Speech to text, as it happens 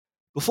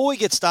Before we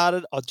get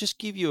started, I'll just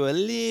give you a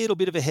little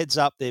bit of a heads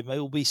up. There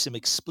will be some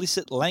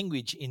explicit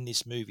language in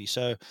this movie.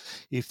 So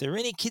if there are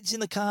any kids in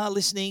the car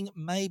listening,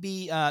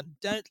 maybe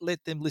don't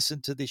let them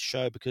listen to this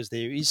show because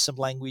there is some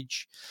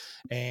language,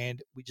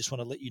 and we just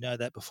want to let you know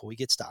that before we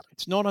get started.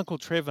 It's not Uncle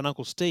Trev and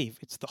Uncle Steve.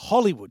 It's the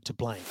Hollywood to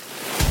blame.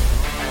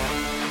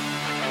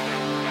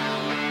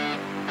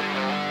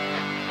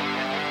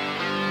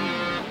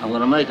 I'm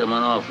going to make him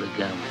an offer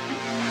again.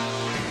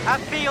 I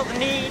feel the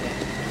need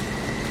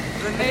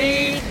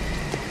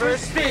for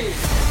speed.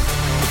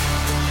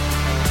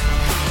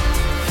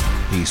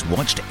 He's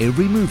watched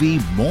every movie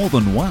more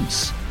than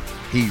once.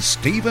 He's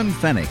Stephen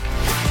Fennick.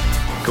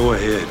 Go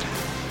ahead.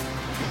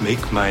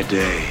 Make my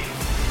day.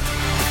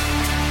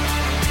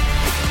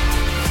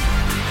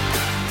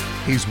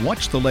 He's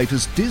watched the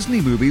latest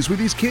Disney movies with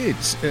his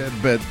kids,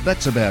 but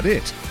that's about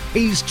it.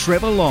 He's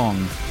Trevor Long.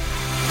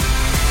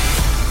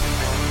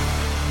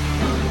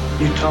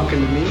 You talking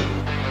to me?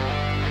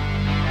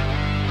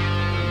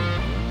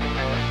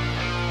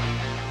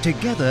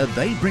 Together,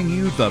 they bring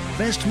you the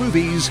best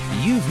movies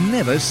you've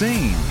never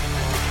seen.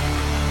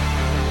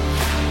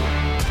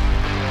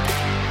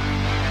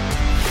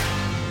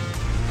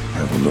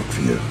 I will look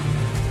for you.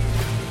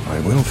 I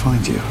will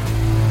find you.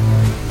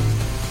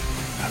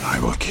 And I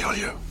will kill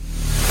you.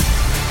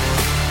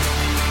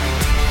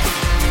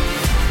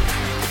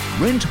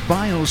 Rent,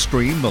 buy or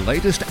stream the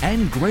latest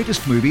and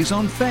greatest movies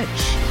on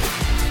Fetch.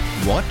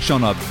 Watch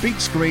on a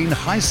big screen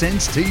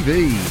Hisense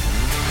TV.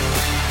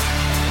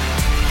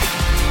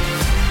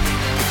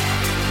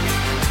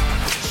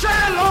 Say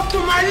hello to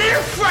my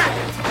little friend.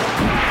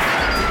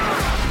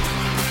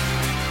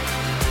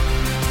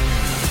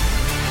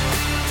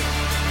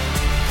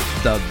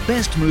 The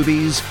best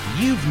movies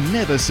you've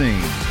never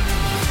seen.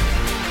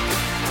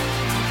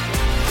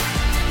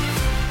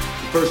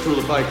 The first rule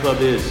of Fight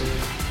Club is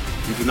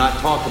you do not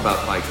talk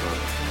about Fight Club.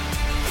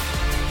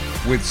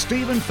 With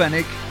Stephen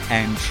Fennick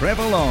and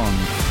Trevor Long.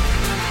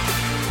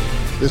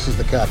 This is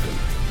the captain.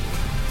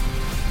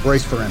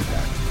 Brace for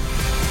impact.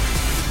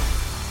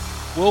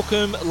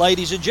 Welcome,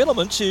 ladies and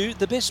gentlemen, to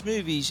the best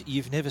movies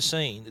you've never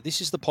seen.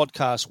 This is the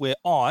podcast where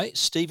I,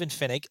 Stephen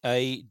Fennick,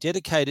 a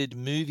dedicated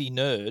movie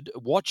nerd,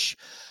 watch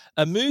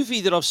a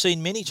movie that I've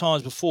seen many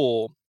times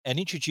before and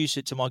introduce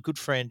it to my good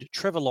friend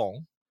Trevor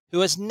Long, who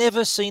has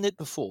never seen it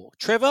before.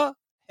 Trevor,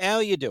 how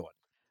are you doing?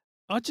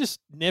 I just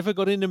never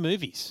got into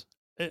movies.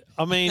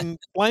 I mean,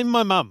 blame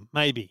my mum,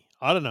 maybe.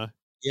 I don't know.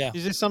 Yeah.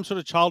 Is there some sort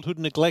of childhood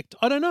neglect?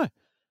 I don't know.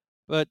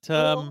 But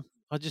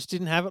I just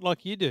didn't have it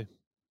like you do.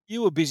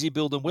 You were busy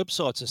building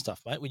websites and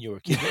stuff, mate, when you were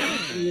a kid.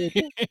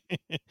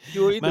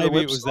 You were into Maybe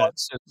the it was that.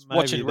 websites and Maybe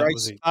watching that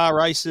was it. car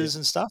races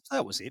and stuff.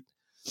 That was it.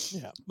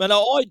 Yeah. But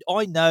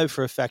I know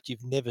for a fact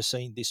you've never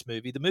seen this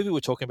movie. The movie we're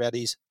talking about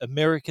is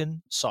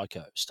American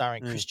Psycho,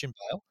 starring Christian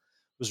Bale.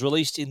 It was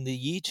released in the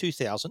year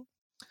 2000,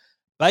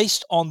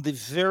 based on the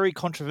very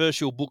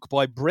controversial book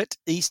by Bret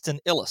Easton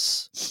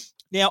Ellis.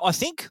 Now, I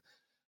think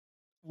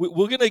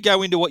we're going to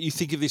go into what you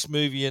think of this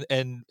movie,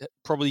 and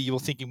probably you're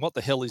thinking, what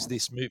the hell is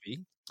this movie?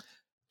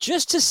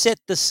 Just to set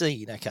the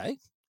scene, okay,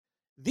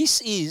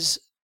 this is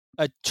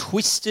a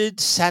twisted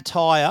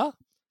satire,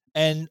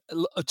 and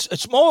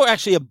it's more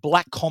actually a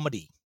black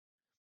comedy,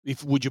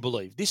 would you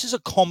believe? This is a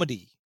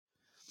comedy.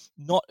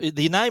 Not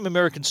the name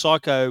American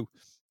Psycho,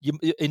 your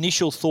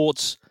initial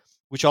thoughts,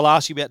 which I'll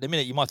ask you about in a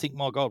minute, you might think,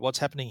 my God, what's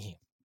happening here?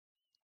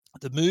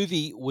 The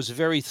movie was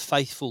very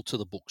faithful to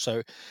the book.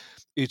 So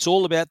it's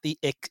all about the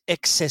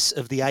excess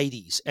of the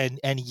 80s and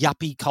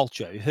yuppie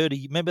culture.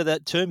 Remember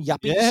that term,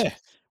 yuppies? Yeah.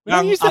 We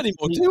don't use that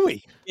anymore, do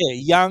we? Yeah,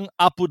 young,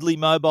 upwardly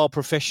mobile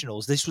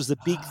professionals. This was the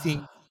big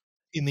thing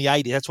in the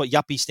 80s. That's what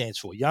yuppie stands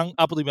for, young,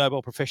 upwardly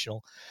mobile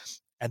professional.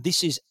 And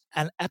this is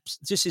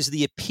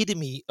the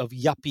epitome of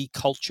yuppie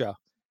culture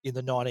in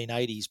the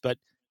 1980s, but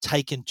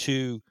taken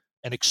to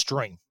an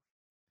extreme,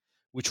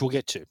 which we'll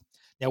get to.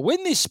 Now,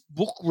 when this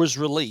book was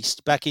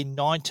released back in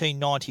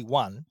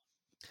 1991,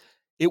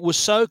 it was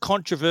so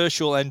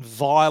controversial and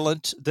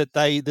violent that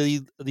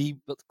the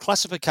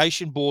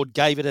classification board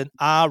gave it an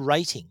R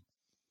rating.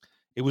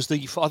 It was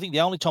I think the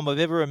only time I've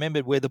ever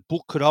remembered where the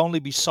book could only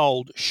be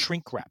sold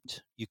shrink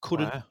wrapped. You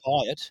couldn't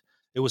buy it.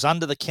 It was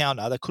under the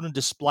counter. They couldn't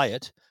display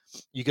it.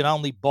 You could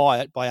only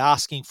buy it by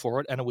asking for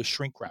it, and it was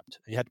shrink wrapped.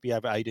 You had to be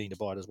over 18 to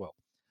buy it as well.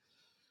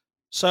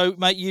 So,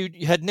 mate,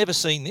 you had never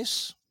seen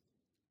this.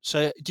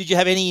 So did you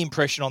have any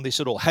impression on this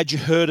at all? Had you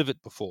heard of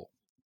it before?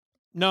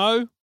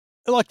 No,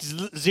 like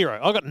zero.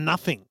 I got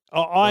nothing.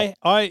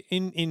 I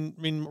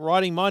in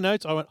writing my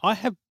notes, I went, I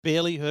have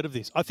barely heard of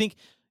this. I think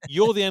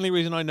you're the only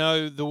reason I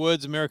know the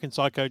words American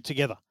Psycho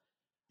together.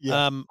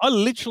 Yeah. I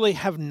literally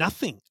have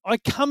nothing. I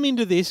come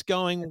into this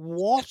going,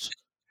 what?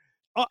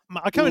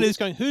 I come into this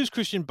going, who's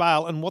Christian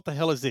Bale and what the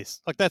hell is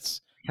this? Like,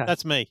 that's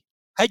me.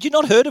 Had you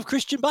not heard of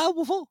Christian Bale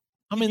before?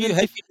 I mean,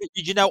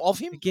 did you know of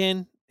him?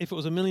 Again, if it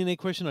was a millionaire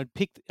question, I'd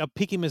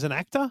pick him as an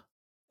actor.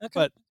 Okay.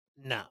 But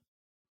nah.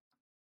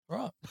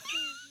 Right.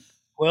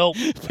 Well,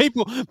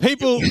 people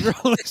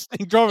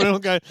listening, driving, will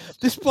go,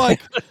 this bloke,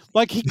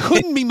 like, he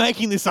couldn't be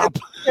making this up.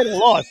 Get a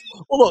life.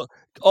 Well, look,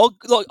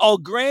 I'll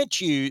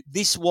grant you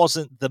this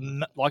wasn't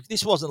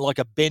like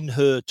a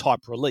Ben-Hur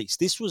type release.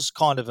 This was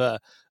kind of a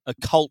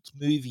cult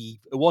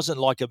movie. It wasn't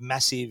like a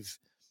massive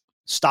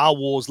Star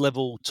Wars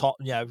level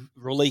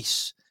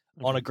release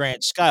on a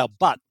grand scale.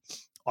 But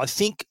I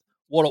think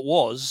what it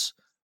was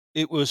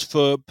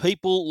for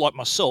people like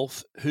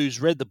myself who's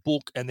read the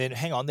book and then,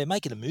 hang on, they're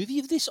making a movie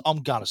of this?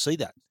 I'm going to see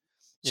that.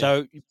 Yeah.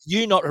 So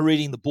you not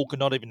reading the book and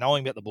not even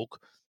knowing about the book,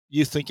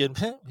 you're thinking,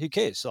 who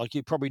cares? Like,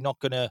 you're probably not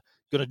going to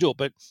do it.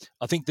 But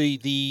I think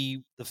the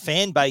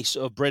fan base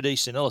of Bret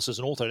Easton Ellis as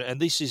an author, and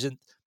this isn't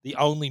the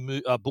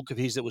only book of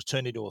his that was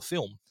turned into a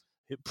film.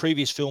 The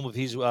previous film of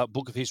his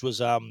book of his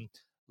was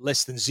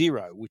Less Than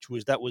Zero,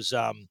 that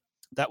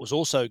was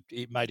also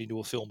made into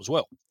a film as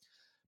well.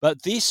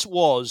 But this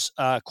was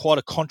quite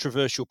a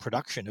controversial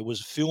production. It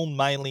was filmed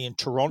mainly in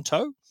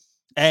Toronto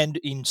and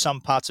in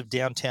some parts of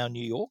downtown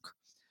New York.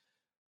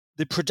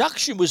 The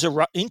production was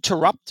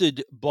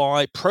interrupted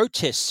by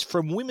protests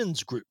from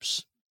women's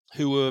groups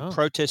who were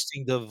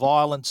protesting the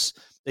violence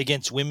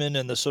against women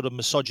and the sort of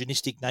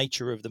misogynistic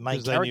nature of the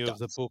main character. They knew of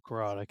the book,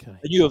 right? Okay.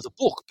 They knew of the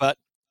book, but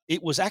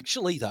it was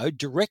actually, though,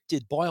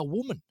 directed by a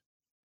woman.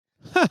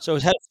 So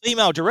it had a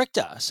female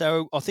director.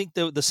 So I think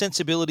the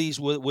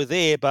sensibilities were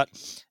there, but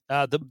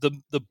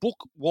the book,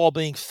 while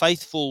being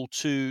faithful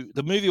to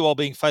the movie, while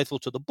being faithful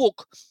to the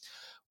book,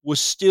 was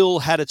still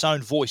had its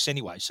own voice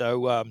anyway.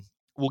 So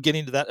we'll get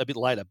into that a bit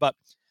later. But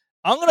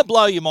I'm going to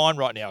blow your mind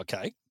right now,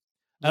 okay?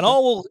 And I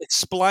will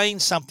explain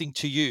something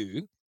to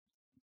you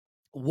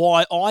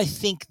why I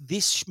think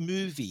this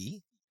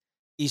movie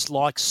is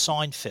like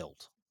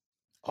Seinfeld.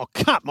 Oh,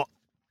 come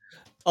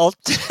on.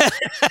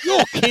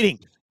 You're kidding.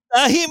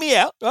 Hear me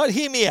out, right?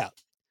 Hear me out.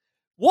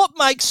 What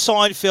makes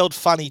Seinfeld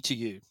funny to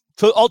you?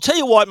 I'll tell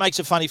you why it makes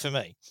it funny for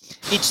me.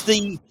 It's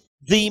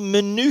the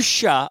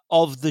minutiae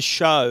of the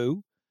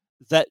show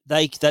that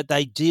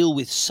they deal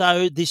with.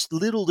 So these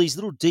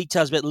little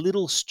details about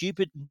little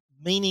stupid,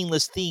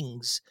 meaningless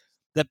things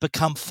that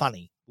become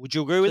funny. Would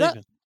you agree with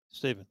that?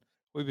 Stephen,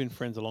 we've been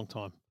friends a long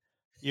time.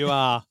 You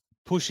are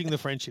pushing the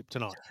friendship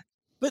tonight.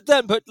 But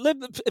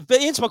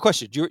answer my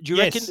question. Do you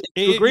reckon?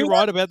 Do you agree? You're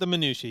right about the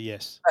minutiae.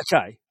 Yes.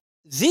 Okay.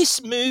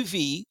 This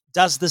movie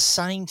does the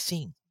same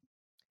thing.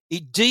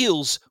 It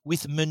deals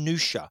with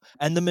minutiae.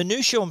 And the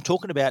minutiae I'm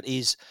talking about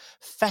is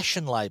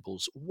fashion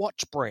labels,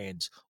 watch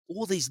brands,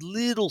 all these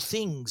little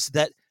things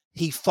that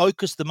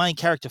the main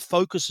character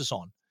focuses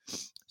on.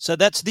 So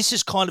this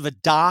is kind of a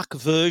dark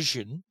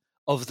version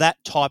of that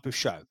type of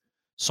show.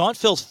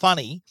 Seinfeld's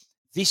funny.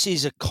 This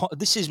is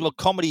a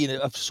comedy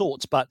of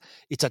sorts, but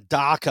it's a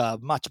darker,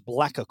 much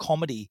blacker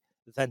comedy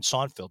than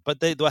Seinfeld. But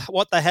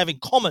what they have in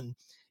common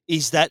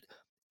is that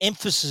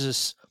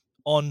emphasis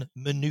on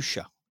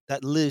minutiae,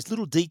 that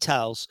little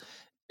details.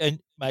 And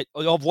mate,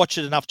 I've watched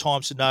it enough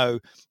times to know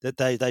that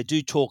they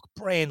do talk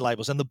brand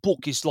labels, and the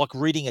book is like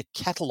reading a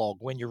catalogue.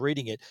 When you're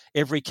reading it,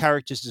 every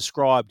character is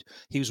described.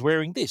 He was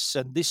wearing this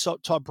and this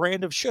type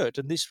brand of shirt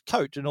and this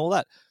coat and all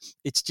that.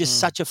 It's just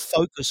such a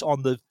focus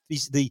on the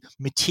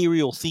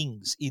material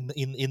things in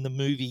the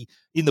movie,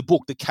 in the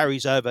book, that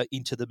carries over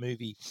into the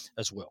movie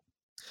as well.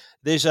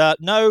 There's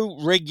no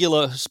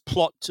regular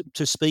plot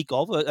to speak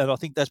of, and I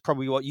think that's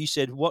probably what you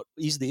said. What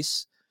is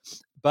this?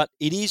 But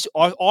it is.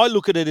 I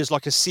look at it as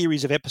like a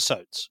series of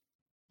episodes.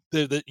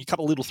 A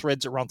couple of little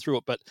threads that run through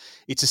it, but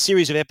it's a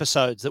series of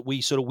episodes that we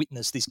sort of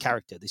witness this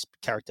character,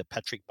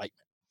 Patrick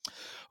Bateman.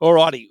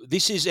 Alrighty,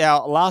 this is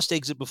our last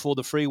exit before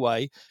the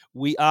freeway.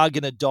 We are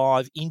going to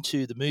dive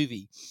into the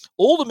movie.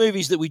 All the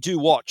movies that we do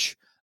watch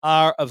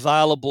are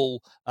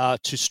available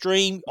to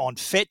stream on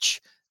Fetch.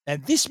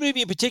 And this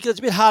movie in particular, it's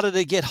a bit harder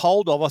to get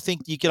hold of. I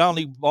think you can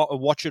only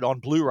watch it on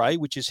Blu-ray,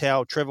 which is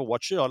how Trevor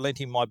watched it. I lent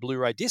him my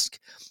Blu-ray disc.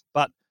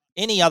 But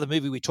any other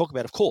movie we talk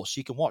about, of course,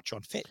 you can watch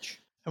on Fetch.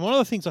 And one of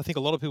the things I think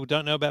a lot of people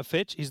don't know about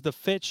Fetch is the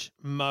Fetch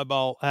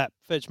mobile app,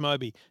 Fetch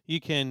Mobi. You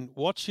can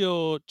watch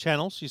your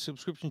channels, your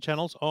subscription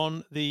channels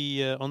on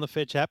the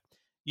Fetch app.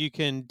 You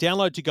can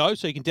download to go,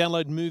 so you can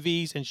download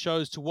movies and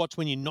shows to watch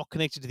when you're not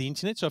connected to the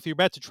internet. So if you're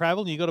about to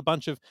travel and you've got a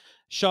bunch of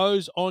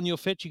shows on your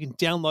Fetch, you can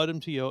download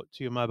them to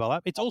your mobile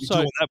app. It's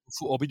also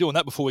I'll be doing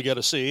that before we go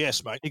to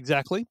CES, mate.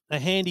 Exactly, a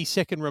handy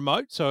second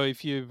remote. So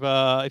if you're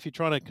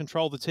trying to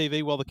control the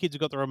TV while the kids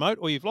have got the remote,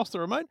 or you've lost the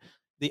remote,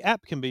 the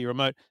app can be your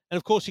remote. And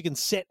of course, you can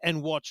set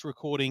and watch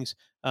recordings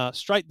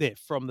straight there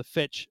from the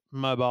Fetch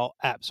mobile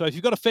app. So if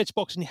you've got a Fetch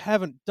box and you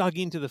haven't dug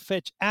into the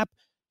Fetch app,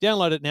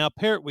 download it now,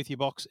 pair it with your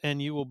box,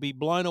 and you will be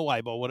blown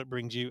away by what it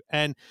brings you.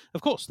 And,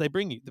 of course, they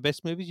bring you the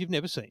best movies you've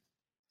never seen.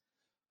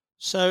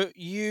 So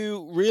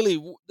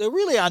there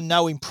really are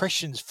no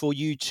impressions for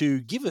you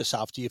to give us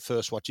after your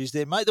first watch, is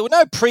there, mate? There were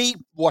no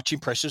pre-watch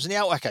impressions.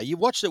 Now, okay, you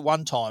watched it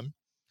one time.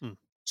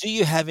 Do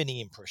you have any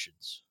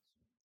impressions?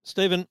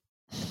 Stephen?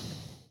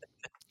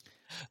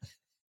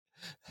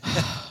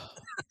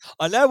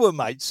 I know we're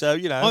mates, so,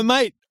 you know. I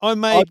might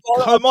have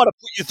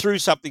put you through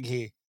something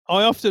here.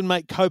 I often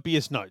make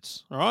copious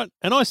notes, all right?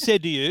 And I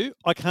said to you,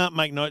 I can't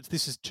make notes.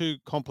 This is too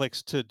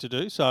complex to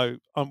do. So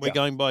we're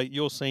going by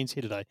your scenes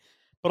here today.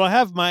 But I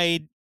have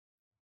made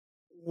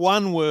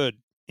one word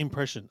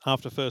impression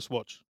after first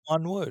watch.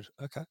 One word.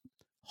 Okay.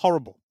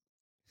 Horrible.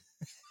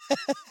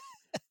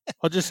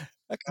 I just,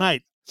 Okay.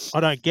 mate, I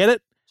don't get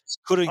it.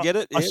 Couldn't get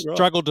it. I Yeah, right.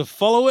 struggled to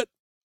follow it.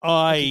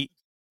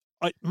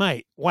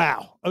 Mate,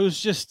 wow.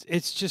 It's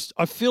just,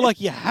 I feel like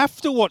you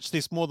have to watch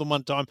this more than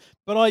one time,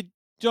 but I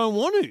don't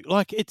want to.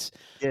 Like,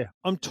 Yeah.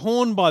 I'm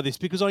torn by this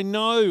because I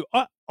know,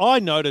 I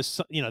notice,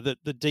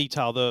 the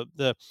detail,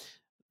 the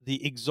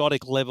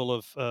exotic level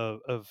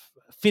of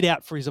fit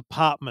out for his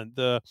apartment,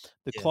 the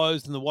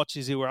clothes and the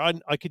watches he wore.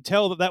 I could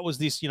tell that was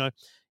this,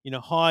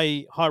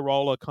 high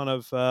roller kind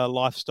of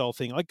lifestyle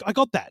thing. I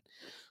got that.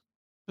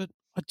 But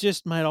I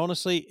just, mate,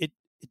 honestly, it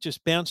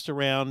just bounced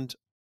around.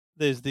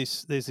 There's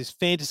this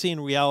fantasy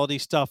and reality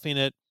stuff in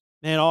it.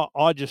 Man,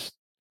 I just,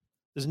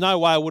 there's no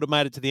way I would have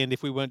made it to the end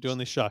if we weren't doing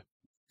this show.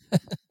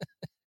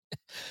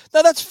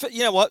 No,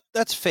 you know what?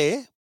 That's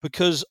fair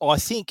because I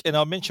think, and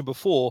I mentioned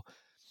before,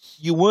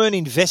 you weren't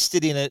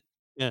invested in it.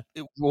 Yeah.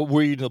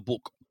 Reading a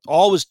book.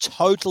 I was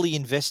totally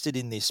invested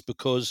in this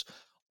because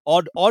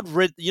I'd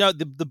read,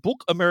 the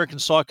book American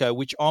Psycho,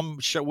 which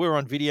we're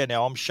on video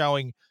now. I'm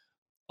showing.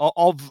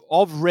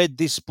 I've read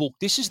this book.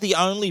 This is the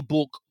only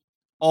book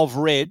I've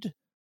read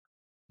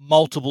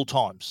multiple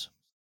times.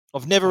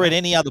 I've never read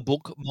any other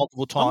book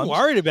multiple times. I'm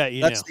worried about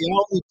you. That's now.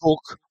 the only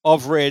book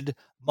I've read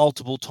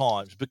multiple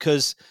times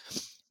because,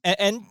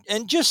 and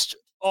just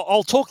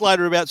I'll talk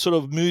later about sort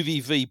of movie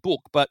v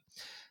book, but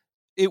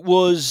it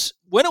was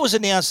when it was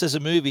announced as a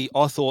movie,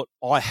 I thought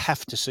I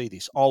have to see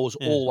this. I was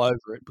all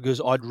over it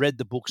because I'd read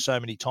the book so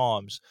many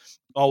times.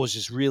 I was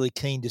just really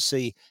keen to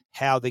see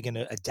how they're going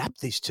to adapt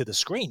this to the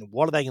screen.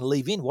 What are they going to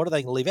leave in? What are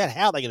they going to leave out?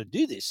 How are they going to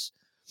do this?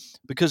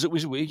 Because it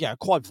was,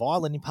 quite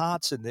violent in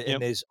parts, and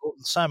there's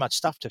so much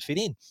stuff to fit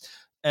in.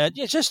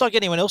 Just like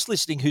anyone else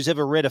listening who's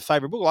ever read a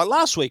favorite book, like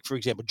last week, for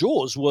example,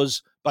 Jaws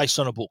was based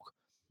on a book,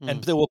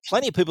 and there were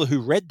plenty of people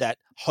who read that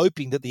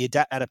hoping that the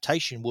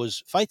adaptation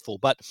was faithful,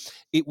 but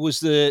it was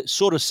the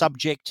sort of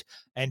subject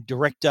and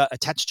director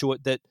attached to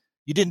it that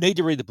you didn't need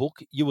to read the book;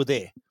 you were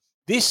there.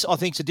 This, I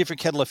think, is a different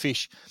kettle of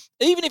fish.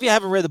 Even if you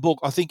haven't read the book,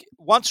 I think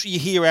once you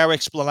hear our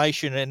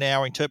explanation and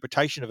our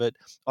interpretation of it,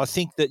 I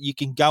think that you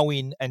can go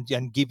in and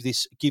give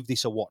this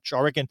a watch.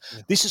 I reckon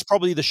this is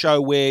probably the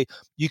show where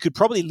you could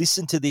probably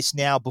listen to this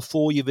now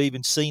before you've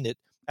even seen it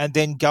and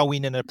then go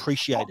in and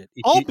appreciate it.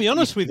 I'll be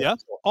honest with you.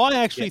 I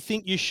actually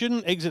think you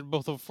shouldn't exit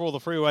before the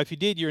freeway. If you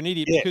did, you're an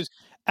idiot because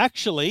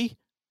actually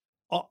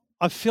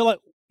I feel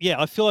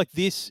like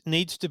this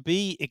needs to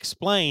be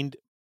explained,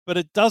 but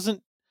it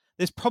doesn't.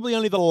 There's probably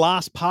only the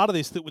last part of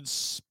this that would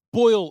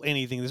spoil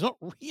anything. There's not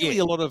really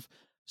a lot of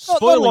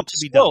spoiling not a lot to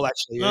be spoil, done.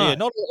 actually. No. Yeah,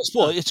 not a lot of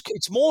spoil.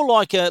 It's more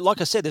like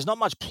I said, there's not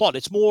much plot.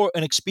 It's more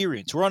an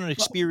experience. We're on an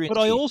experience.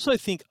 But I also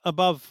think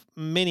above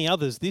many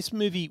others, this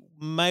movie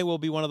may well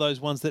be one of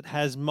those ones that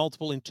has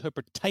multiple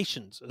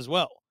interpretations as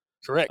well.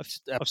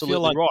 Correct. Absolutely I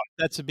feel like right.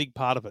 That's a big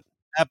part of it.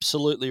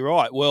 Absolutely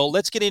right. Well,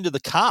 let's get into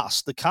the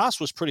cast. The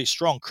cast was pretty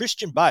strong.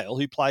 Christian Bale,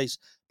 who plays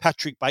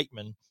Patrick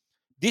Bateman,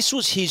 this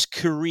was his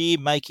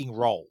career-making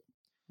role.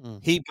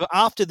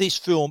 After this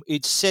film,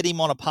 it set him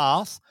on a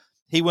path.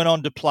 He went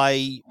on to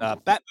play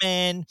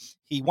Batman.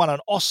 He won an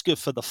Oscar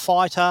for The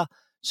Fighter.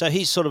 So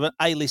he's sort of an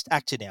A-list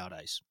actor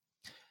nowadays.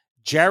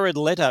 Jared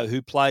Leto,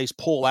 who plays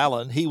Paul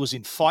Allen, he was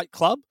in Fight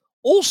Club.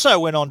 Also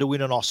went on to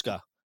win an Oscar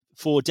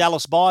for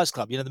Dallas Buyers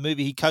Club. The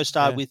movie he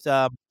co-starred with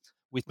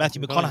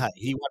Matthew McConaughey.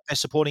 He won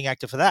Best Supporting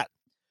Actor for that.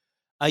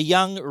 A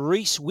young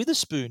Reese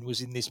Witherspoon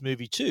was in this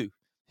movie too,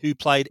 who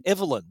played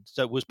Evelyn.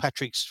 So it was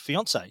Patrick's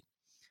fiancée.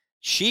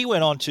 She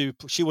went on to,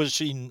 she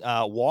was in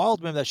Wild.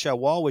 Remember that show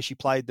Wild where she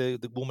played the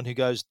woman who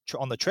goes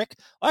on the trek?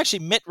 I actually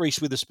met Reese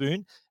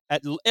Witherspoon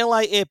at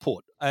LA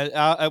airport. When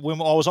I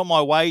was on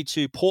my way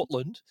to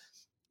Portland,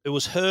 it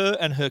was her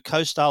and her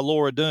co-star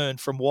Laura Dern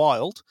from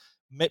Wild.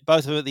 Met both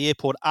of them at the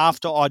airport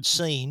after I'd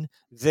seen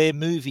their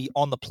movie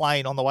on the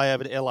plane on the way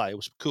over to LA. It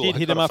was cool. Did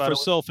hit him up for a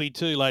selfie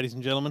too, ladies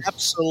and gentlemen.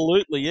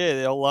 Absolutely,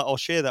 yeah. I'll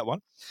share that one.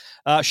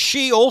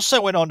 She also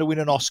went on to win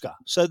an Oscar.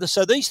 So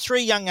these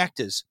three young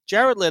actors,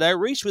 Jared Leto,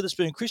 Reese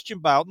Witherspoon, Christian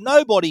Bale,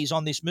 nobody's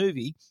on this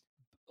movie,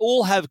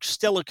 all have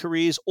stellar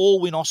careers, all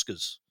win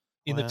Oscars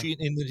in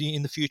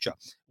the future.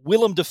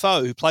 Willem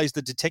Dafoe, who plays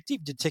the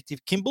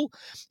Detective Kimball,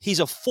 he's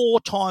a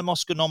 4-time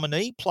Oscar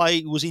nominee.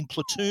 Was in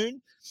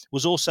Platoon,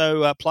 was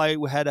also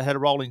had a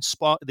role in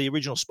the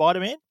original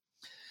Spider-Man.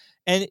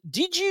 And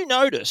did you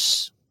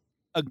notice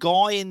a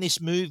guy in this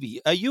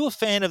movie? Are you a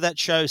fan of that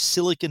show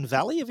Silicon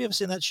Valley? Have you ever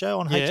seen that show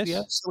on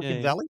HBO?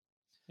 Silicon Valley?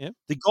 Yeah.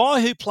 The guy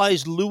who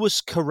plays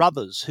Lewis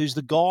Carruthers, who's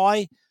the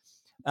guy,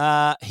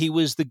 he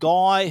was the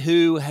guy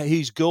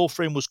whose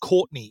girlfriend was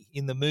Courtney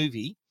in the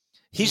movie.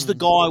 He's the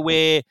guy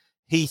where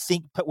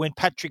when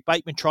Patrick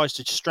Bateman tries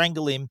to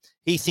strangle him,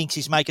 he thinks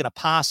he's making a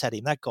pass at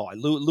him. That guy,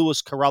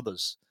 Lewis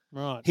Carruthers.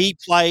 Right. He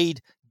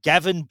played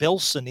Gavin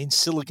Belson in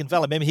Silicon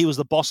Valley. Remember, he was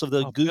the boss of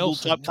the Google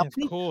type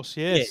company. Of course,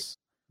 yes.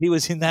 Yeah, he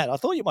was in that. I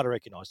thought you might have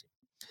recognized him.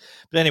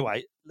 But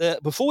anyway,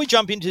 before we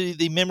jump into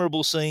the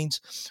memorable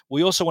scenes,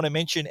 we also want to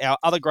mention our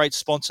other great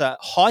sponsor,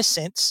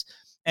 Hisense.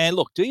 And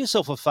look, do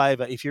yourself a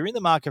favor. If you're in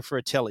the market for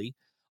a telly,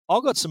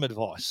 I've got some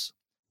advice.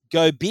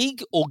 Go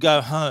big or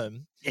go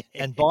home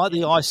and buy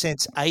the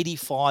iSense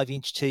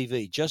 85-inch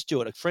TV. Just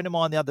do it. A friend of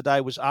mine the other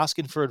day was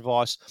asking for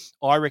advice.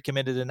 I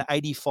recommended an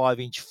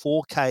 85-inch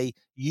 4K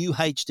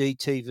UHD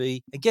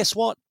TV. And guess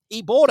what?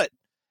 He bought it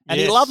and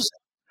he loves it.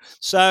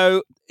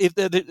 So if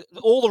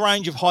all the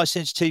range of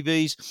Hisense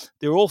TVs,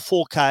 they're all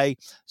 4K.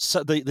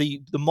 So the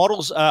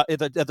models at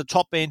the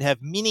top end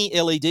have mini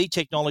LED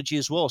technology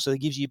as well, so it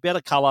gives you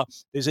better color.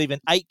 There's even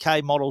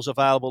 8K models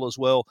available as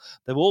well.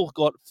 They've all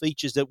got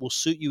features that will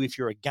suit you if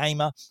you're a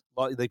gamer.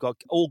 Like they've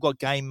all got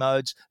game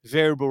modes,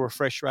 variable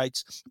refresh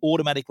rates,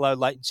 automatic low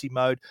latency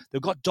mode.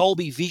 They've got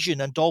Dolby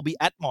Vision and Dolby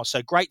Atmos,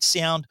 so great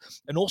sound,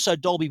 and also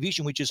Dolby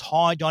Vision, which is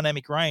high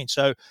dynamic range.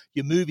 So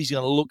your movie's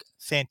going to look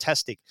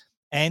fantastic.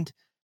 And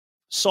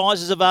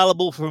sizes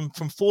available from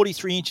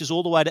 43 inches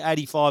all the way to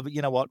 85. But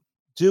you know what?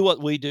 Do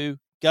what we do.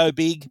 Go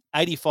big.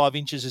 85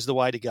 inches is the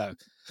way to go.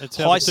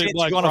 Hisense, if you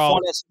want to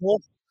find out some more,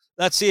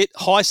 that's it.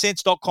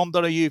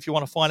 Hisense.com.au if you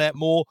want to find out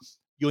more.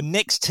 Your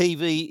next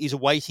TV is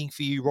waiting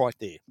for you right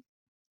there.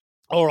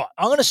 All right.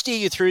 I'm going to steer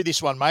you through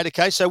this one, mate.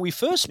 Okay. So we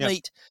first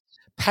meet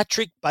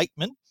Patrick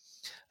Bateman.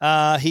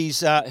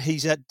 He's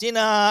at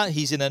dinner.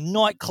 He's in a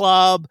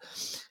nightclub.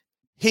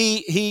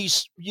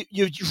 He's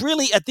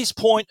really at this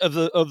point of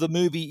the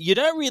movie, you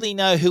don't really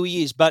know who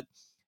he is, but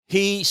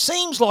he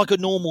seems like a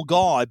normal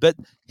guy, but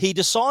he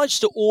decides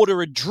to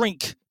order a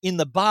drink in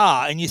the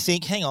bar, and you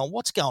think, hang on,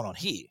 what's going on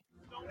here?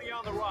 Don't be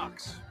on the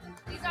rocks.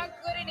 These aren't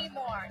good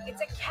anymore.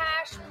 It's a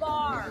cash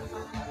bar.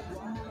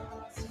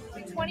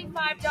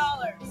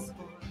 $25.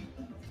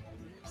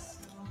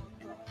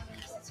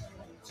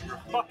 You're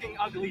a fucking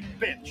ugly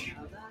bitch.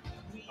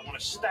 I want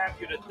to stab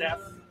you to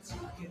death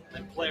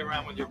and play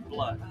around with your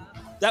blood.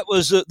 That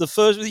was the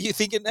first. You're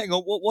thinking, hang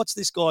on, what's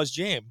this guy's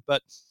jam?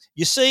 But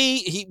you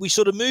see, we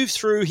sort of move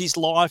through his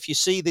life. You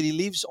see that he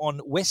lives on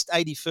West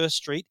 81st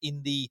Street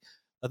in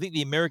I think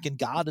the American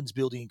Gardens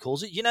building, he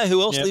calls it. You know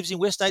who else lives in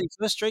West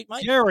 81st Street,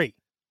 mate? Jerry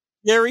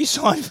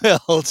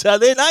Seinfeld. So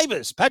they're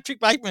neighbours, Patrick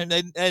Bateman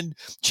and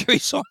Jerry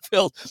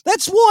Seinfeld.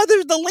 That's why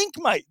there's the link,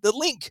 mate. The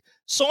link.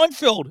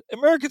 Seinfeld,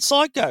 American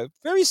Psycho.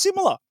 Very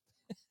similar.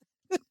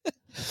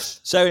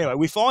 So anyway,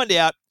 we find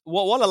out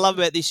what I love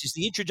about this is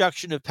the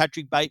introduction of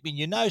Patrick Bateman.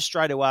 You know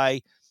straight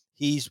away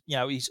he's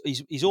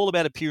all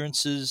about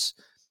appearances.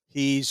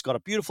 He's got a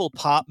beautiful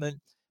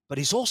apartment, but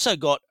he's also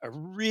got a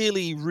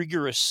really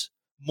rigorous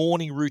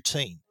morning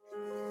routine.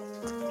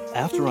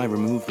 After I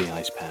remove the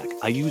ice pack,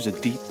 I use a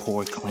deep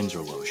pore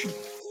cleanser lotion.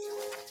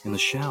 In the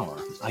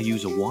shower, I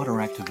use a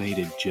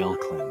water-activated gel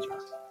cleanser.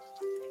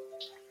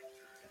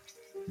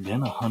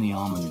 Then a honey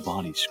almond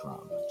body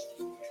scrub.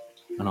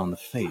 And on the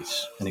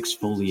face, an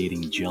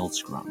exfoliating gel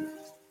scrub.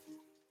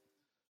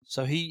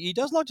 So he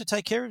does like to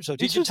take care of himself.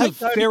 This was a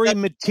very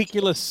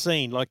meticulous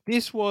scene. Like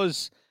this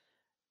was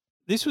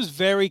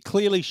very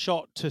clearly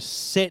shot to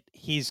set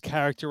his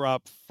character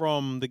up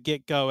from the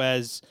get-go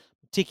as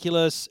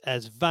meticulous,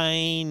 as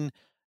vain,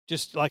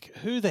 just like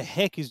who the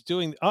heck is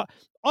doing?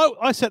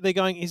 I sat there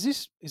going, is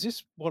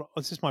this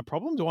my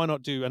problem? Do I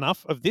not do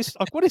enough of this?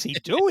 Like, what is he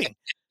doing?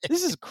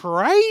 This is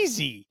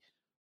crazy.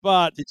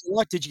 But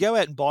did you go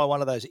out and buy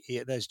one of those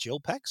gel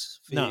packs?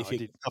 No, if you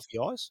did. Cuff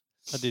your eyes.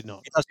 I did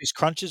not. It does these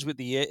crunches with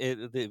the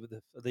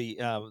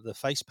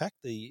face pack,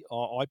 the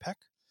eye pack,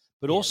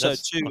 but also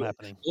too. Not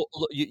happening.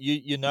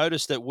 You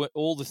notice that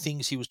all the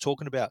things he was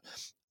talking about,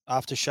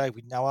 aftershave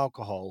with no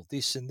alcohol,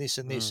 this and this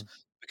and this,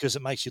 because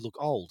it makes you look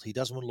old. He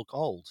doesn't want to look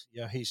old.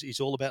 You know, he's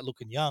all about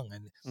looking young.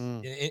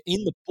 And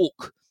in the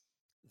book,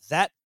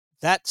 that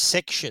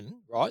section,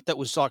 right, that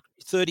was like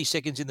 30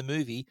 seconds in the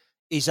movie,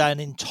 is an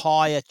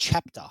entire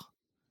chapter.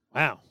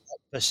 Wow.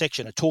 A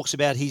section. It talks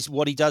about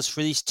what he does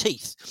for his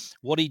teeth,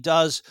 what he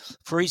does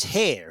for his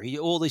hair,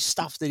 all this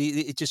stuff that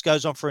it just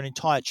goes on for an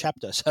entire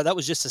chapter. So that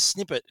was just a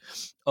snippet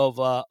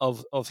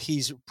of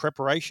his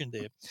preparation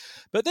there.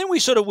 But then we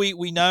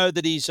know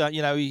that he's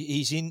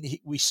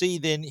we see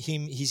then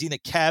he's in a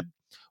cab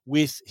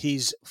with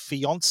his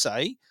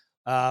fiance,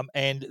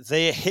 and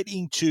they're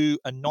heading to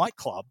a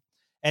nightclub,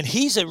 and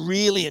he's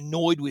really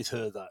annoyed with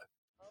her though.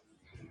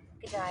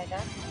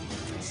 Godiva,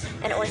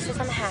 and oysters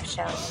on the half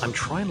shell. I'm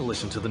trying to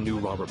listen to the new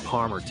Robert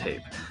Palmer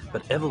tape,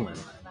 but Evelyn,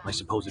 my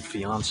supposed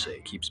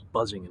fiancée, keeps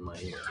buzzing in my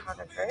ear.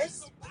 Cover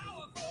first.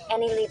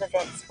 Any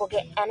Leibovitz. We'll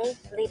get any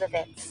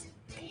Leibovitz.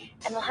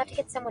 And we'll have to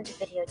get someone to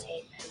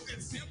videotape.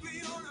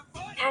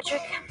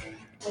 Patrick,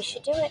 we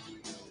should do it.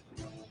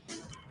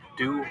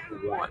 Do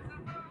what?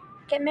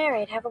 Get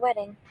married, have a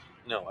wedding.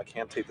 No, I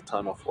can't take the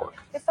time off work.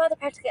 Your father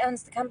practically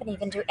owns the company. You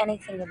can do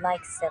anything you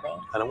like, silly.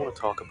 I don't want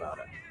to talk about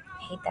it.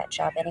 I hate that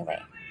job anyway.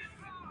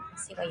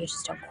 See why you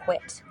just don't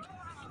quit.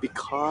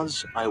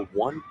 Because I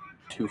want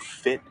to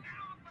fit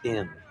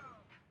in.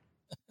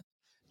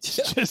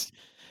 Just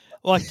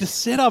like the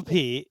setup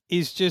here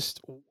is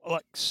just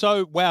like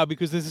so wow,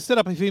 because there's a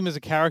setup of him as a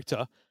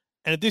character,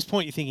 and at this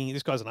point you're thinking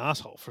this guy's an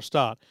asshole for a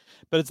start,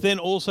 but it's then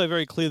also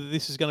very clear that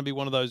this is going to be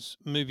one of those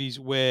movies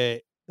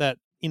where that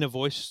inner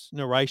voice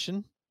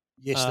narration.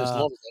 Yes, there's a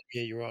lot of that.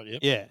 Yeah, you're right.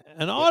 Yeah,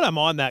 and I don't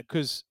mind that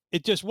because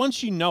it just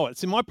once you know it.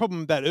 See, my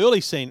problem with that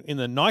early scene in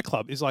the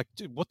nightclub is like,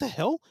 dude, what the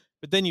hell?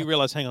 But then you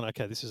realize, hang on,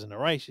 okay, this is a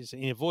narration, it's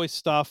inner voice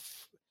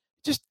stuff.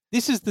 Just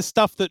this is the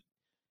stuff that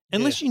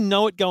unless you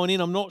know it going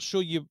in, I'm not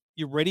sure you're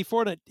ready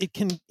for it. It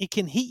can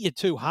hit you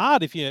too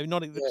hard if you're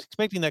not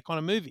expecting that kind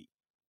of movie.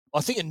 I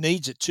think it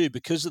needs it too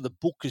because of the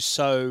book is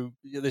so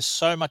there's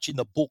so much in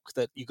the book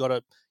that you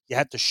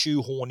had to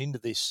shoehorn into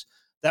this.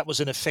 That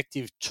was an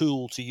effective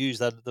tool to use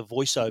the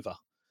voiceover.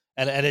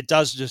 And it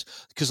does just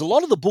because a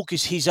lot of the book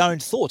is his own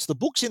thoughts. The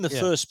book's in the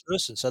first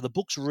person. So the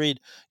book's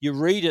you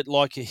read it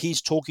like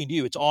he's talking to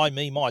you. It's I,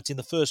 me, my. It's in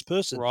the first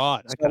person.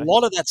 Right. So a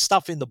lot of that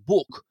stuff in the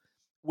book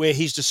where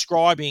he's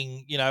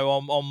describing,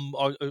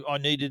 I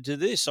needed to do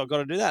this, I got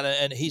to do that.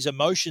 And his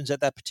emotions at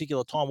that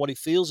particular time, what he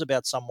feels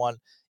about someone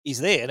is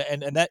there.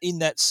 And that in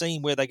that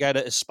scene where they go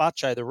to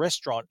Espace, the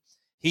restaurant,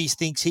 he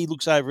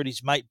looks over at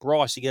his mate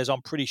Bryce. He goes,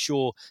 I'm pretty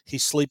sure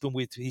he's sleeping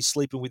with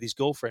his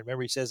girlfriend.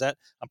 Remember he says that?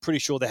 I'm pretty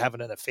sure they're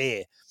having an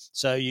affair.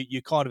 So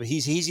you kind of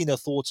his inner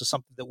thoughts are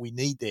something that we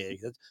need there.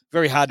 It's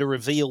very hard to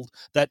reveal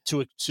that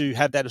to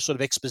have that sort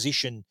of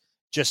exposition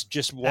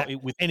just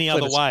with any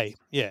other way.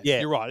 Yeah,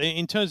 you're right.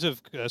 In terms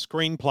of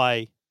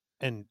screenplay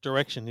and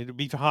direction, it'd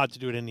be hard to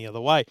do it any other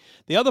way.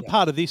 The other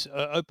part of this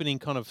opening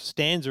kind of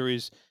stanza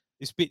is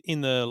this bit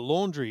in the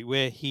laundry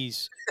where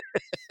he's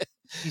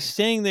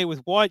standing there with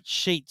white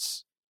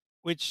sheets,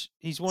 which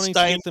he's wanting to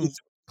get them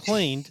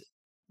cleaned.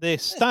 They're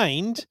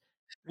stained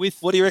with.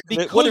 What do you reckon?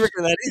 What do you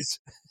reckon that is?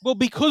 Well,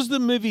 because the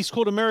movie's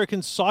called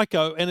American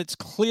Psycho and it's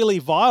clearly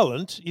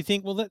violent, you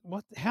think, well,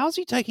 how's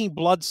he taking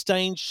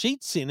blood-stained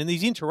sheets in? And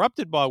he's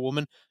interrupted by a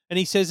woman, and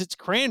he says it's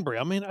cranberry.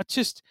 I mean,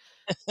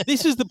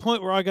 this is the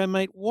point where I go,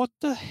 mate, what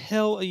the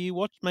hell are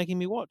you making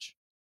me watch?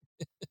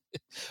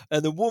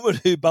 And the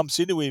woman who bumps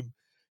into him,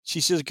 she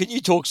says, "Can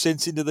you talk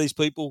sense into these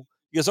people?"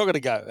 He goes, "I got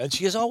to go." And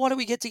she goes, "Oh, why don't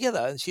we get together?"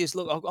 And she goes,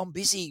 "Look, I'm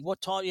busy. What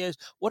time?" He goes,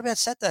 "What about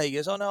Saturday?" He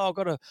goes, "Oh no, I'm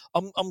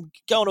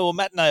going to a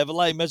matinee of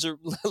Les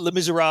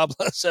Miserables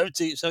so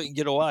he can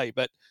get away."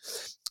 But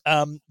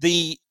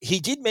he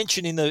did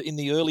mention in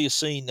the earlier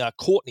scene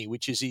Courtney,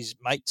 which is his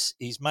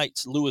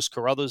mate's Lewis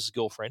Carruthers'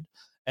 girlfriend,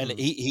 and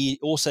he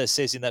also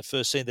says in that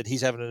first scene that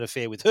he's having an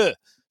affair with her.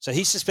 So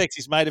he suspects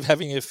his mate of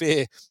having an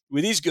affair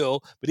with his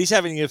girl, but he's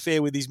having an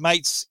affair with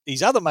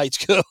his other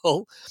mate's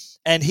girl.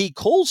 And he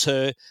calls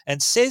her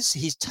and says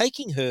he's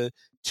taking her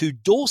to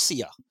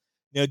Dorsia.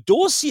 Now,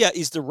 Dorsia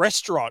is the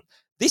restaurant.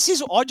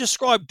 I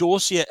describe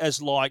Dorsia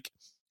as like,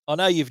 I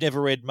know you've never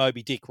read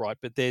Moby Dick, right?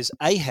 But there's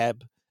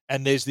Ahab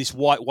and there's this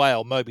white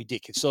whale, Moby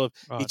Dick. It's sort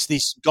of, It's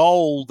this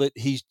goal that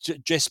he's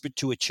desperate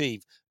to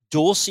achieve.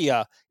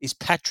 Dorsia is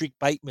Patrick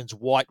Bateman's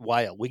white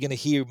whale. We're going to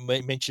hear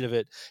mention of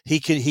it.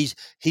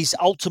 His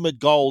ultimate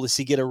goal is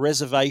to get a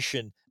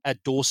reservation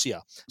at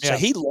Dorsia. So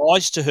he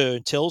lies to her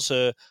and tells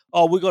her,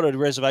 "Oh, we got a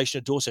reservation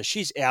at Dorsia."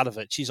 She's out of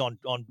it. She's on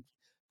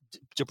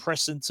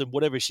depressants and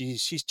whatever.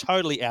 She's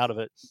totally out of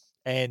it.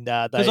 And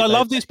because I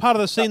love this part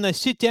of the scene, they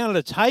sit down at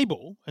a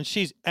table and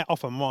she's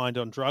off her mind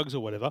on drugs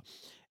or whatever,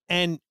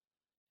 and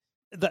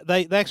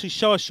they actually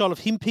show a shot of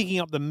him picking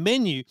up the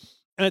menu,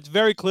 and it's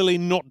very clearly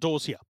not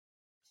Dorsia.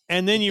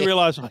 And then you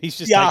realise he's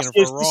just taking her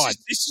for a ride.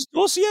 This is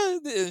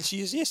Dorsia?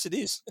 She is, yes, it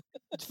is.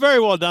 It's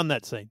very well done,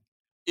 that scene.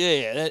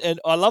 Yeah, and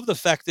I love the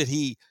fact that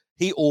he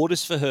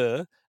orders for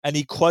her and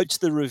he quotes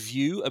the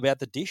review about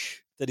the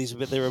dish that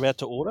they're about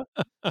to order.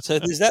 So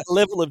there's that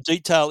level of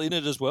detail in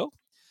it as well.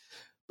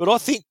 But I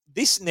think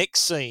this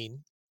next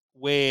scene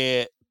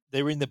where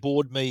they're in the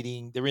board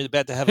meeting, they're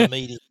about to have a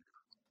meeting,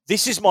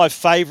 this is my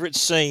favourite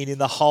scene in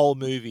the whole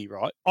movie,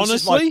 right? Honestly,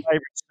 this is my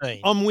favourite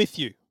scene. I'm with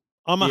you.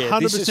 I'm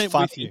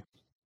 100% with you.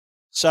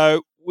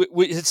 So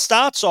it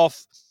starts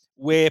off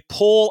where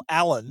Paul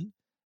Allen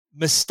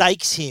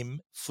mistakes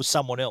him for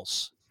someone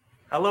else.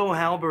 Hello,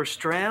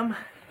 Halberstram.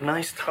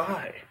 Nice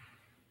tie.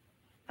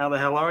 How the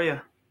hell are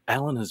you?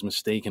 Alan has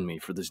mistaken me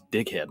for this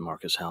dickhead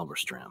Marcus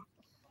Halberstram.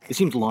 It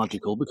seems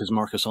logical because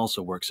Marcus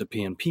also works at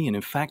PNP and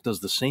in fact does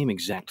the same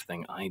exact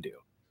thing I do.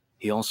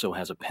 He also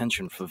has a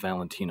penchant for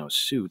Valentino's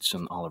suits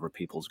and Oliver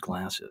Peoples'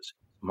 glasses.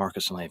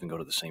 Marcus and I even go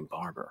to the same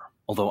barber,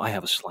 although I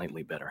have a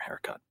slightly better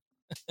haircut.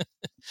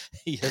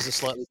 He has a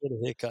slightly better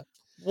haircut.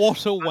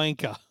 What a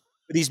wanker.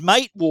 But his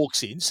mate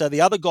walks in, so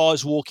the other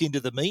guys walk into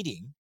the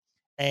meeting,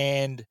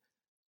 and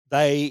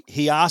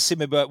he asks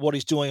him about what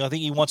he's doing. I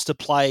think he wants to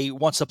play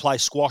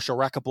squash or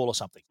racquetball or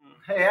something.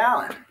 Hey,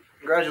 Alan.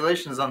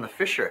 Congratulations on the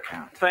Fisher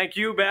account. Thank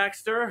you,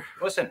 Baxter.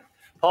 Listen,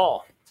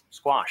 Paul,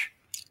 squash.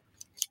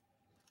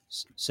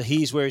 So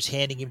here's where he's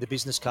handing him the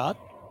business card.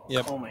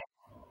 Yep. Call me.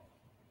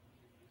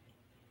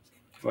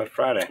 What,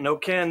 Friday? No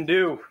can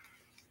do.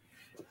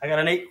 I got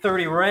an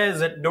 8:30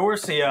 res at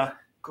Dorsia.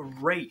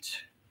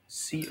 Great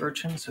sea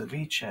urchin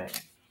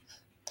ceviche.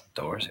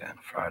 Dorsia on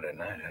Friday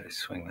night. How did he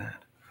swing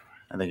that?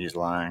 I think he's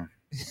lying.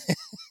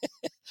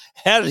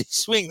 How did he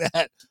swing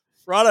that?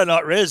 Friday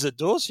night res at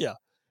Dorsia.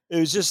 It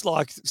was just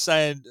like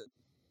saying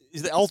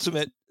is the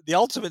ultimate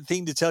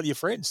thing to tell your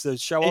friends to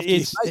show off.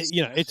 It's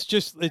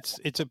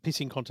it's a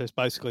pissing contest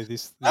basically.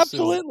 This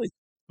absolutely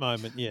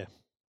moment, yeah.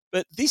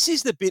 But this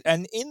is the bit,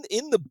 and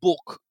in the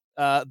book,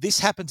 This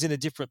happens in a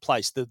different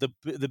place.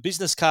 The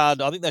business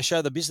card. I think they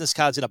show the business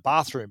cards in a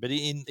bathroom, but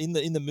in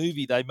the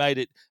movie they made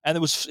it, and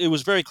it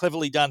was very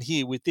cleverly done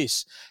here with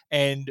this.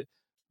 And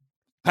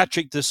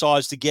Patrick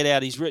decides to get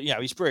out. He's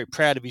very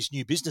proud of his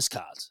new business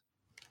cards.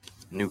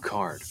 New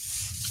card.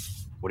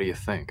 What do you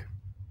think?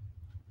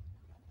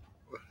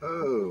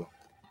 Whoa,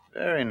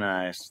 very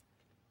nice.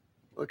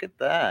 Look at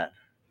that.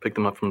 Picked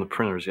them up from the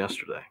printers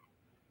yesterday.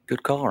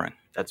 Good coloring.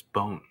 That's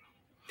bone.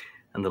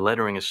 And the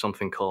lettering is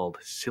something called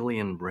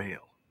Cillian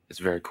Braille. It's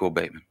very cool,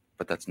 Bateman,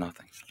 but that's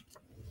nothing.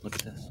 Look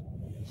at this.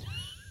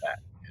 That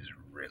is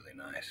really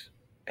nice.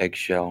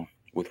 Eggshell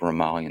with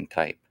Romalian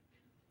type.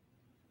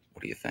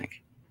 What do you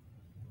think?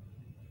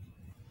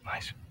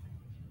 Nice.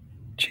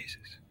 Jesus.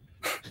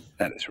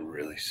 That is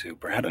really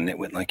super. How'd a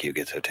nitwit like you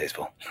get so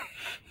tasteful?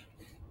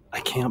 I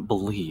can't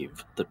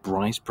believe that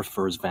Bryce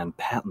prefers Van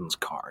Patten's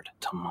card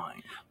to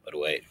mine. But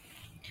wait.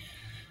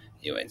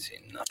 You ain't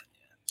seen nothing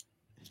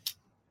yet.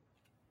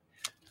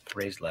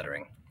 Raised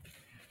lettering.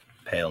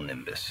 Pale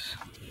nimbus.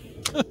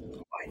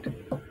 White.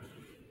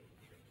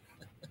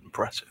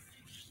 Impressive.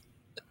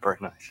 Very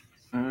nice.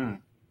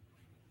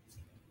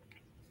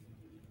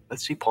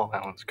 Let's see Paul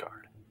Allen's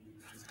card.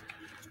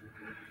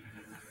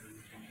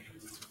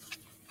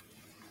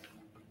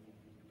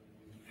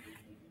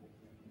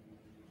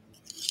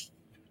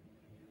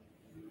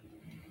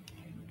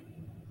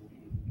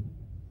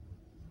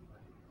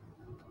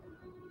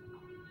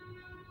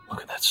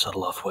 Look at that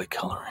subtle off-white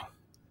coloring.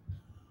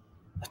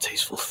 The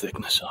tasteful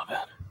thickness of it.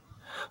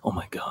 Oh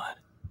my God.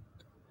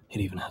 It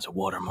even has a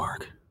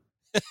watermark.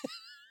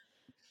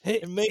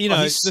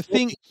 The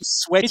thing,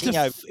 sweating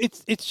over.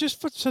 It's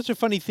just such a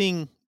funny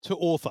thing to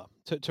author,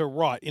 to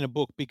write in a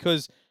book,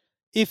 because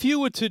if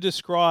you were to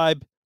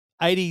describe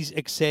 80s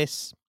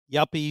excess,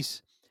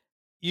 yuppies,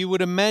 you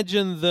would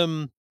imagine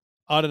them,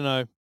 I don't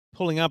know,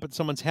 pulling up at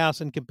someone's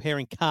house and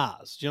comparing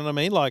cars. Do you know what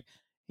I mean? Like,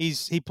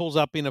 he pulls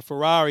up in a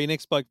Ferrari,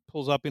 next bloke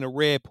pulls up in a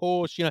rare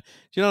Porsche. Do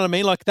you know what I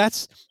mean? Like,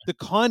 that's the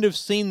kind of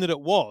scene that it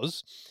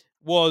was,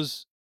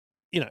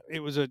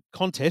 it was a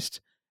contest,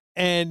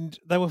 and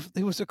there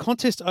was a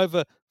contest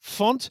over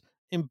font,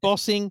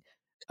 embossing,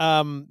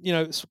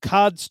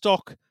 card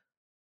stock,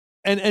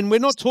 and we're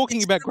not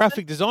talking about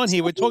graphic design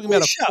here. We're talking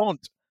about a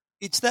font.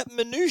 It's that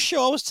minutiae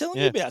I was telling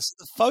you about. So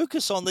the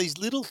focus on these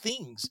little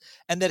things,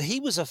 and that he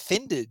was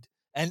offended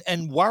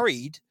and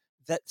worried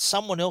that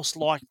someone else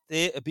liked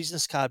a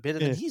business card better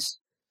than his.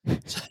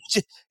 So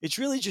it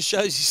really just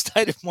shows his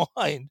state of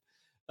mind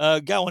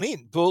going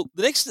in. But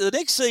the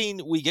next scene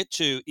we get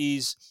to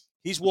is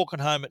he's walking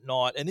home at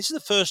night, and this is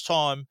the first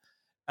time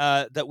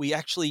that we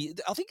actually,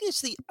 I think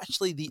it's the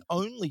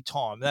only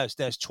time.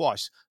 There's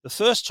twice. The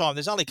first time,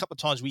 there's only a couple of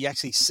times we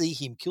actually see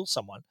him kill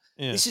someone.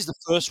 Yeah. This is the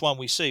first one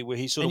we see where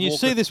he's sort of. And you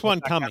see this one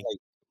coming.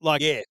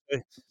 Like,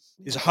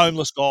 there's a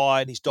homeless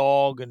guy and his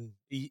dog, and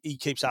he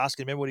keeps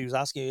asking. Remember what he was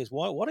asking? He goes,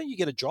 "Why don't you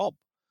get a job?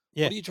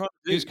 Yeah. What are you trying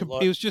to do?"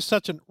 He was just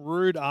such a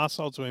rude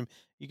arsehole to him.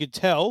 You could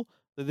tell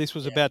that this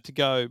was about to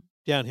go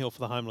downhill for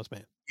the homeless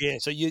man. Yeah,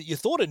 so you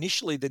thought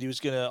initially that he was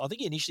going to – I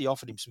think he initially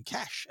offered him some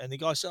cash, and the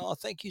guy said, "Oh,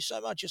 thank you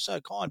so much, you're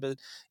so kind." But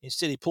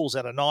instead he pulls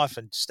out a knife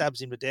and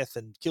stabs him to death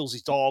and kills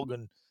his dog,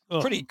 and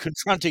pretty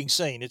confronting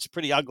scene. It's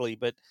pretty ugly,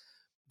 but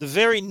the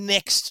very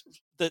next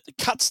 –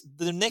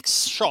 the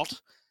next shot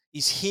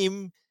is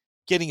him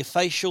getting a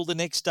facial the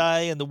next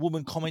day, and the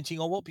woman commenting,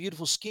 "Oh, what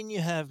beautiful skin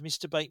you have,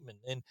 Mr. Bateman."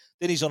 And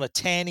then he's on a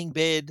tanning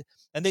bed,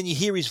 and then you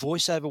hear his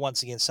voiceover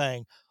once again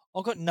saying,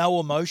 "I've got no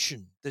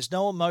emotion. There's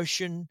no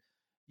emotion.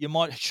 You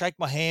might shake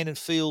my hand and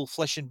feel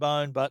flesh and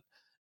bone, but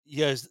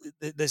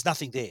there's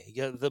nothing there.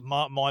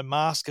 My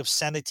mask of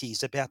sanity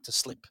is about to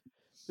slip."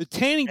 The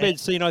tanning bed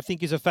scene, I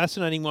think, is a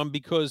fascinating one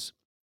because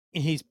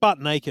he's butt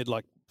naked,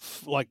 like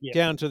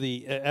down to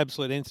the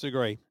absolute nth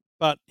degree.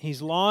 But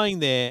he's lying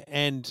there,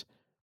 and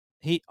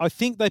I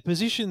think they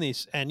position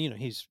this, and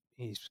his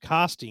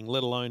casting,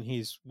 let alone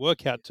his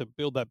workout to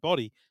build that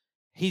body,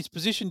 he's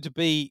positioned to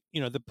be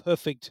the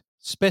perfect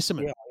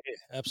specimen. Yeah,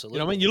 absolutely. You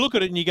know what I mean? You look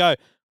at it and you go,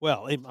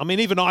 well, I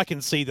mean, even I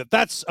can see that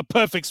that's a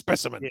perfect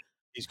specimen. Yeah,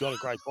 he's got a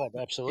great body,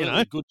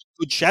 absolutely.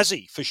 Good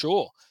chassis for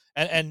sure.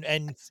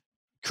 And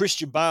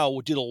Christian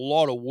Bale did a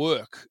lot of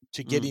work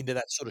to get into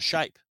that sort of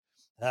shape.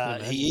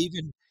 He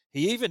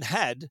even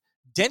had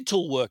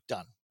dental work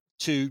done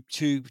to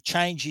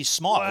change his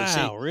smile.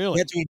 Wow, really? He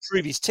had to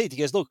improve his teeth. He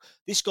goes, "Look,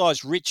 this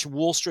guy's rich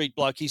Wall Street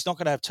bloke. He's not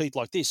going to have teeth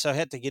like this." So he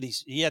had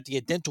to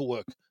get dental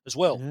work as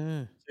well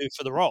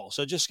for the role.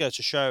 So it just goes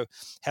to show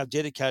how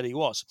dedicated he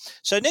was.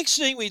 So next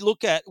thing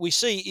we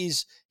see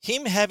is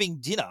him having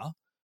dinner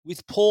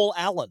with Paul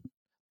Allen,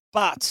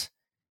 but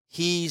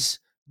he's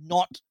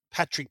not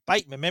Patrick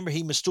Bateman. Remember,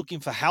 he mistook him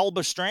for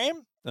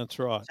Halberstram. That's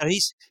right. So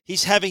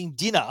he's having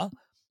dinner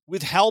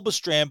with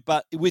Halberstram,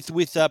 but with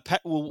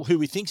who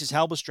he thinks is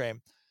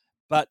Halberstram,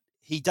 but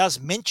he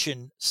does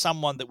mention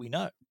someone that we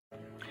know.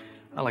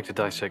 I like to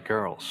dissect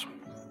girls.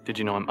 Did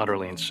you know I'm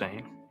utterly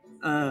insane?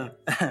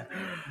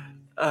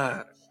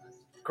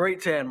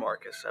 Great tan,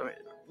 Marcus. I mean,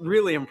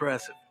 really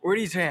impressive. Where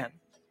do you tan?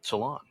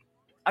 Salon.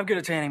 I've got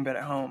a tanning bed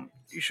at home.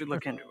 You should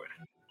look into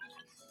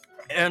it.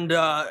 And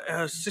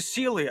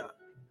Cecilia,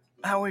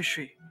 how is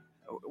she?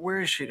 Where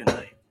is she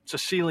tonight?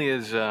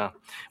 Cecilia's,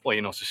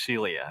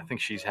 Cecilia. I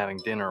think she's having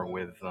dinner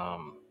with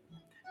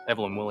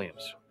Evelyn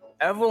Williams.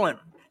 Evelyn.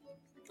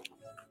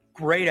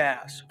 Great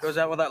ass. Goes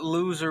out with that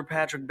loser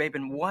Patrick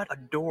Bateman. What a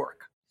dork.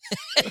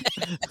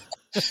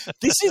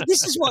 This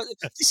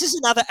is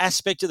another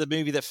aspect of the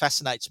movie that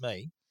fascinates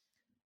me.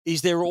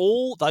 Is they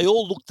all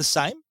look the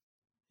same.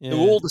 Yeah. They're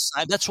all the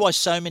same. That's why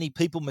so many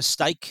people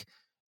mistake.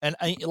 And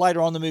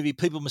later on in the movie,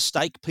 people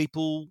mistake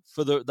people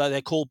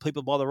they call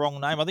people by the wrong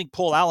name. I think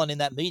Paul Allen in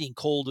that meeting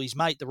called his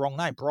mate the wrong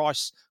name.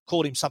 Bryce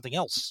called him something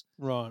else.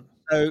 Right.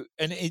 So,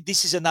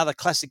 this is another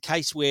classic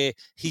case where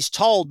he's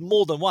told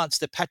more than once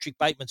that Patrick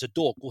Bateman's a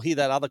dork. We'll hear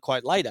that other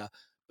quote later,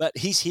 but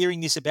he's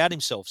hearing this about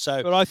himself.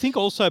 So, but I think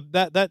also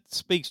that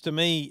speaks to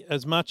me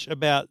as much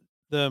about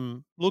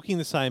them looking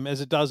the same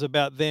as it does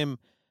about them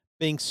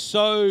being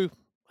so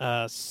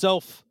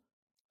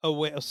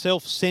self-aware,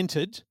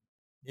 self-centered,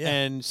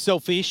 and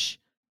selfish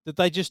that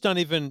they just don't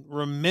even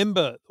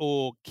remember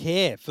or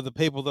care for the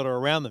people that are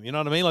around them. You know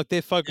what I mean? Like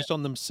they're focused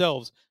on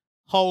themselves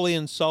wholly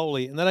and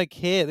solely, and they don't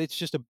care. It's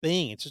just a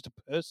being. It's just a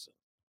person.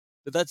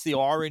 But that's the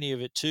irony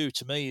of it too,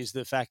 to me, is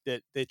the fact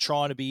that they're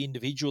trying to be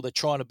individual. They're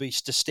trying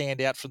to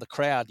stand out from the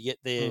crowd, yet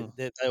they're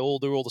all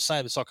the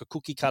same. It's like a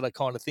cookie cutter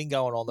kind of thing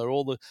going on. They're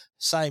all the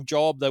same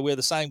job. They wear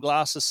the same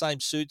glasses, same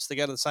suits. They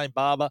go to the same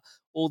barber.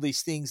 All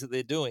these things that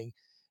they're doing,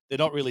 they're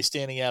not really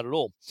standing out at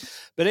all.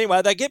 But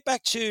anyway, they get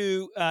back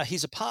to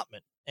his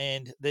apartment,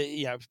 and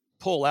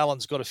Paul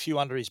Allen's got a few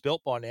under his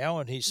belt by now,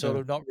 and he's sort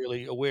of not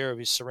really aware of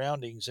his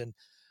surroundings. And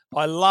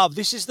I love,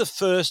 this is the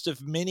first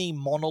of many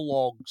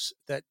monologues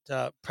that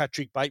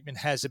Patrick Bateman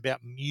has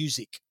about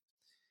music.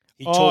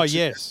 He talks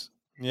yes.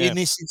 About, in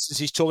this instance,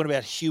 he's talking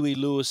about Huey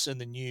Lewis and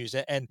the news.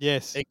 And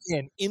yes,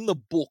 again, in the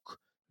book,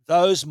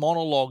 those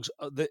monologues,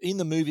 in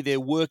the movie, they're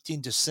worked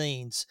into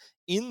scenes.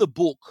 In the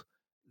book,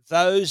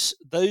 those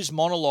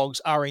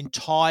monologues are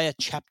entire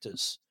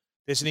chapters.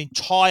 There's an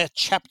entire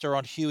chapter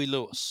on Huey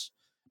Lewis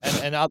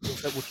and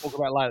others that we'll talk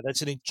about later.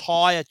 That's an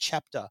entire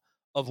chapter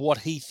of what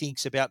he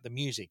thinks about the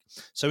music.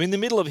 So in the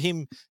middle of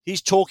him, he's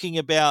talking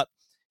about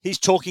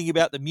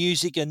the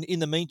music, and in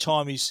the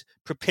meantime, he's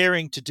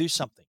preparing to do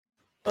something.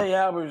 Hey,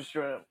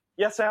 Halberstram.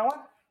 Yes, Alan?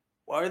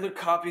 Why are there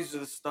copies of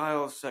the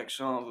style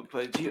section all over the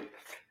place? Do you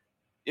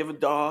have a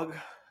dog?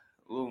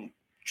 A little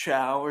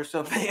chow or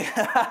something?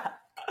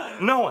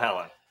 No,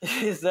 Helen.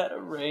 Is that a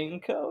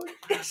raincoat?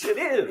 Yes, it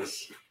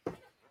is.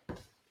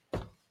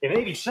 In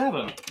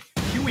 87,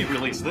 Huey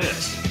released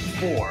this.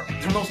 4,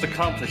 their most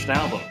accomplished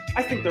album.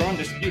 I think their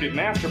undisputed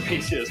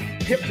masterpiece is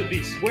Hip to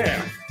Be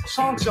Square. A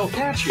song so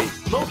catchy,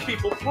 most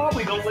people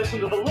probably don't listen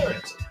to the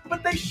lyrics.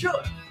 But they should,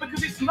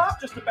 because it's not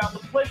just about the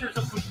pleasures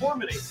of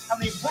conformity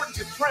and the importance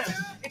of trends.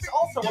 It's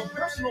also a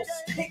personal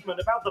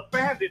statement about the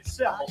band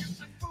itself.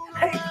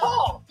 Hey,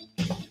 Paul!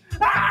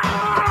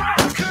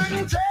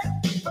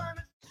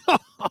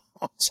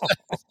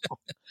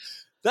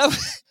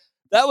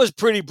 That was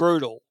pretty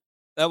brutal.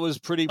 That was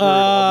pretty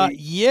brutal.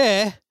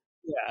 Yeah.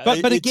 Yeah,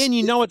 but again,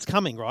 you know it's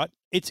coming, right?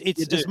 It's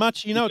as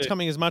much it's do.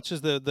 coming as much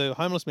as the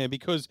homeless man,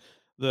 because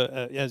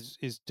as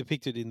is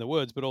depicted in the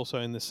words, but also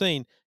in the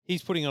scene,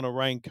 he's putting on a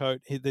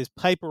raincoat. There's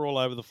paper all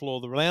over the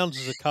floor. The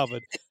lounges are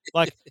covered.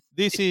 Like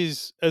this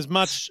is as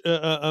much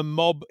a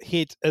mob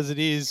hit as it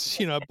is,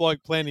 a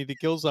bloke planning to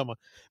kill someone.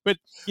 But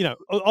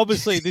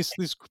obviously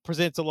this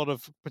presents a lot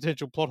of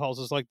potential plot holes.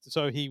 It's like,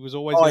 so he was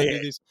always going to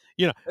do this.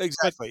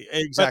 Exactly.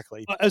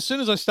 But as soon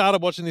as I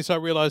started watching this, I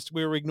realized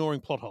we were ignoring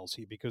plot holes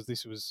here, because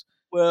this was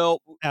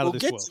out of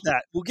this world.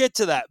 We'll get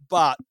to that.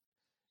 But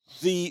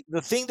the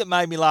thing that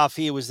made me laugh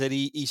here was that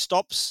he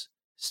stops,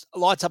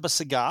 lights up a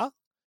cigar,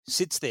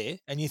 sits there,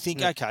 and you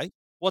think, okay,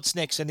 what's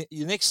next? And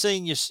your next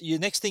thing you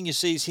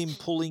see is him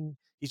pulling.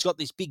 He's got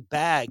this big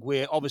bag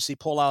where obviously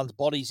Paul Allen's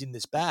body's in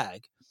this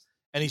bag,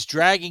 and he's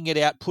dragging it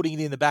out, putting it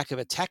in the back of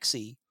a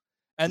taxi.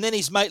 And then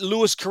his mate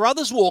Lewis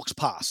Carruthers walks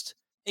past.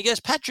 He goes,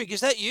 "Patrick,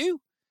 is that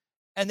you?"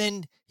 And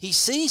then he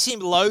sees him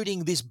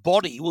loading this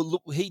body. Well,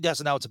 look, he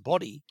doesn't know it's a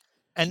body.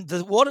 And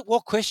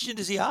what question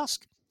does he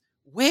ask?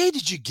 Where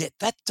did you get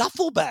that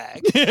duffel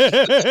bag?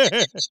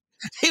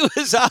 He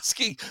was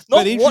asking.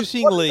 But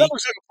interestingly, what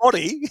was a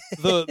body?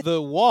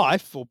 the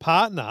wife or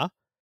partner.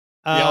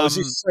 It was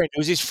his friend. It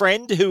was his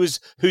friend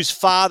whose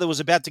father was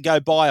about to go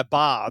buy a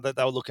bar that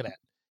they were looking at.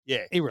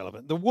 Yeah,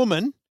 irrelevant. The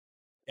woman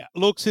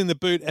looks in the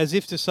boot as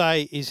if to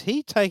say, "Is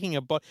he taking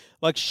a body?"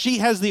 Like she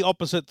has the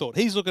opposite thought.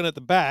 He's looking at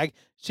the bag.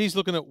 She's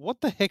looking at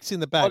what the heck's in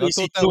the bag. What is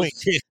he doing?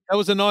 That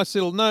was a nice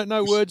little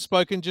no words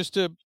spoken, just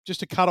a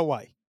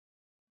cutaway.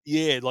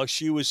 Yeah, like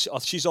she's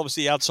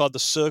obviously outside the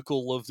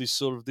circle of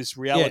this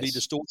reality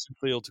distortion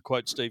field, to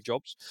quote Steve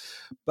Jobs.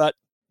 But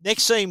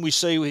next scene we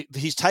see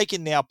he's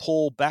taken now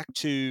Paul back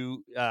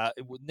to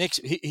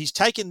he's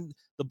taken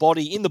the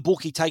body. In the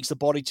book, he takes the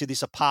body to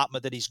this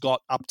apartment that he's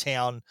got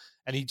uptown,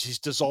 and he's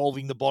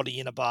dissolving the body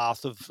in a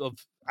bath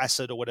of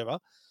acid or whatever.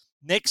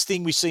 Next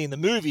thing we see in the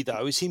movie,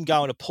 though, is him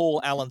going to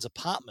Paul Allen's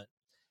apartment.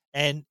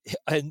 And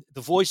the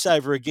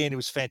voiceover again, it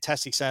was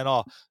fantastic, saying,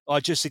 "Oh, I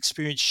just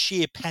experienced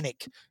sheer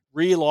panic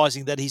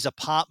realizing that his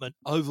apartment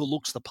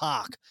overlooks the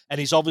park and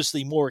is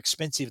obviously more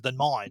expensive than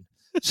mine.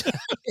 So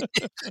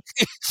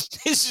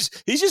he's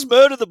just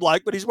murdered the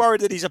bloke, but he's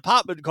worried that his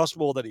apartment costs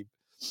more than him.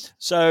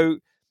 So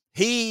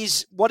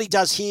what he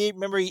does here,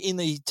 remember,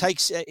 he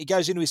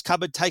goes into his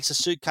cupboard, takes a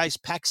suitcase,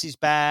 packs his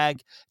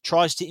bag,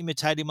 tries to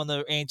imitate him on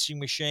the answering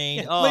machine.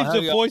 Leaves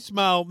a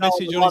voicemail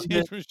message on his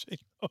answering machine.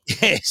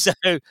 Yeah, so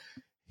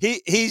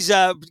he's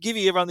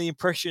giving everyone the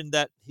impression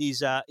that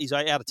he's out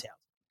of town.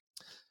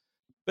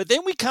 But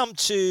then we come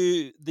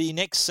to the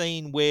next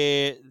scene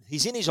where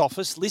he's in his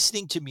office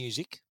listening to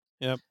music.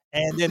 Yep.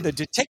 And then the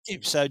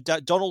detective, so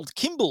Donald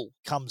Kimball,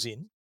 comes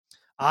in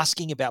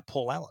asking about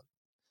Paul Allen.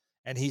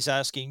 And he's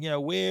asking,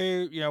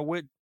 where have you know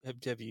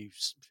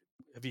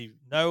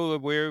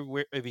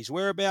where of his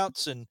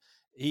whereabouts? And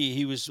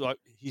he was like,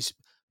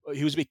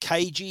 he was a bit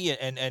cagey,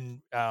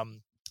 and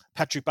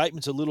Patrick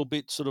Bateman's a little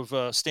bit sort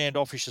of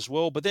standoffish as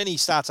well. But then he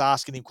starts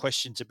asking him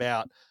questions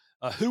about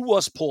who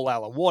was Paul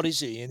Allen, what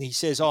is he? And he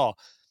says,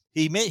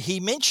 he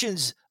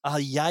mentions a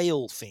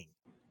Yale thing.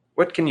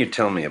 What can you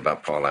tell me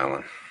about Paul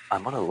Allen?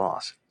 I'm at a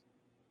loss.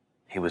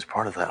 He was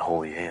part of that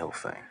whole Yale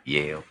thing.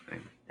 Yale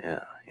thing?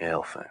 Yeah,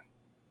 Yale thing.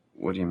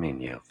 What do you mean,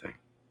 Yale thing?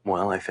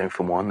 Well, I think,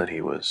 for one, that he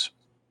was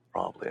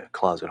probably a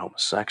closet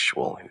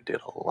homosexual who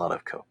did a lot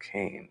of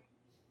cocaine.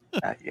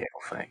 That Yale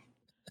thing.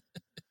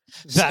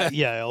 That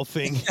Yale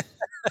thing.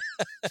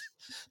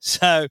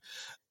 So,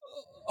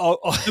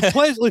 the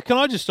pleasure. Can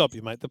I just stop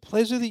you, mate? The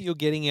pleasure that you're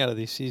getting out of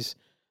this is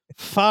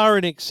far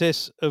in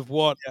excess of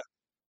what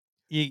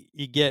you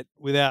get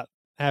without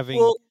having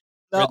read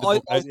the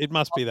book. It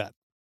must be that.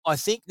 I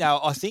think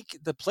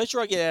the pleasure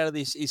I get out of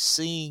this is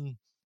seeing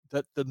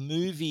that the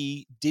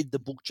movie did the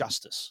book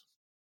justice.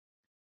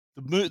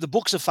 The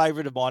book's a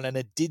favorite of mine, and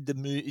it did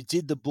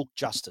the book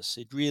justice.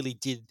 It really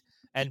did.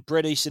 And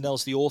Bret Easton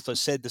Ellis, the author,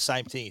 said the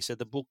same thing. He said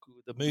the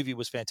movie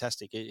was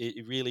fantastic.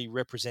 It really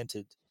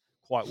represented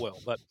quite well.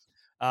 But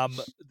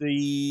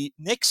the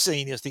next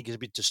scene, I think, is a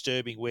bit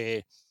disturbing,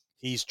 where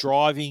he's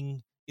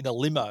driving in a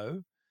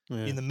limo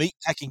in the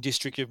meatpacking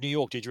district of New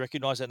York. Did you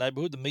recognize that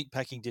neighborhood, the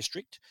meatpacking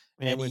district?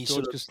 Yeah, and where he George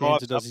sort of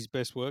Costanza does his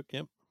best work.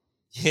 Yep.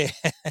 Yeah.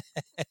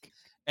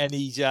 And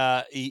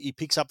he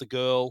picks up the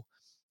girl,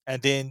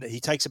 and then he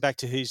takes her back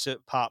to his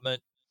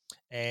apartment,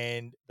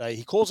 and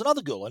he calls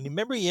another girl. And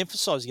remember, he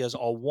emphasized, he goes, I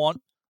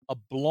want a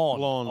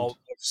blonde. I'll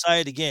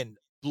say it again,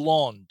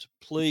 blonde.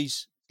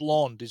 Please,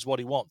 blonde is what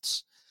he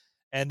wants.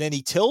 And then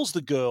he tells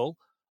the girl,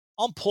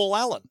 I'm Paul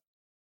Allen.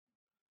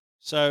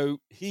 So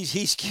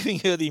he's giving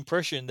her the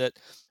impression that,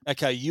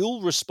 okay,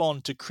 you'll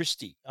respond to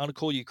Christy. I'm going to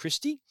call you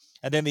Christy.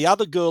 And then the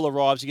other girl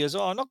arrives. He goes,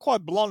 not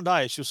quite blonde,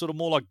 eh? She was sort of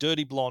more like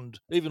dirty blonde,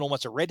 even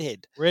almost a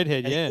redhead.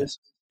 Redhead, and yeah. Goes,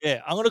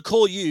 I'm going to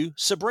call you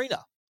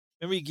Sabrina.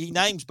 Remember, he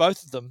names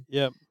both of them.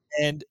 Yeah.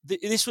 And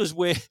this was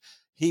where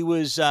he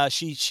was,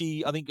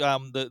 she I think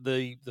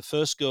the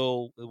first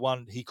girl, the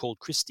one he called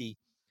Christy,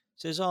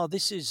 says,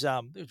 this is it's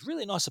a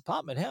really nice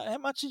apartment. How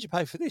much did you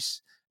pay for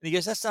this? And he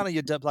goes, that's none of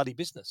your bloody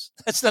business.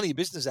 That's none of your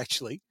business,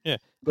 actually. Yeah.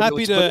 But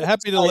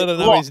happy to let her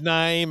know his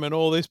name and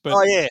all this, but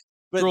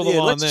draw the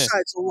line let's there. just say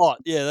it's a lot.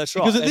 Yeah, that's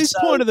right. Because at this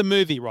point of the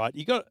movie, right,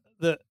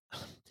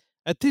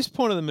 at this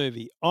point of the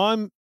movie,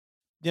 I'm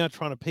now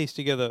trying to piece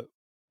together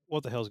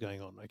what the hell's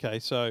going on. Okay,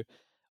 so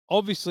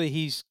obviously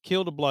he's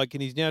killed a bloke,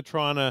 and he's now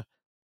trying to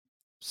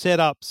set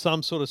up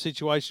some sort of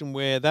situation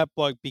where that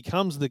bloke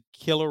becomes the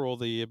killer or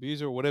the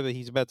abuser or whatever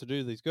he's about to do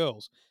to these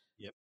girls.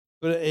 Yep.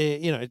 But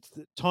the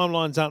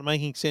timelines aren't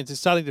making sense. It's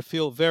starting to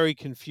feel very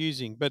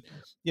confusing. But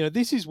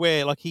this is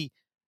where he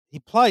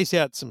plays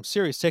out some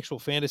serious sexual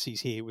fantasies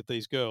here with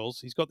these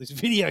girls. He's got this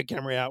video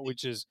camera out,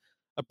 which is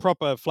a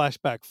proper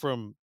flashback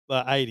from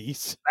the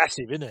 80s.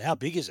 Massive, isn't it? How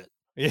big is it?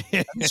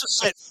 Yeah.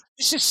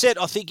 This is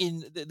set, I think,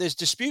 there's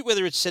dispute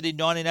whether it's set in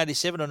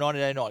 1987 or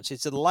 1989. So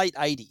it's in the late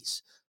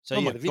 80s. So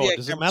the video God,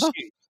 does it matter?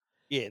 huge.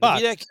 Yeah, But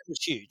the video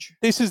camera's huge.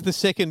 This is the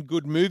second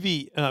good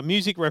movie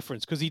music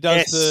reference, because he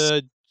does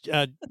the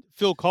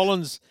Phil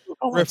Collins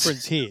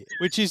reference here,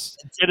 which is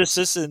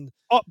Genesis and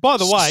by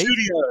the way,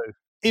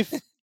 Studio.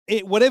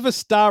 If whatever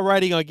star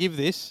rating I give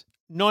this,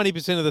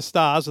 90% of the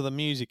stars are the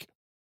music.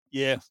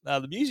 Yeah,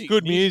 the music.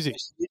 Good music.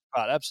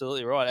 Right,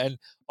 absolutely right. And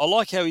I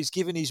like how he's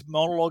given his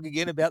monologue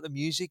again about the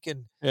music,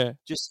 and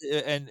just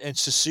and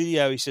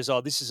Susudio, he says,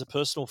 this is a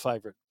personal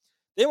favorite.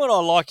 Then what I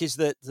like is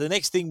that the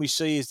next thing we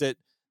see is that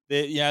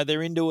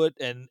they're into it,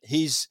 and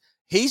he's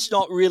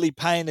not really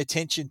paying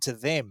attention to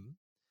them.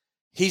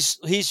 He's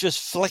just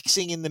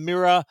flexing in the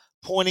mirror,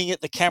 pointing at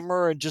the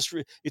camera, and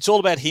it's all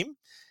about him.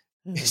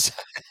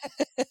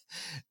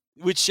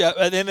 Which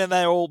and then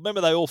they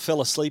all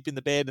fell asleep in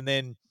the bed, and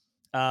then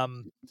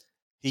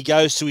he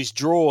goes to his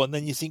drawer, and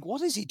then you think,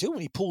 what is he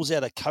doing? He pulls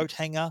out a coat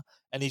hanger,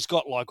 and he's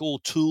got like all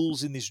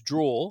tools in this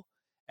drawer,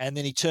 and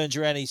then he turns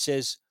around and he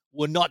says,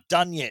 we're not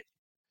done yet.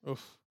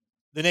 Oof.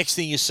 The next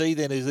thing you see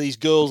then is these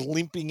girls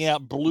limping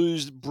out,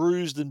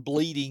 bruised and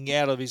bleeding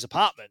out of his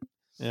apartment.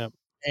 Yeah.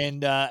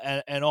 And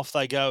off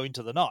they go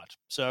into the night.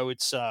 So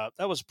it's that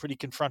was a pretty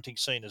confronting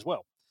scene as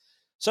well.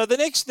 So the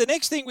next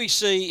thing we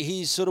see,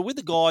 he's sort of with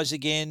the guys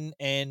again,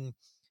 and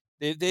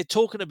they're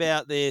talking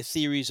about their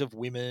theories of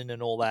women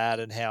and all that,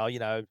 and how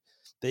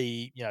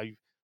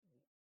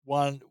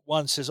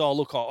one says, "Oh,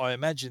 look, I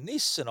imagine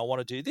this, and I want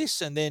to do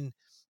this," and then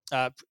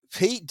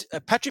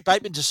Patrick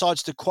Bateman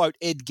decides to quote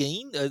Ed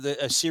Gein,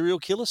 a serial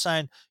killer,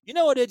 saying, "You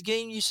know what Ed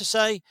Gein used to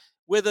say?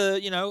 Whether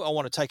I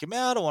want to take him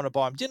out, I want to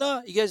buy him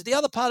dinner." He goes, "The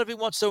other part of him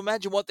wants to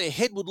imagine what their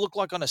head would look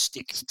like on a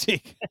stick."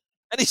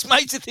 And his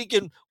mates are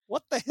thinking,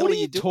 "What the hell What are are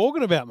you doing?"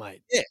 talking about,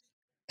 mate?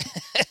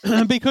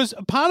 Yeah. Because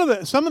part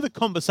of some of the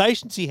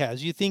conversations he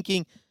has, you're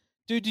thinking,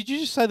 dude, did you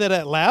just say that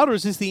out loud, or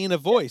is this the inner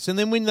voice? And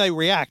then when they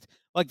react,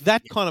 like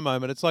that kind of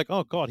moment, it's like,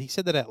 oh God, he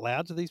said that out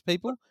loud to these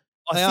people.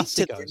 They are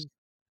sickos.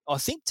 I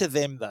think to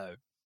them though,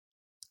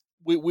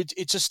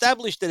 it's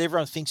established that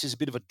everyone thinks he's a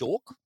bit of a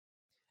dork,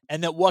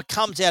 and that what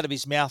comes out of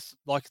his mouth,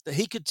 like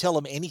he could tell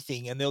them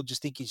anything, and they'll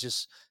just think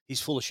he's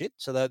full of shit.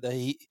 So that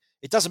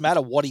it doesn't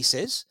matter what he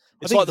says.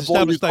 It's like the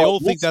established they all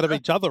think that of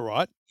each other,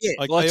 right? Yeah,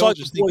 like well, they it's all like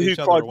just the think boy who each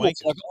other cried are wolf.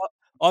 wankers. Like,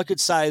 I could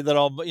say that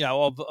I'm,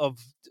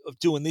 of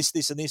doing this,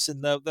 and this,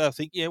 and they'll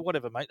think, yeah,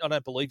 whatever, mate. I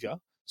don't believe you.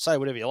 Say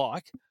whatever you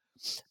like.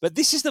 But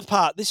this is the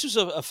part. This was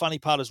a funny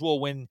part as well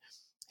when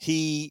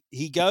he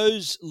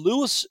goes.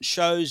 Lewis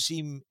shows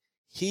him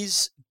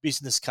his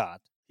business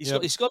card. He's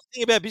got a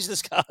thing about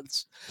business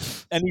cards,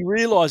 and he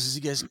realizes,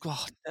 he goes,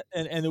 God,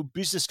 and the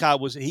business card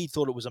he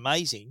thought it was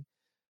amazing,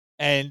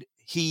 and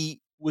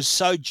he was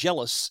so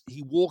jealous.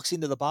 He walks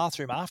into the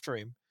bathroom after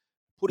him,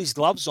 put his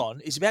gloves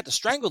on, is about to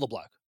strangle the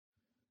bloke.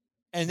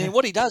 And then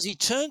what he does, he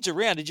turns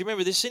around. Did you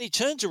remember this scene? He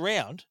turns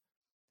around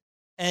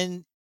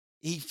and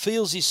he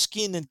feels his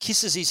skin and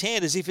kisses his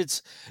hand as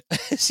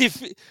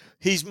if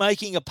he's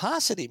making a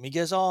pass at him. He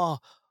goes, "Oh,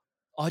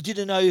 I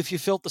didn't know if you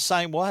felt the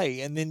same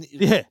way." And then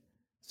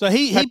So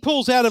he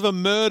pulls out of a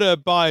murder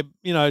by,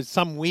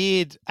 some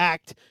weird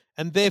act,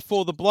 and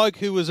therefore the bloke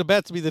who was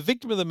about to be the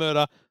victim of the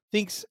murder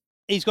thinks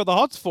he's got the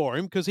hots for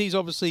him because he's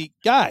obviously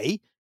gay.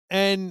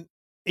 And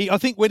I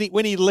think when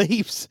he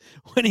leaves,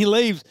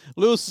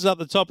 Lewis is up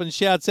the top and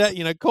shouts out,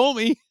 "Call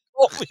me."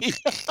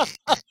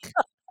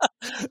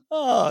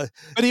 Oh,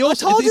 but he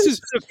also this is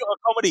a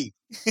comedy.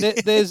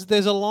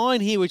 there's a line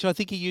here which I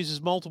think he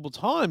uses multiple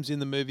times in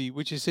the movie,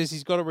 which he says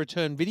he's got to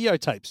return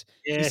videotapes.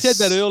 Yes. He said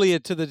that earlier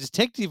to the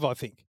detective, I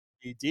think.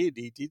 He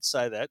did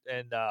say that,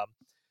 and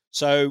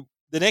so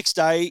the next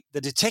day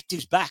the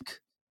detective's back.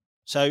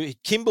 So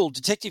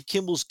Detective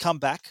Kimball's come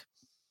back,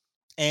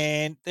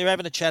 and they're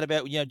having a chat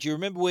about, do you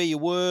remember where you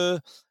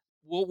were?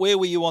 Where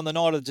were you on the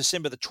night of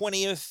December the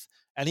 20th?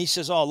 And he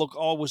says, "Oh, look,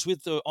 I was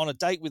on a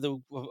date with a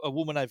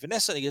woman named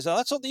Vanessa." And he goes, "Oh,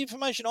 that's not the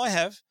information I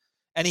have."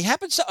 And he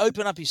happens to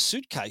open up his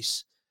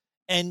suitcase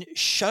and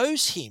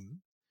shows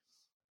him.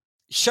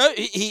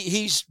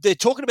 They're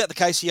talking about the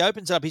case. He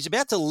opens up. He's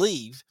about to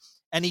leave,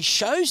 and he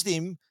shows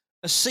them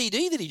a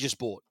CD that he just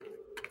bought.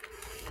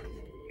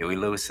 Huey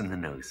Lewis in the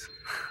News.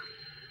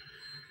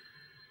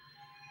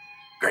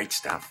 Great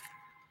stuff.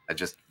 I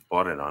just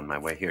bought it on my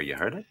way here. You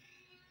heard it?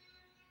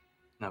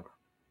 Never.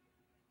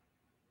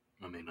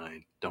 I mean,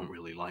 I don't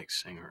really like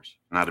singers.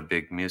 Not a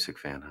big music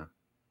fan, huh?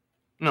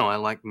 No, I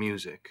like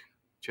music.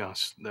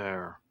 Just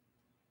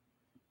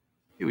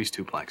Huey's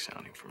too black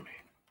sounding for me.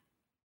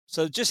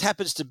 So it just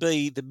happens to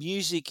be the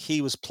music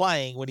he was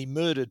playing when he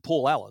murdered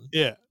Paul Allen.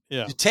 Yeah.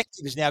 The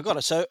detective has now got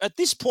it. So at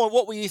this point,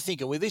 what were you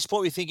thinking? At this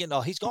point, we're thinking,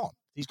 "Oh, he's gone.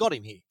 He's got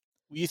him here."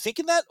 Were you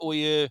thinking that, or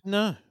you?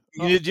 No.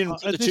 You didn't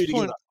put At the this two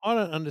point, together? I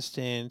don't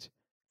understand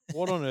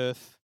what on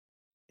earth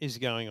is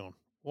going on.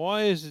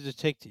 Why is a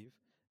detective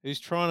who's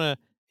trying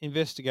to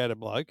investigate a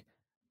bloke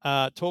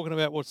talking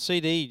about what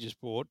CD he just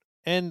bought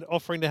and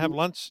offering to have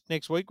lunch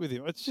next week with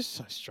him? It's just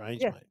so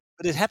strange, mate.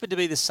 But it happened to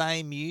be the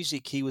same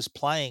music he was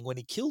playing when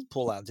he killed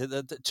Paul Allen.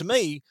 To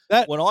me,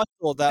 That- when I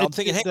thought that, I'm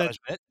thinking, hang on a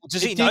minute.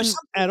 Does he know didn't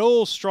something? at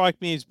all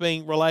strike me as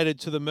being related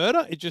to the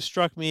murder. It just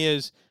struck me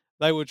as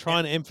they were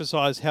trying to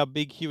emphasize how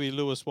big Huey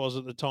Lewis was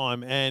at the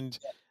time, and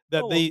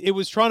that it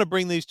was trying to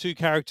bring these two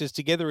characters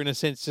together in a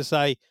sense to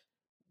say,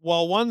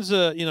 while one's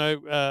a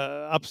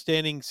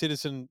upstanding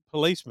citizen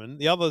policeman,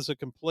 the other's a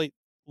complete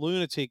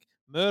lunatic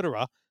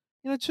murderer.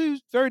 Two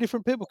very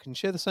different people can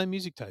share the same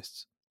music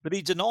tastes. But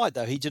he denied,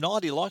 though. He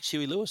denied he likes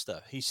Huey Lewis,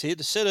 though. He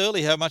said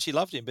earlier how much he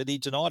loved him, but he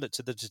denied it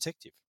to the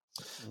detective.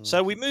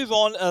 So we move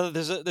on.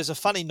 There's a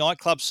funny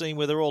nightclub scene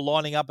where they're all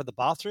lining up at the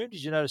bathroom.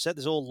 Did you notice that?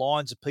 There's all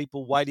lines of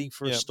people waiting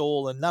for a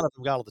stall, and none of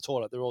them go to the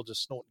toilet. They're all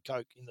just snorting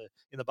coke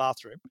in the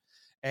bathroom.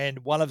 And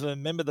one of them,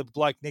 remember the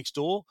bloke next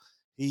door?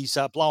 He's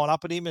blowing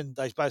up at him, and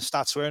they both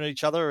start swearing at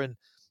each other. And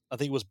I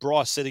think it was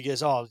Bryce said, he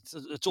goes, "Oh,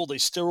 it's all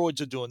these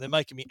steroids are doing. They're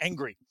making me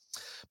angry."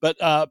 But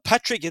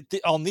Patrick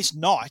on this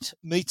night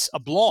meets a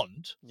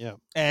blonde,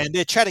 and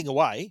they're chatting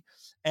away.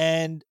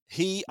 And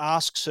he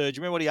asks her, "Do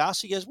you remember what he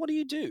asked?" He goes, "What do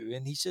you do?"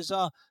 And he says,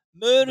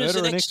 "Murders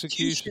and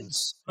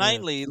executions,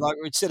 mainly." Like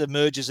instead of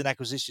mergers and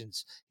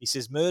acquisitions, he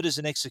says murders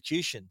and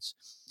executions.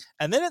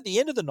 And then at the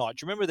end of the night,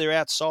 do you remember they're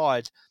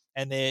outside,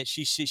 and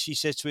she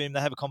says to him,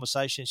 they have a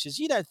conversation. She says,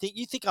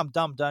 you think I'm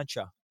dumb, don't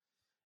you?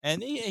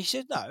 And he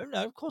said, no,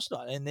 of course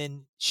not. And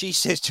then she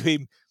says to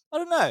him, "I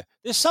don't know.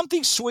 There's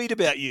something sweet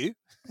about you."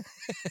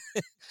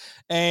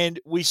 And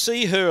we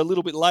see her a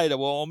little bit later.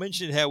 Well, I'll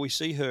mention how we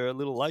see her a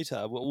little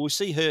later. We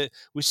see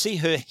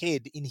her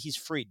head in his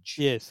fridge.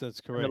 Yes, that's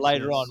correct.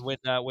 Later yes.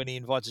 on, when he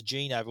invites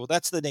Gene over. Well,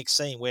 that's the next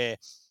scene where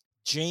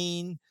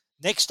Gene,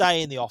 next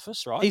day in the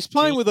office, right? He's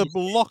playing Gene with a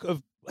lock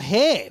of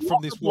hair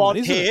from this woman,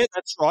 isn't hair, it?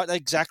 That's right,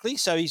 exactly.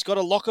 So he's got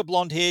a lock of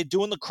blonde hair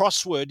doing the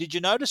crossword. Did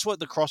you notice what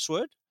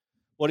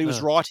he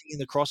was writing in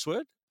the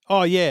crossword?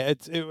 Oh yeah,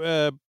 it's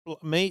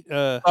meat.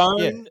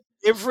 Bone.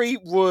 Every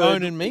word.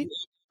 Bone and meat.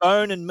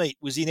 Bone and meat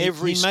was in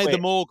every. He made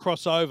them all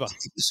cross over.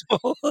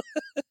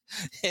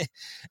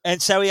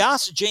 And so he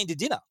asks Jean to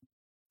dinner,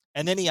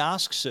 and then he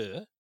asks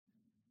her,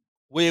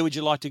 "Where would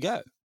you like to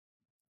go?"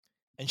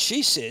 And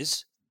she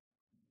says,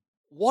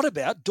 "What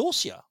about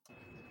Dorsia?"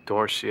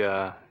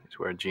 Dorsia is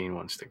where Gene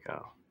wants to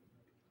go.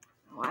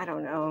 Oh, I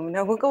don't know.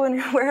 No, we'll go in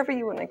wherever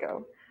you want to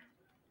go.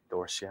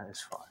 Dorsia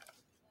is fine.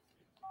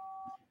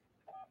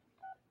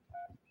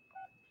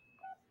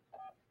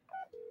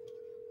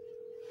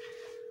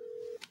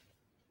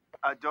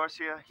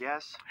 Dorsia,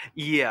 yes?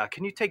 Yeah,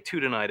 can you take 2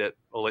 tonight at,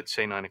 let's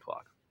say 9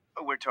 o'clock?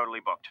 We're totally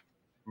booked.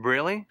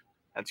 Really?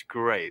 That's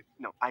great.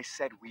 No, I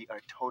said we are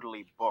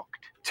totally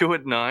booked. 2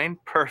 at 9?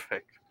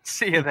 Perfect.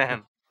 See you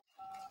then.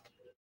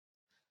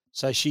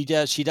 So she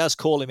does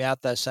call him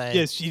out though, saying,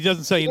 Yes, she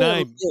doesn't say your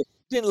name. Yeah,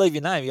 didn't leave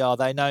your name. Oh,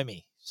 they know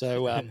me.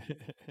 So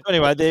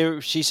anyway,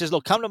 she says,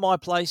 "Look, come to my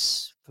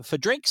place for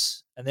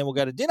drinks, and then we'll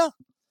go to dinner."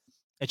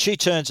 And she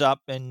turns up,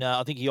 and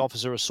I think he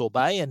offers her a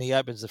sorbet, and he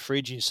opens the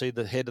fridge, and you see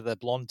the head of the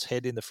blonde's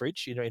head in the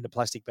fridge, in a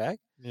plastic bag.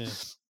 Yeah.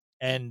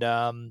 And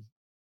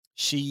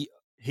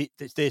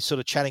they're sort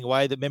of chatting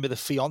away. Remember the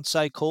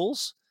fiance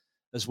calls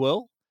as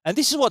well. And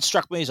this is what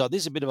struck me as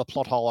this is a bit of a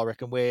plot hole, I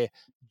reckon, where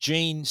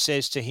Jean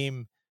says to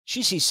him,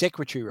 she's his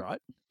secretary, right?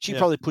 She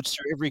probably puts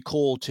through every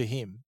call to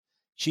him.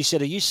 She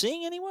said, "Are you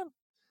seeing anyone?"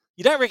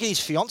 You don't reckon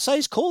his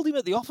fiance's called him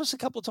at the office a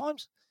couple of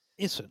times?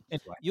 Listen,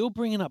 anyway, you're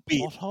bringing up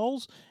plot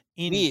holes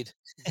in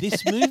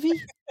this Weird.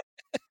 movie?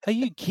 Are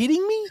you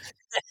kidding me?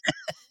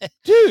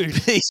 Dude,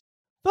 the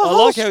I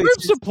whole like how he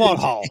script's says- a plot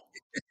hole.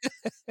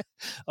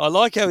 I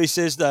like how he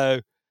says, though,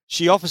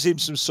 she offers him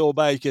some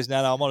sorbet. He goes, no,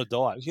 I'm on a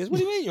diet. She goes, "What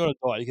do you mean you're on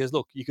a diet?" He goes,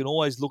 "Look, you can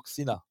always look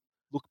thinner,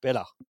 look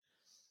better."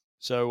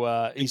 So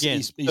Again,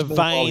 he's the meanwhile,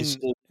 vain, he's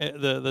sort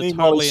the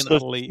meanwhile, totally he's and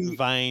sort of utterly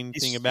vain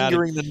he's thing about it.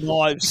 fingering the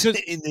knives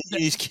Because in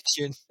his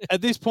kitchen.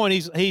 At this point,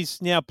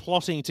 he's now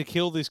plotting to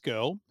kill this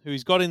girl who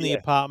he's got in the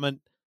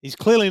apartment. He's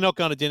clearly not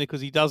going to dinner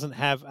because he doesn't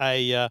have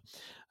a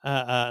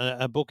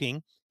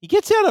booking. He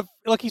gets out of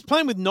he's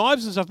playing with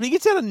knives and stuff, but he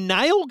gets out a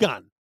nail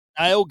gun.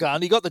 Nail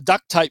gun. He got the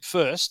duct tape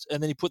first,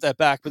 and then he put that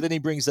back. But then he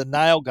brings the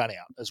nail gun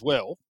out as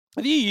well.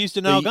 Have you used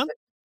a nail gun?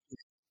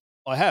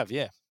 I have,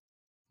 yeah.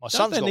 My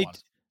son's got one.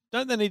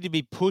 Don't they need to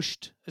be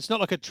pushed? It's not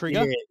like a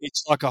trigger. Yeah,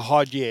 it's like a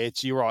hide. Yeah,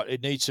 you're right.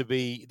 It needs to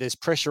be. There's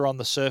pressure on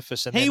the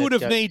surface, and He then would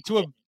have need to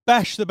have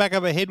bashed the back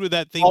of her head with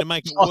that thing to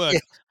make it work. Yeah.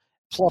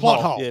 Plot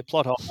hole. Yeah,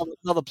 plot hole.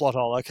 Another plot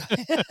hole.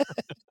 Okay.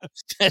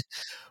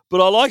 But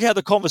I like how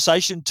the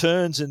conversation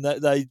turns, and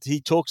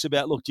he talks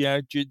about, look,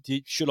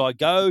 should I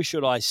go?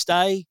 Should I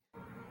stay?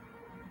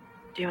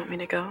 Do you want me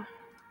to go?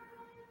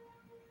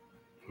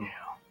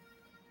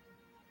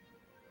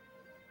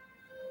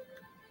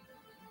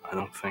 I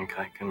don't think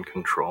I can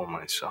control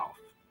myself.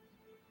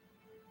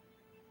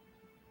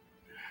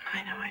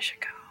 I know I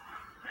should go.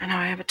 I know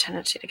I have a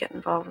tendency to get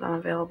involved with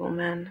unavailable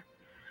men.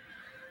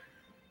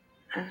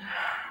 And,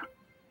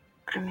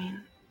 I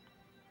mean,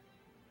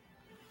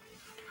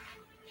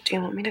 do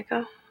you want me to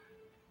go?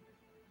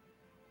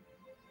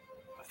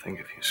 I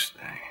think if you stay,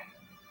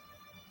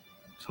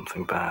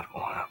 something bad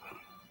will happen.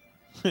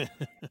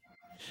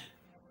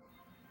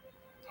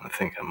 I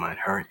think I might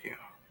hurt you.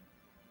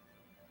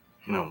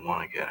 You don't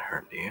want to get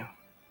hurt, do you?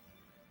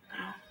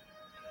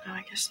 No,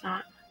 I guess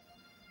not.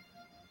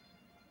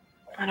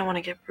 I don't want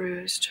to get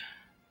bruised.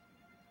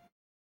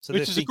 So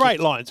Which is a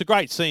great line. It's a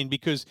great scene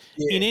because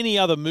in any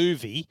other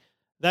movie,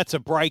 that's a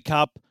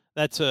breakup,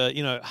 that's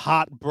a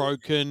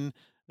heartbroken,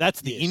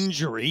 that's the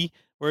injury.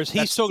 Whereas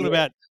he's talking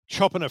about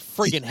chopping a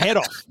friggin' head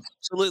off.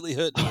 Absolutely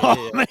hurt.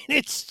 I mean,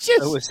 it's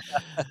just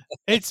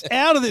it's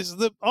out of this.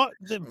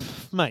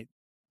 Mate,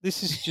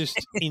 this is just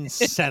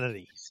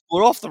insanity.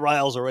 We're off the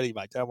rails already,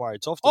 mate. Don't worry,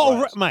 it's off the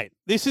rails. Mate,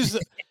 this is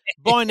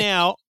by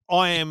now.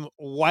 I am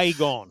way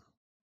gone.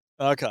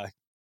 Okay.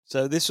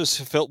 So this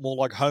felt more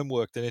like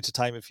homework than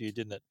entertainment for you,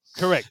 didn't it?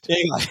 Correct.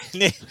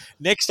 Anyway,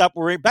 next up,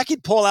 we're back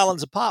in Paul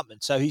Allen's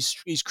apartment. So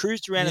he's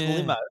cruised around in the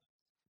limo,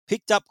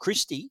 picked up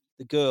Christy,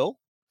 the girl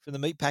from the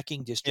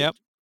meatpacking district,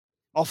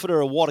 offered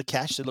her a wad of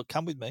cash, said, "Look,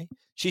 come with me."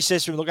 She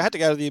says to him, "Look, I had to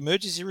go to the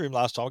emergency room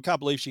last time. I can't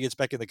believe she gets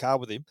back in the car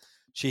with him."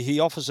 He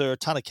offers her a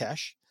ton of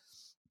cash,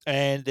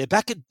 and they're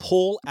back at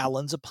Paul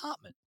Allen's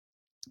apartment.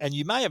 And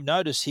you may have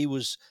noticed he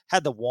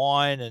had the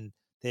wine, and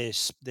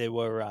there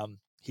were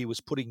he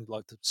was putting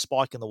like the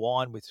spike in the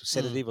wine with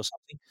sedative or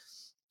something.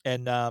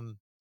 And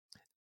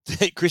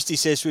Christy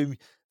says to him,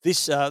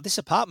 "This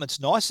apartment's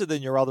nicer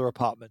than your other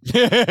apartment."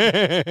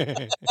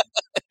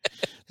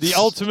 The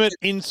ultimate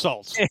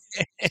insult.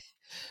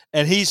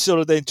 And he's sort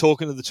of then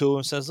talking to the two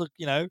and says, "Look,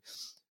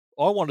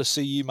 I want to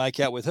see you make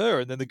out with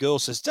her. And then the girl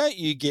says, don't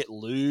you get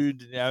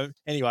lewd?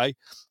 Anyway,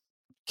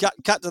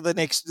 cut to the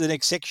next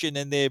section,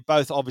 and they're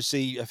both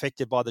obviously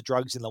affected by the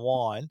drugs in the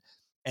wine,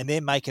 and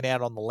they're making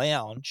out on the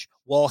lounge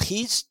while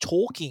he's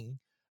talking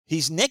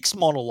his next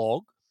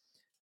monologue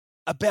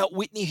about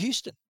Whitney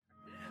Houston.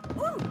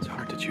 It's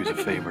hard to choose a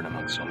favorite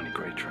among so many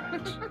great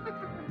tracks.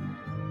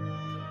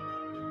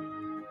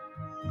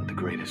 But the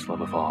greatest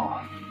love of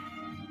all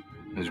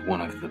is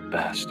one of the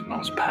best,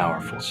 most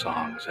powerful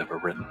songs ever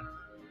written.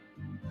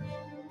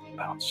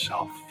 About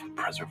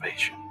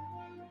self-preservation,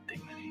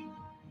 dignity.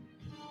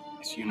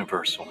 This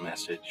universal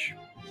message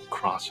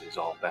crosses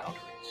all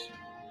boundaries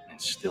and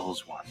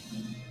instills one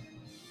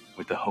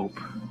with the hope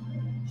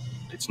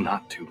that it's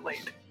not too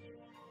late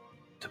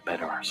to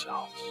better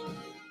ourselves.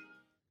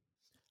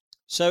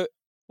 So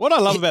what I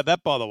love about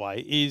that, by the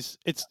way, is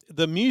it's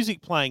the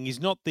music playing is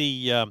not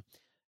the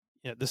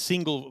the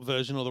single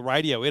version or the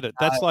radio edit.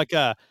 That's like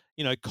a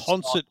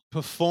concert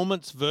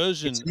performance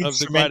version of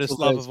the greatest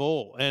love of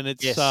all, and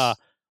it's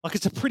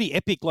it's a pretty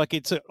epic, like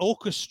it's an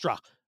orchestra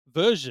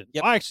version.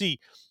 Yep. I actually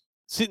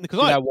sit because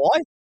Do you know why?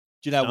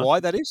 Do you know No. why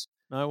that is?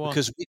 No, why?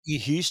 Because Whitney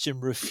Houston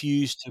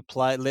refused to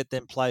let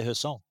them play her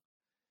song.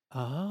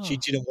 Ah. She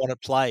didn't want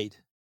it played.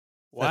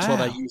 That's why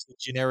they Wow. used the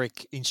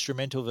generic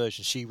instrumental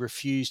version. She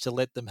refused to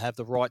let them have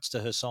the rights to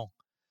her song.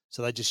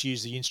 So they just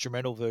used the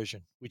instrumental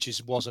version, which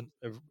wasn't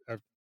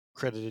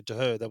credited to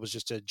her. That was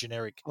just a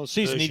generic Well,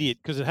 she's version. an idiot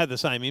because it had the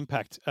same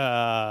impact,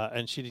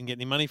 and she didn't get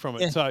any money from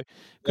it. Yeah. So,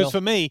 because Well,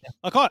 for me,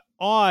 like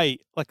I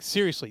like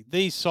seriously,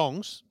 these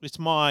songs, it's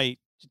my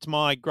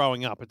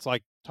growing up. It's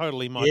like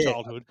totally my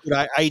childhood. Good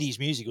 80s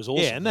music was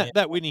awesome. Yeah, and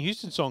that Whitney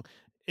Houston song,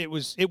 it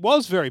was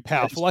very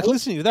powerful. Like awesome.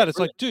 listening to that, it's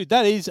like, dude,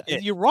 that is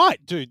you're right,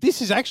 dude.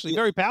 This is actually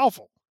very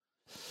powerful.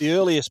 The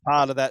earliest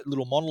part of that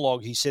little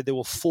monologue, he said there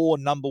were 4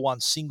 number 1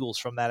 singles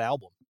from that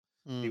album.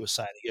 He was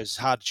saying it's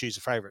hard to choose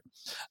a favorite.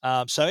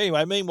 So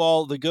anyway,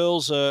 meanwhile, the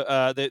girls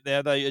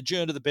they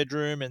adjourn to the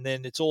bedroom, and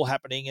then it's all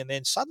happening, and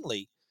then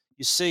suddenly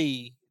you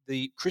see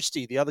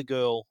Christy, the other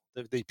girl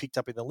that they picked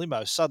up in the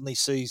limo, suddenly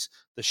sees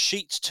the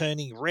sheets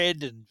turning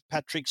red, and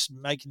Patrick's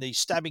making these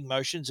stabbing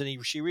motions,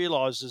 and she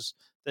realizes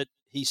that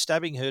he's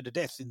stabbing her to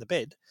death in the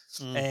bed,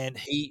 and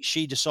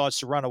she decides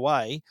to run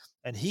away,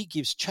 and he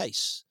gives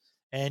chase.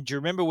 And do you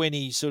remember when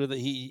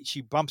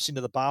she bumps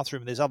into the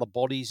bathroom, and there's other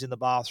bodies in the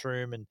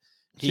bathroom, and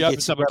She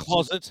opens up a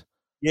closet.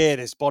 Yeah,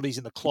 there's bodies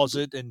in the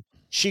closet, and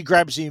she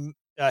grabs him.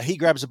 He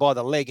grabs her by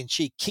the leg, and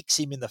she kicks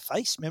him in the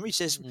face. Remember, he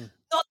says,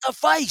 "Not the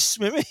face."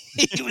 Remember,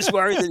 he was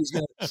worried that he's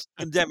going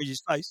to damage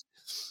his face.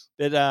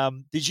 But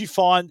did you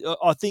find?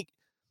 I think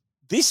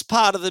this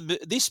part of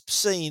this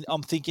scene,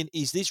 I'm thinking,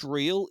 is this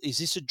real? Is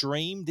this a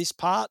dream? This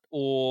part,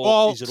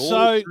 or is it all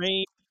a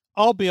dream?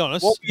 I'll be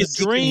honest. What were you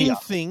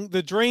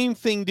The dream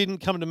thing didn't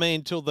come to me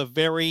until the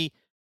very,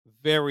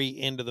 very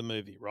end of the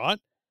movie. Right.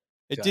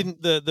 It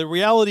didn't. The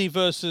reality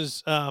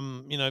versus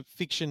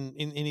fiction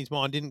in his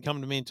mind didn't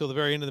come to me until the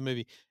very end of the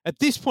movie. At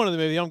this point of the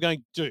movie, I'm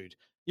going, dude,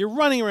 you're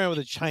running around with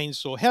a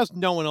chainsaw. How's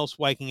no one else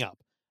waking up?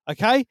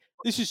 Okay,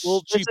 this is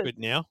stupid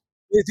now.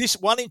 This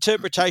one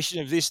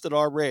interpretation of this that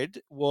I read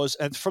was,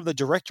 and from the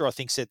director, I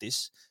think said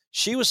this.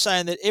 She was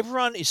saying that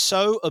everyone is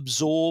so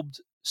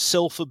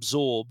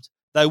self-absorbed,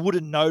 they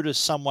wouldn't notice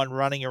someone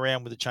running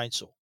around with a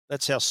chainsaw.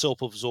 That's how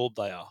self-absorbed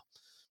they are.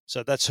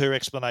 So that's her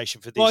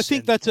explanation for this. Well, I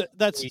think that's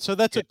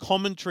a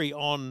commentary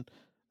on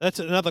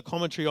another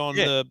commentary on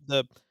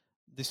the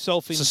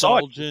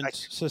self-indulgent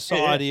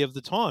society of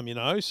the time,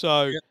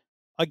 So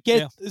I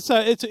get so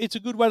it's a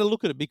good way to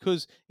look at it,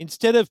 because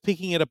instead of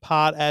picking it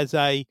apart as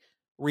a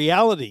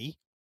reality,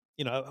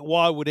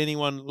 why would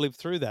anyone live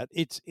through that?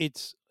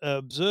 It's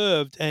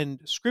observed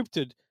and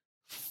scripted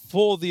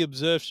for the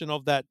observation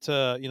of that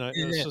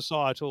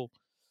societal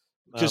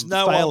because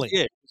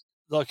failing.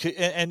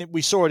 And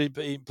we saw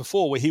it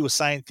before where he was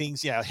saying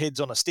things, heads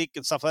on a stick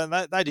and stuff, and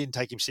they didn't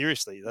take him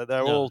seriously.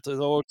 They're all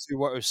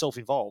too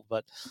self-involved.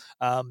 But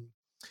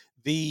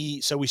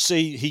so we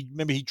see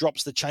he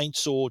drops the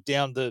chainsaw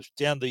down the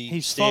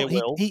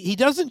stairwell. He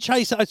doesn't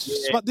chase her.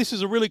 This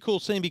is a really cool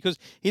scene because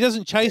he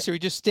doesn't chase her. He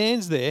just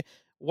stands there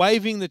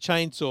waving the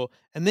chainsaw,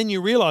 and then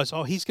you realize,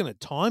 he's going to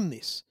time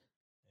this,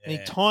 and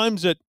he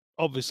times it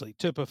obviously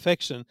to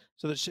perfection,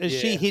 so that as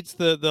she hits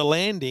the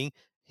landing.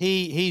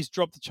 He's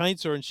dropped the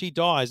chainsaw and she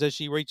dies as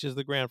she reaches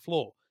the ground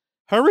floor.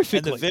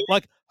 Horrifically.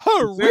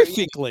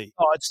 Horrifically.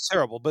 It's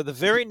terrible. But the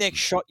very next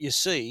shot you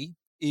see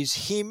is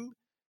him,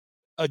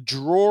 a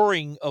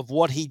drawing of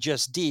what he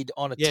just did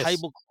on a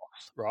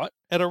tablecloth, right?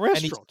 At a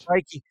restaurant.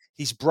 And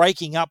he's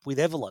breaking up with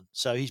Evelyn.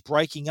 So he's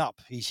breaking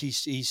up.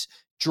 He's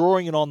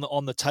drawing it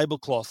on the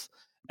tablecloth,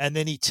 and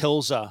then he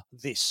tells her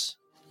this.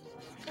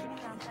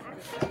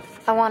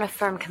 I want a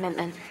firm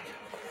commitment.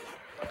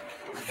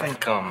 I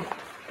think,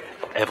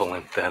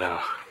 Evelyn,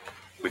 that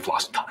we've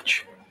lost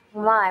touch.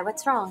 Why?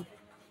 What's wrong?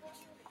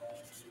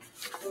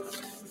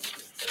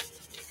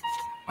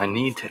 My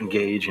need to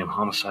engage in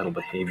homicidal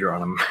behavior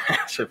on a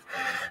massive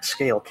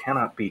scale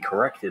cannot be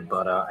corrected,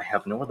 but I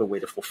have no other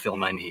way to fulfill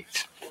my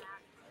needs.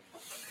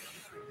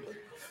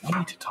 We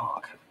need to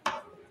talk.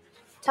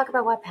 Talk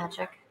about what,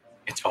 Patrick?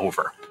 It's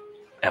over.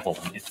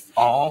 Evelyn, it's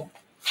all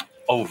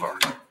over.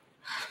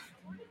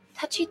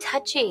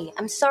 Touchy.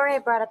 I'm sorry I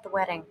brought up the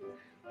wedding.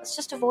 Let's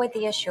just avoid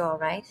the issue, all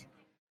right?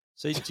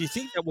 So do you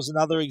think that was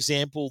another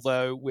example,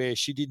 though, where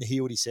she didn't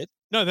hear what he said?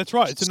 No, that's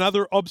right. It's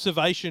another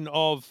observation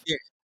of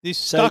this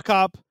So-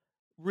 stuck-up,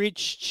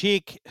 rich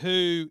chick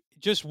who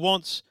just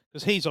wants,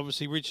 because he's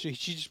obviously rich, she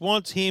just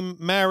wants him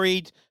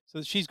married so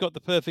that she's got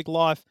the perfect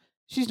life.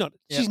 She's not.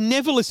 Yeah. She's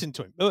never listened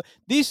to him.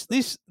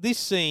 This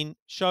scene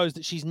shows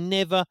that she's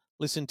never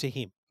listened to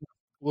him.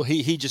 Well,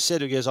 he just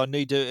said, he goes, I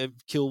need to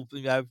kill,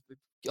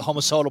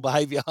 homicidal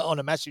behavior on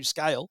a massive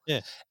scale.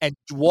 Yeah. And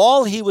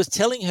while he was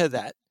telling her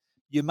that,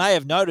 you may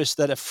have noticed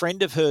that a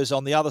friend of hers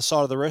on the other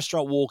side of the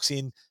restaurant walks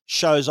in,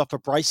 shows off a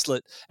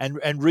bracelet, and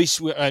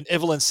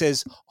Evelyn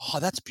says, "Oh,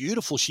 that's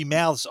beautiful." She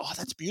mouths, "Oh,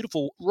 that's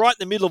beautiful," right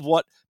in the middle of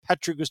what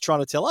Patrick was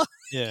trying to tell her.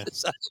 Yeah.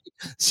 So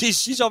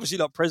she's obviously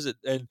not present.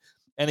 And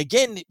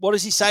again, what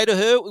does he say to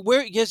her?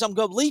 Where? Yes, I'm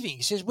leaving.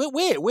 He says, "Where?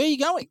 Where are you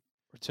going?"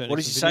 Returning What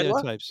does he some say to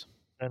her? videotapes.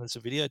 And it's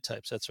a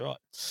videotapes. That's right.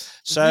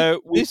 So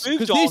we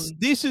moved on.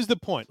 This is the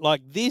point.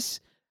 Like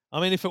this,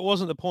 I mean, if it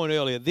wasn't the point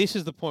earlier, this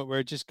is the point where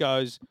it just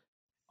goes,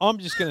 I'm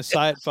just going to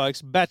say it,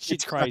 folks, batshit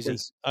It's crazy.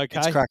 crackers. Okay?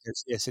 It's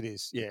crackers. Yes, it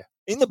is. Yeah.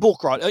 In the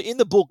book, right? In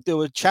the book, there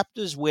were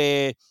chapters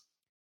where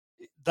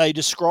they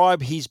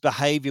describe his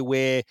behavior,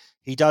 where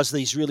he does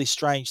these really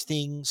strange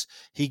things.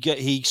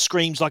 He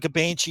screams like a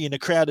banshee in a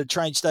crowded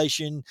train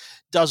station,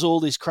 does all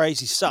this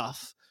crazy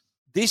stuff.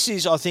 This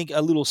is, I think,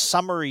 a little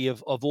summary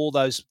of all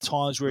those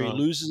times where he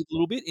loses a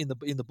little bit in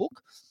the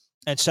book.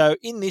 And so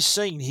in this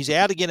scene, he's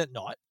out again at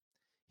night.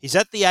 He's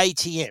at the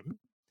ATM,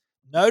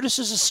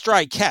 notices a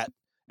stray cat.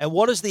 And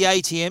what does the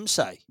ATM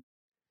say?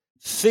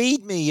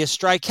 Feed me a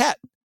stray cat.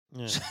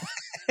 Yeah.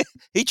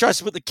 He tries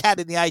to put the cat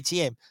in the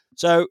ATM.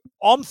 So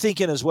I'm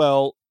thinking as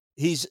well,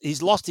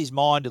 he's lost his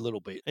mind a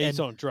little bit. He's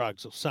And on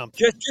drugs or something.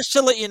 just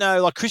to let you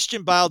know, like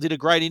Christian Bale did a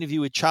great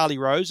interview with Charlie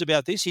Rose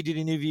about this. He did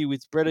an interview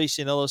with Bret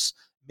Easton Ellis,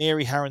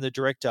 Mary Harron, the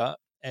director,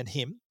 and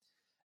him.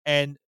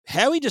 And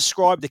how he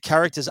described the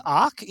character's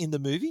arc in the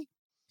movie,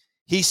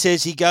 he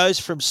says he goes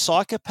from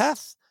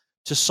psychopath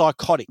to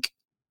psychotic.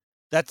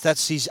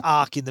 That's his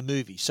arc in the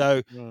movie.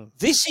 So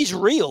this is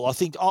real. I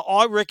think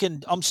I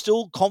reckon I'm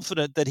still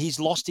confident that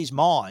he's lost his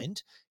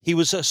mind. He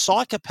was a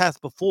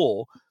psychopath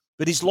before,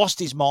 but he's lost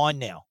his mind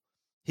now.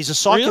 He's a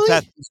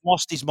psychopath. Really? Who's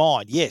lost his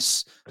mind.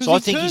 Yes. Because So I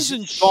he think turns he's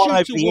and gone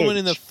over shoots a the woman edge.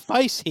 in the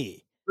face here.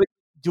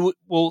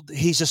 Well,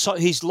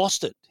 he's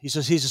lost it. He's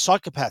a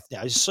psychopath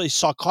now. He's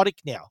psychotic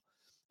now,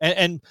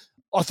 and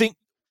I think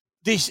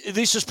this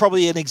is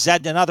probably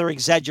another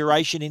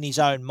exaggeration in his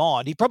own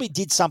mind. He probably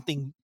did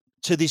something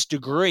to this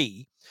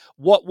degree.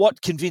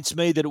 What convinced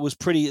me that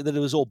it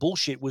was all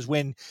bullshit was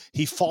when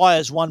he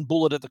fires one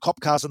bullet at the cop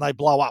cars and they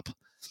blow up.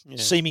 Yeah.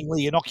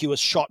 Seemingly innocuous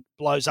shot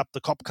blows up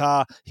the cop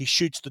car. He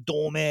shoots the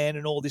doorman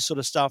and all this sort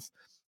of stuff,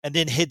 and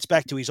then heads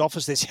back to his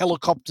office. There's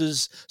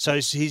helicopters, so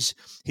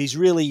he's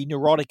really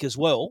neurotic as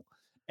well.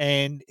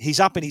 And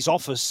he's up in his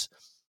office,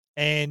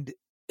 and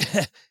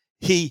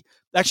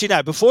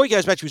before he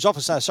goes back to his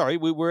office, sorry,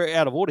 we're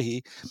out of order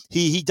here.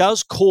 He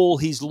does call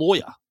his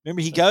lawyer.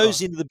 Remember, he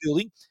goes into the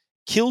building,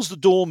 kills the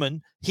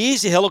doorman,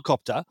 hears the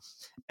helicopter,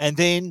 and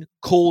then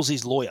calls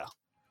his lawyer.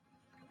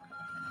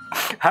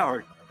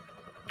 Howard,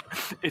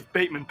 it's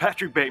Bateman,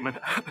 Patrick Bateman.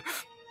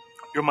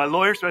 You're my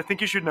lawyer, so I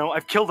think you should know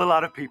I've killed a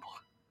lot of people.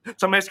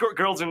 Some escort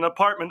girls in an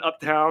apartment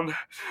uptown.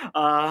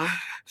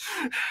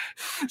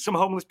 Some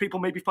homeless people,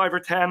 maybe 5 or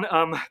 10.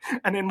 An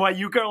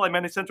NYU girl I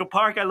met in Central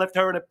Park. I left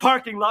her in a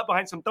parking lot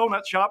behind some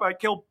donut shop. I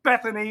killed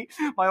Bethany,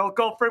 my old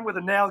girlfriend, with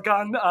a nail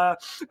gun.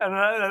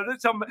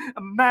 And some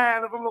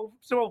old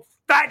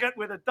faggot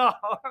with a dog.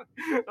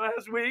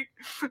 Last week,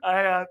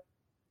 I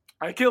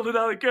killed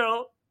another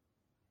girl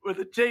with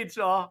a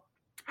chainsaw.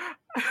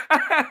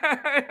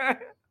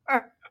 I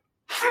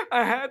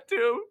had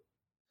to.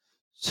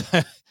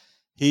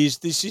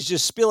 This is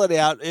just spilling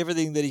out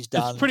everything that he's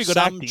done. It's pretty good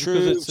Some acting true,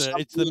 because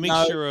it's the some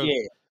mixture of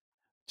yeah.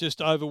 just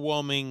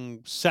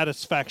overwhelming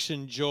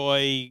satisfaction,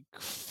 joy,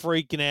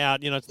 freaking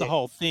out. It's the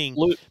whole thing.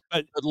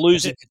 But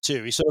losing it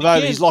too. He's sort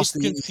of he's lost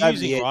it's the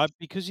confusing, edge. right?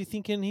 Because you're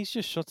thinking he's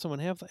just shot someone.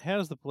 How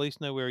does the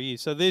police know where he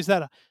is? So there's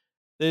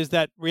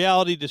that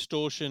reality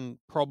distortion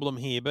problem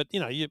here. But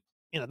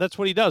that's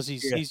what he does.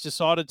 He's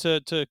decided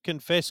to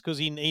confess because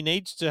he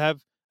needs to have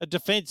a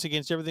defense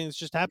against everything that's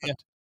just happened.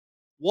 Yeah.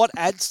 What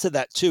adds to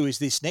that too is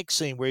this next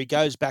scene where he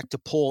goes back to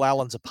Paul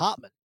Allen's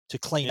apartment to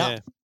clean up,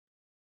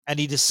 and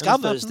he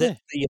discovers that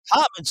the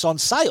apartment's on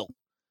sale.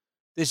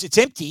 It's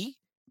empty,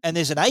 and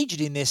there's an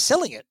agent in there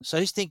selling it. So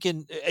he's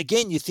thinking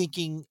again. You're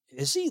thinking,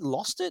 has he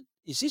lost it?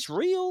 Is this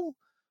real?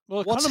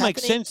 Well, it kind of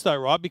makes sense though,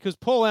 right? Because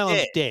Paul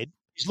Allen's dead.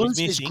 He's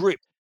losing his grip.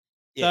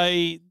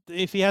 Yeah.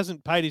 If he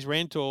hasn't paid his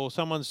rent or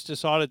someone's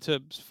decided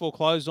to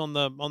foreclose on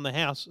the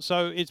house,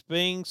 so it's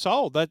being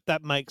sold.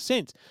 That makes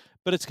sense,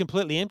 but it's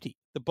completely empty.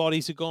 The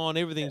bodies are gone.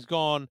 Everything's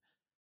gone.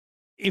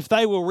 If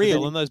they were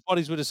real and those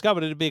bodies were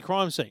discovered, it'd be a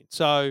crime scene.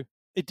 So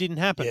it didn't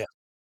happen. Yeah.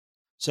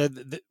 So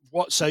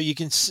So you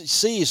can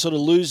see you're sort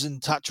of losing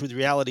touch with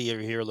reality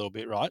here a little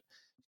bit, right?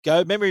 go.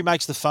 Remember, he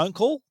makes the phone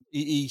call.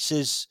 He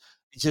says,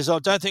 I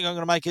don't think I'm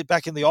going to make it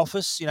back in the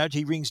office.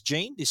 He rings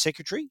Jean, his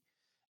secretary.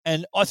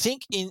 And I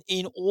think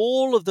in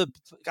all of the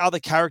other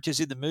characters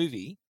in the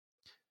movie,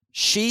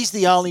 she's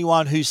the only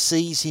one who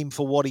sees him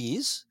for what he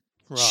is.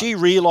 Right. She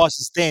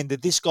realizes then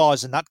that this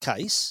guy's a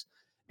nutcase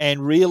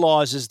and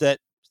realizes that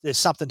there's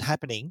something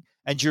happening.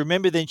 And do you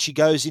remember then she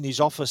goes in his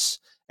office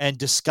and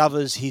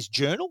discovers his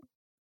journal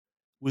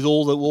with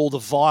all the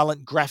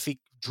violent graphic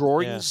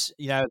drawings,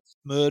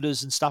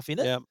 murders and stuff in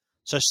it. Yeah.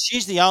 So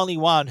she's the only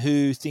one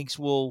who thinks,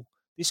 well,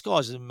 this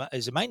guy's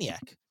is a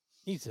maniac.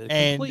 He's a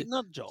complete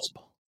nut job.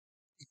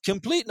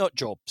 Complete nut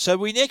job. So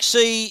we next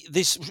see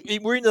this.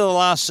 We're into the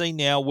last scene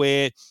now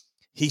where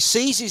he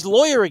sees his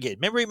lawyer again.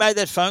 Remember he made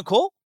that phone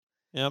call?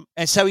 Yep.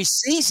 And so he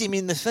sees him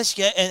in the first,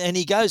 and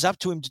he goes up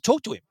to him to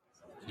talk to him.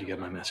 Did you get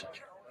my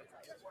message?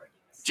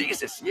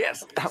 Jesus,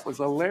 yes, that was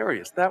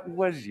hilarious. That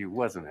was you,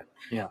 wasn't it?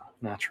 Yeah,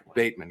 naturally.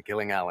 Bateman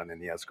killing Alan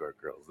and the escort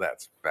girls.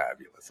 That's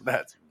fabulous.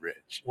 That's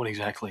rich. What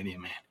exactly do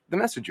you mean? The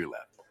message you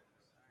left.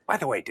 By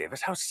the way,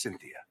 Davis, how's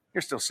Cynthia?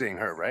 You're still seeing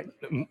her, right?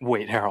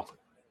 Wait, Harold.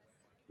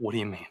 What do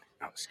you mean?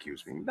 Oh,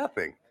 excuse me.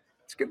 Nothing.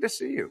 It's good to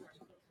see you.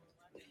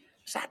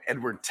 Is that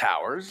Edward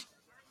Towers?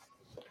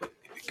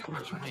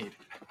 Wait.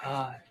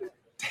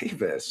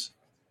 Davis.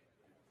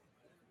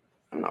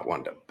 I'm not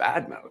one to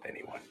badmouth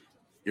anyone.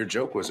 Your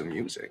joke was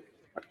amusing.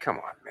 But come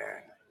on,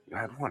 man. You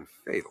had one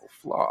fatal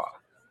flaw.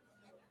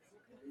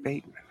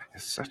 Bateman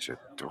is such a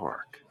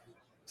dork.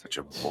 Such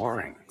a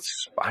boring,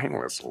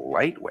 spineless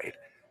lightweight.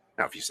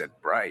 Now, if you said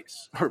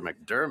Bryce or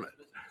McDermott,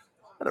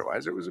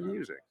 otherwise it was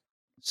amusing.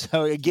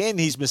 So again,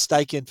 he's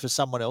mistaken for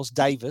someone else,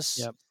 Davis.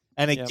 Yep.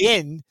 And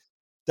again,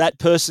 that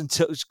person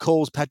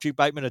calls Patrick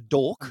Bateman a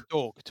dork.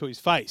 Dork to his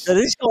face. So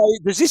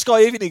does this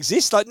guy even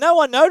exist? Like, no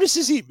one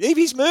notices him. If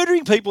he's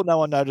murdering people, no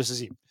one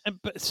notices him.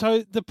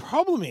 So the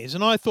problem is,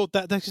 and I thought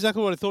that's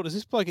exactly what I thought, is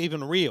this bloke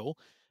even real?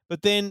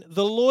 But then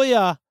the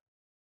lawyer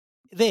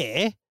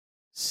there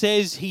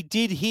says he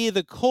did hear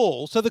the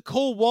call. So the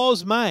call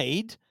was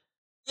made.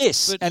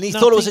 Yes, and he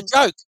thought it was a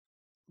joke.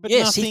 But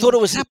yes, he thought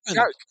it was a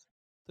joke.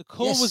 The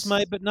call was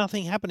made, but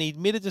nothing happened. He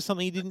admitted to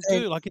something he didn't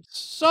do. Like, it's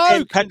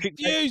so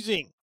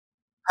confusing.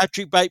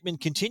 Patrick Bateman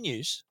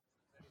continues.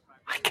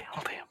 I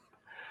killed him.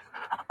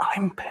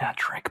 I'm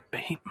Patrick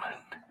Bateman.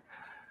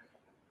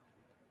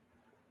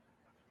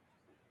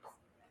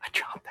 I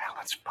chopped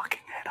Alan's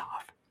fucking head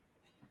off.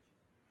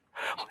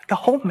 The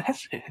whole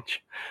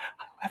message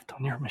I left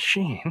on your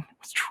machine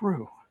was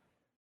true.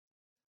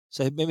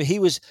 So remember,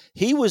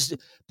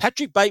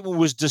 Patrick Bateman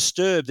was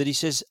disturbed that he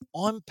says,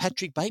 I'm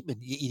Patrick Bateman,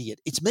 you idiot.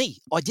 It's me.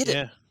 I did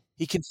it.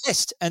 He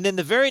confessed. And then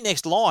the very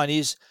next line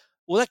is,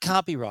 well, that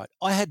can't be right.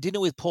 I had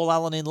dinner with Paul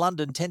Allen in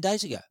London 10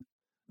 days ago.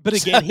 But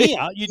again,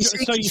 you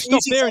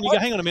stop there and you go,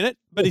 hang on a minute,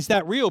 but is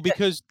that real?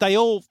 Because they're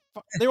all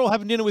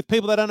having dinner with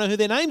people they don't know who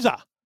their names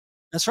are.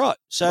 That's right.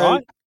 So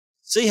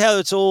see how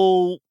it's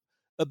all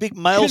a big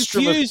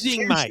maelstrom of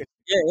confusion, mate.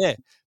 Yeah.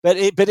 But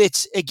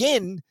it's,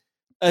 again,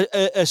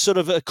 a sort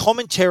of a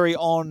commentary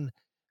on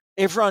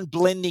everyone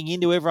blending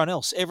into everyone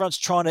else. Everyone's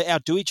trying to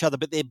outdo each other,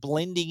 but they're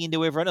blending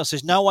into everyone else.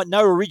 There's no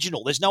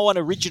original. There's no one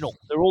original.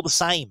 They're all the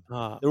same.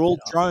 They're all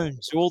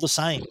drones. They're all the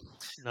same.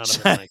 None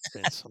of it makes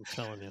sense, I'm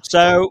telling you.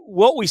 So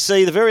what we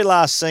see, the very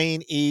last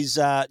scene is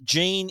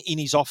Jean in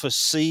his office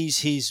sees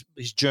his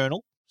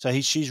journal. So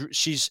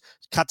she's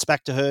cuts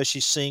back to her.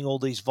 She's seeing all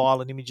these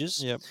violent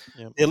images. Yep.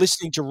 They're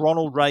listening to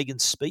Ronald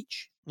Reagan's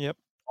speech. Yep.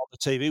 On the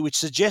TV, which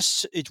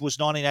suggests it was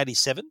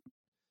 1987.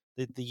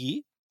 The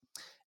year,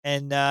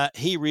 and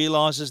he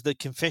realizes that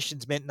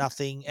confessions meant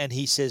nothing, and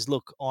he says,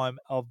 "Look,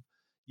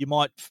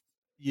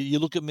 you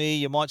look at me,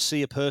 you might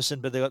see a person,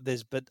 but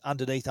but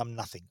underneath, I'm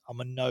nothing.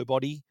 I'm a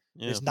nobody.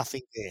 Yeah. There's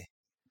nothing there,"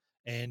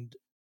 and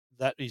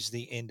that is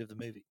the end of the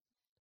movie.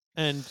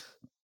 And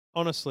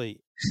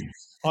honestly,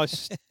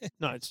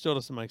 no, it still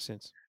doesn't make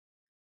sense.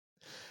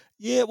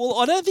 Yeah, well,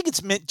 I don't think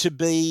it's meant to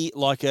be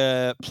like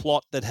a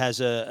plot that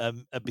has a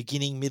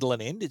beginning, middle,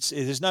 and end.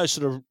 There's no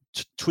sort of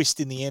twist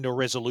in the end or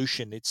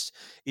resolution. It's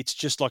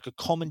just like a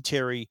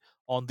commentary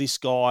on this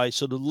guy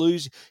sort of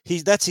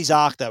that's his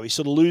arc though. He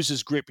sort of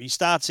loses grip. He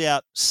starts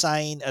out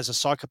sane as a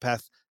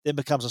psychopath, then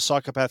becomes a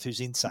psychopath who's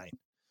insane.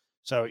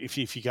 So if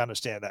you can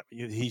understand that,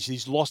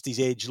 he's lost his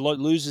edge,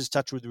 loses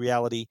touch with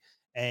reality,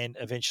 and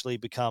eventually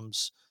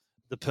becomes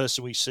the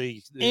person we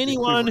see.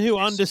 Anyone who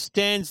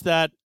understands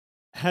that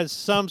has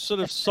some sort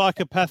of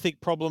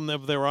psychopathic problem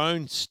of their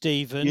own,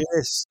 Stephen.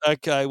 Yes.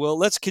 Okay. Well,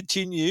 let's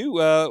continue.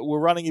 We're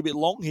running a bit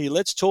long here.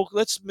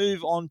 Let's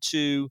move on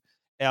to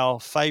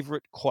our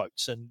favourite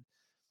quotes. And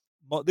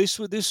this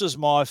was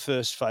my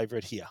first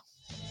favourite here.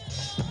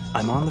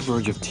 I'm on the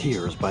verge of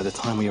tears by the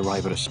time we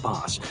arrive at a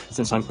spas,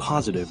 since I'm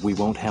positive we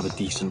won't have a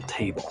decent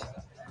table.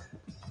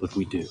 But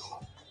we do.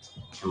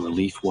 And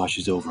relief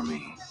washes over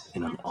me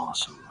in an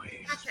awesome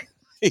way.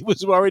 He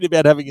was worried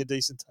about having a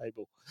decent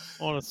table.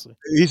 Honestly.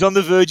 He's on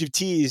the verge of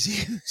tears.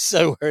 He was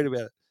so worried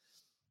about it.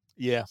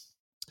 Yeah.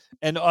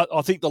 And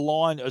I think the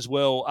line as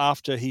well,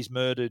 after he's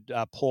murdered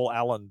Paul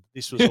Allen,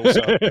 this was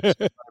also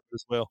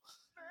as well.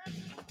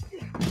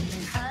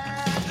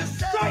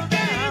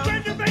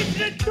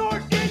 the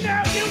Dorkin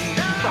now, you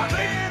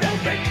fucking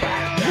filthy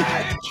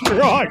bastard!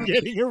 Try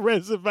getting a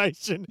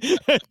reservation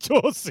at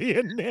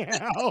Dorsia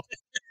now.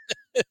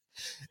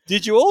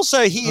 Did you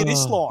also hear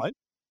this line?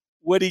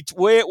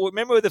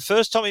 Remember the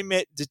first time he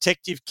met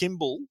Detective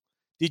Kimball?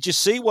 Did you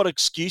see what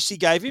excuse he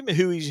gave him?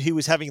 Who he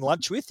was having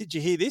lunch with? Did you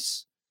hear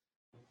this?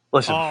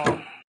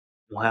 Listen,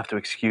 you'll have to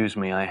excuse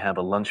me. I have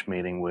a lunch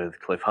meeting with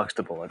Cliff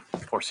Huxtable at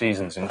Four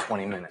Seasons in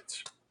 20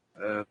 minutes.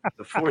 The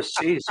Four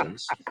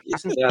Seasons?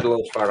 Isn't that a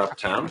little far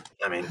uptown?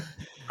 I mean,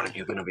 aren't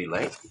you going to be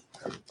late?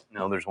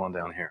 No, there's one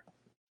down here.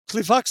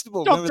 Cliff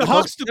Huxtable. Dr.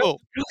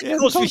 Huxtable. Yeah,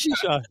 the Cosby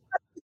Show.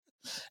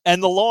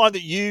 And the line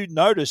that you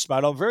noticed,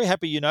 mate, I'm very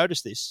happy you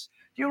noticed this.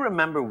 Do you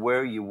remember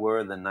where you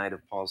were the night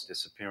of Paul's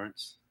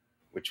disappearance,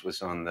 which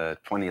was on the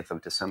 20th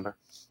of December?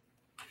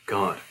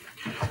 God.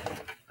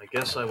 I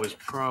guess I was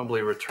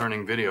probably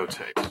returning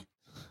videotapes.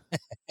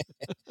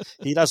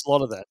 He does a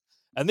lot of that.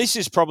 And this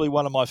is probably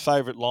one of my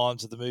favourite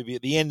lines of the movie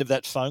at the end of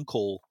that phone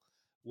call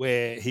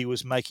where he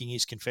was making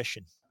his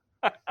confession.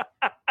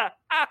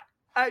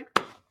 I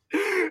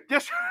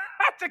just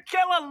had to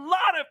kill a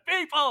lot of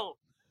people.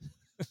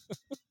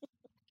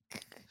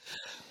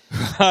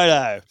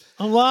 Righto.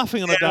 I'm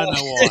laughing and I don't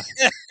know why.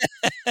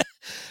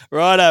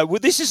 Righto. Well,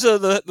 this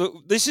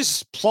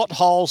is plot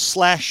hole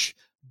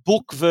 /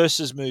 book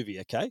versus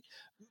movie, okay?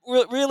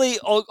 Really,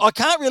 I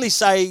can't really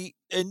say,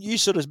 and you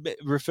sort of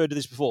referred to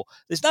this before,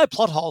 there's no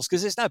plot holes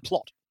because there's no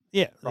plot.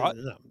 Yeah. Right?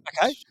 No.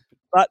 Okay?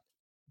 But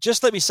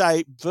just let me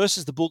say,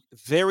 versus the book,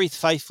 very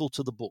faithful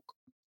to the book.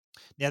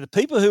 Now, the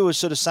people who are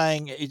sort of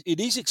saying it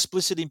is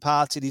explicit in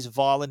parts, it is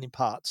violent in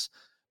parts,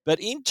 but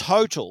in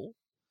total,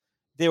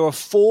 there are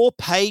 4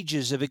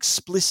 pages of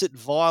explicit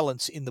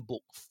violence in the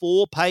book.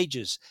 4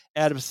 pages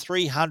out of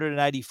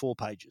 384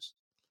 pages.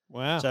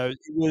 Wow. So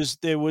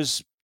there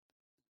was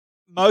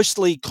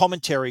mostly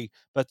commentary,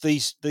 but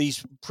these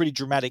pretty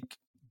dramatic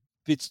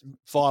bits,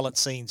 violent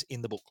scenes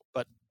in the book.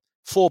 But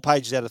 4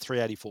 pages out of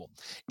 384.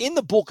 In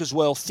the book as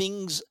well,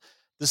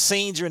 the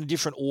scenes are in a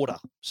different order.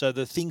 So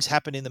the things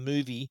happen in the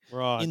movie.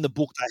 Right. In the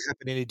book, they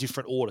happen in a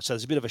different order. So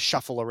there's a bit of a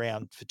shuffle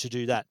around to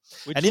do that.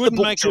 Which and in wouldn't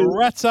the book make too, a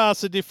rat's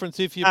ass a difference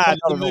if you played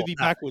the movie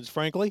No. backwards,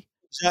 frankly.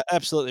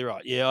 Absolutely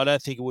right. Yeah, I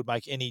don't think it would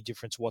make any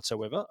difference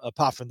whatsoever,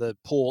 apart from the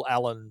Paul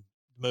Allen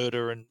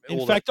murder and all In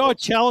that fact, I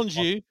challenge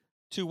you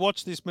to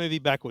watch this movie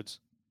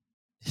backwards.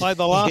 Play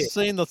the last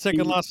scene, the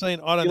second last scene.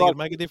 I don't think it'd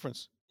make a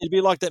difference. It'd be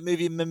like that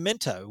movie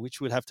Memento, which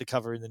we'd have to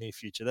cover in the near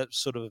future. That's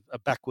sort of a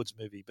backwards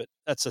movie, but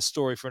that's a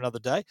story for another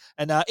day.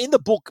 And in the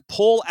book,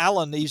 Paul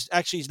Allen, his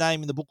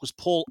name in the book was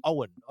Paul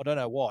Owen. I don't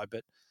know why,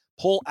 but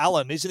Paul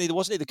Allen, isn't he?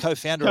 Wasn't he the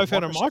co-founder of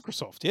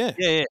Microsoft? Yeah.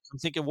 Yeah. I'm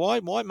thinking, why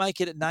make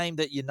it a name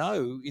that you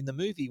know in the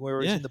movie,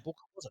 whereas in the book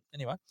it wasn't?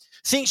 Anyway,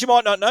 things you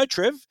might not know,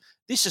 Trev.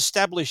 This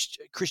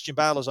established Christian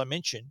Bale, as I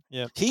mentioned.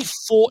 Yeah. He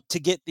fought to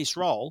get this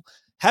role.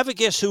 Have a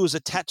guess who was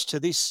attached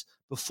to this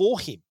before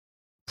him.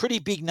 Pretty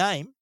big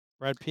name.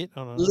 Brad Pitt? I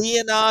don't know.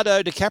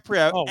 Leonardo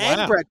DiCaprio and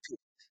wow. Brad Pitt.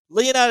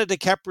 Leonardo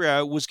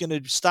DiCaprio was going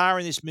to star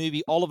in this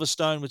movie. Oliver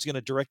Stone was going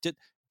to direct it.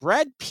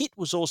 Brad Pitt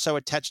was also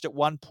attached at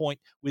one point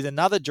with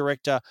another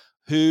director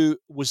who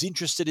was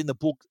interested in the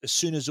book as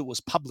soon as it was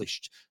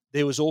published.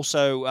 There was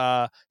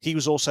also he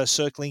was also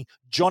circling.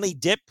 Johnny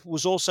Depp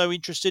was also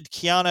interested.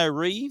 Keanu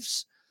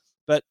Reeves.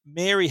 But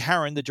Mary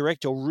Harron, the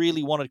director,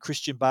 really wanted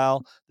Christian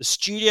Bale. The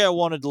studio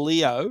wanted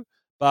Leo,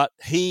 but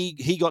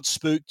he got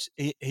spooked.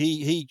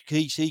 He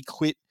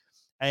quit.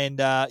 And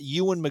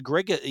Ewan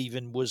McGregor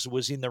even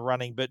was in the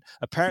running, but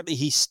apparently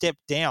he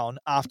stepped down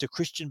after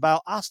Christian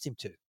Bale asked him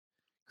to.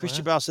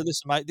 Christian Bale said,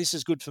 "Listen, mate, this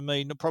is good for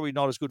me, probably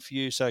not as good for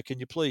you. So can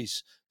you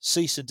please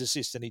cease and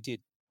desist?" And he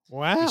did.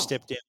 Wow. He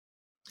stepped down.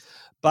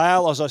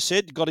 Bale, as I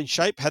said, got in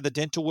shape, had the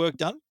dental work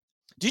done.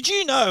 Did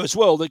you know as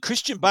well that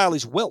Christian Bale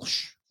is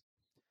Welsh?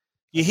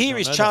 You hear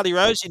his Charlie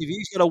Rose interview,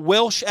 he's got a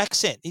Welsh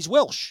accent. He's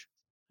Welsh,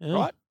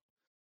 right?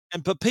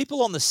 But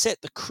people on the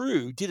set, the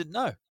crew, didn't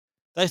know.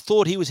 They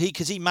thought he was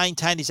because he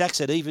maintained his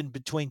accent even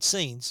between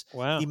scenes.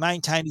 Wow. He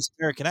maintained his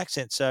American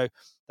accent. So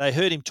they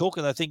heard him talk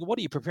and they think, "What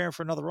are you preparing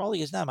for another role?"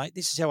 He goes, "No, mate,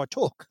 this is how I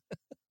talk."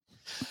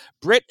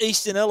 Bret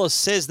Easton Ellis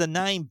says the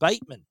name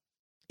Bateman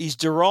is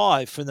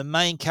derived from the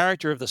main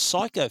character of the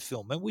Psycho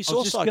film. And we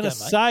saw Psycho, I was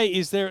just going to say,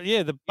 is there,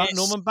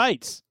 Norman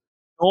Bates.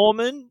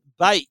 Norman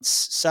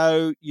Bates.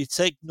 So you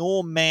take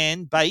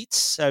Norman Bates,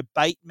 so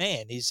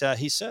Bateman is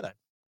his surname.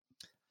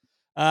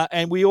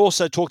 And we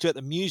also talked about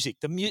the music.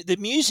 The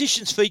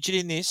musicians featured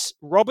in this,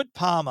 Robert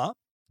Palmer,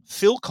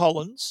 Phil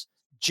Collins,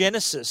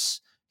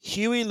 Genesis,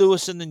 Huey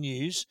Lewis and the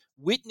News,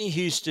 Whitney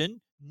Houston,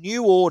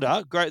 New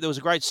Order. Great. There was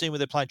a great scene where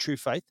they're playing True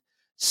Faith.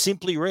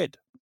 Simply Red.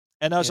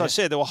 And as I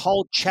said, there were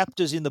whole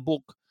chapters in the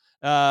book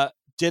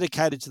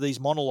dedicated to these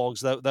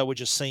monologues. They were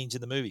just scenes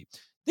in the movie.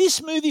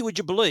 This movie, would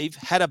you believe,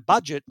 had a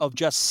budget of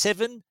just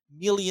 $7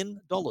 million.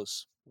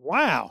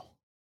 Wow.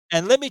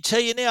 And let me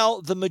tell you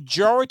now, the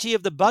majority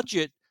of the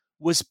budget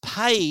was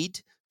paid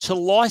to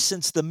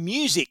license the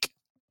music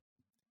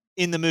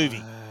in the movie.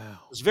 Wow.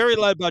 It was very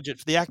low budget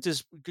for the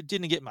actors.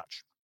 Didn't get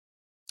much.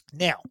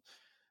 Now,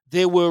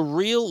 there were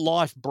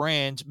real-life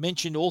brands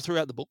mentioned all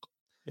throughout the book.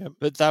 Yep.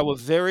 but they were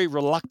very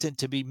reluctant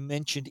to be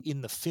mentioned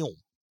in the film.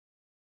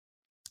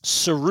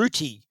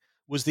 Cerruti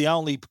was the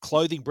only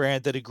clothing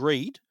brand that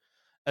agreed,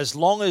 as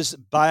long as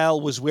Bale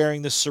was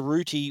wearing the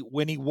Cerruti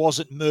when he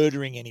wasn't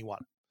murdering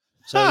anyone.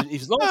 So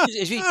as long as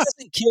if he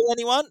doesn't kill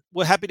anyone,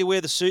 we're happy to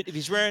wear the suit. If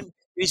he's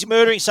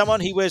murdering someone,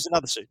 he wears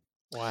another suit.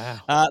 Wow.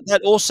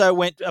 That also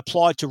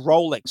applied to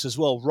Rolex as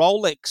well.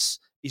 Rolex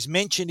is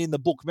mentioned in the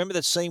book. Remember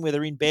that scene where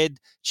they're in bed?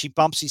 She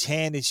bumps his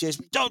hand and says,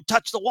 "Don't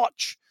touch the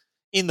watch."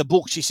 In the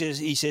book, he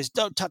says,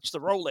 "Don't touch the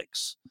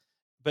Rolex."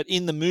 But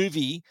in the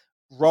movie,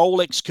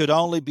 Rolex could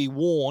only be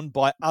worn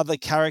by other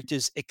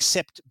characters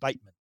except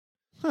Bateman.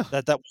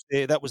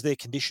 That was their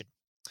condition.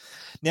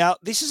 Now,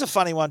 this is a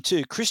funny one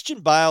too.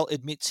 Christian Bale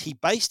admits he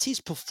based his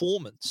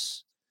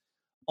performance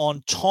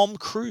on Tom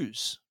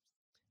Cruise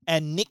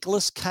and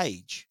Nicolas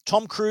Cage.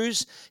 Tom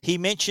Cruise, he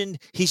mentioned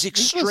his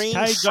extreme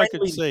Nicolas Cage I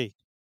could see.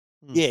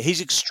 Yeah, his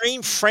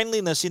extreme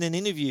friendliness in an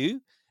interview.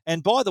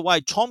 And by the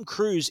way, Tom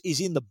Cruise is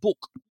in the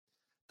book.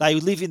 They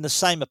live in the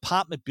same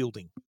apartment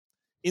building.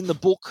 In the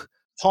book,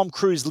 Tom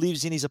Cruise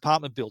lives in his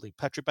apartment building,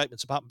 Patrick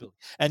Bateman's apartment building.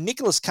 And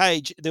Nicolas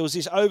Cage, there was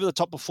this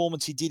over-the-top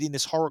performance he did in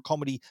this horror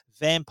comedy,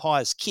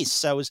 Vampire's Kiss.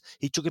 So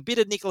he took a bit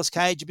of Nicolas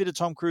Cage, a bit of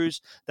Tom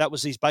Cruise. That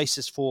was his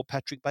basis for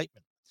Patrick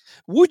Bateman.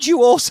 Would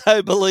you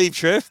also believe,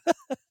 Trev,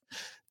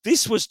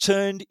 this was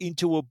turned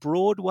into a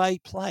Broadway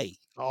play?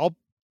 Oh,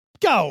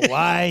 go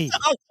away.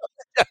 I'm not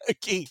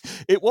joking.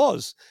 It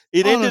was.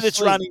 It ended its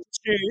run in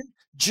June.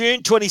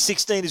 June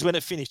 2016 is when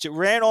it finished. It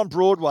ran on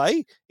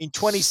Broadway in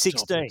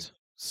 2016.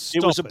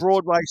 It was a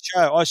Broadway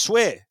show. I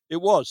swear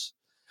it was.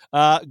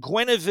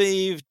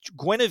 Guinevere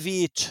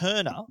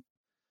Turner,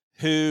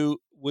 who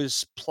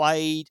was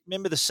played.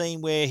 Remember the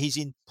scene where he's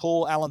in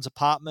Paul Allen's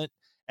apartment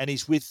and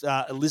he's with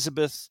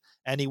Elizabeth,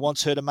 and he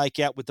wants her to make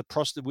out with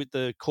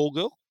the call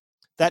girl.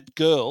 That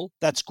girl,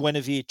 that's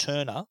Guinevere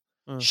Turner.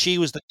 She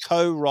was the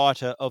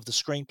co-writer of the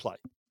screenplay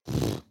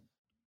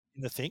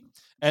in the thing.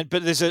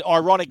 But there's an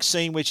ironic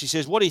scene where she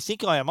says, "What do you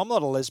think I am? I'm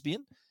not a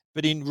lesbian."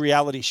 But in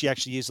reality, she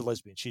actually is a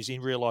lesbian.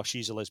 In real life,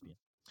 she's a lesbian.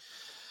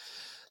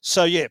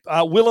 So, yeah,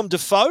 Willem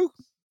Dafoe,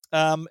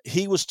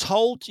 he was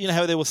told, you know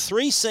how there were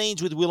 3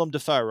 scenes with Willem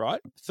Dafoe, right?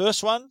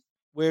 First one,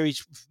 where he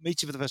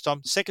meets you for the first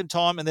time. Second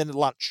time, and then at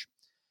lunch.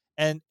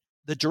 And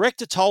the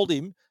director told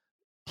him,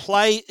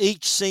 play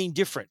each scene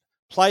different.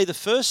 Play the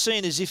first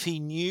scene as if he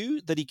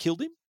knew that he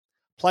killed him.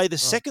 Play the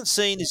second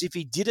scene as if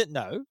he didn't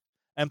know.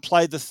 And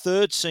play the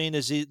third scene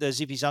as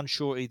if he's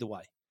unsure either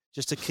way,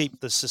 just to keep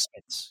the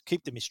suspense,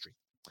 keep the mystery.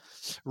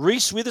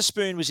 Reese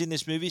Witherspoon was in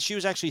this movie. She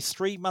was actually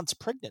 3 months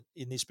pregnant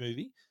in this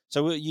movie.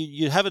 So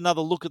you have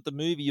another look at the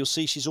movie. You'll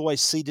see she's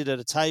always seated at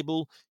a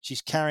table.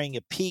 She's carrying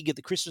a pig at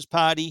the Christmas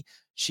party.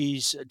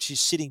 She's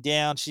sitting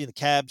down. She's in the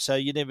cab. So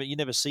you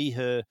never see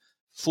her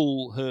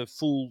full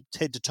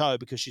head to toe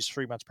because she's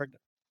 3 months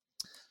pregnant.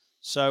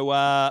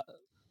 So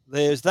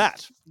there's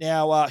that.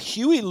 Now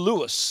Huey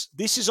Lewis.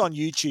 This is on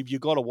YouTube. You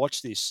got to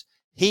watch this.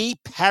 He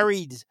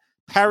parodied.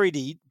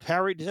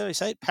 Did I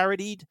say it?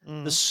 Parodied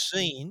the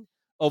scene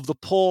of the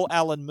Paul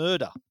Allen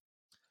murder.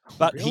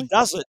 But he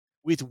does it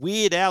with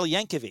Weird Al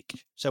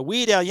Yankovic. So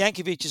Weird Al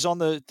Yankovic is on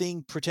the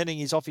thing pretending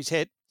he's off his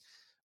head.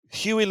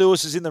 Huey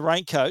Lewis is in the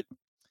raincoat,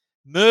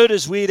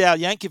 murders Weird Al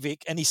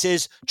Yankovic, and he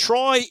says,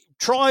 try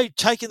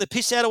taking the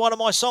piss out of one of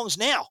my songs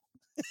now.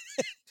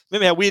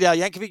 Remember how Weird Al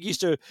Yankovic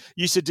used to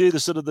do the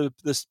sort of the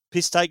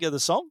piss take of the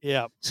song?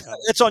 Yeah.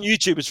 It's on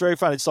YouTube. It's very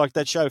fun. It's like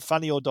that show,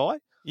 Funny or Die.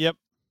 Yep.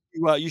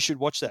 You should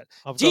watch that.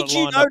 I've got it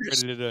lined up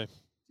ready to do.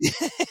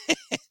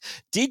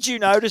 Did you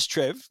notice,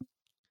 Trev,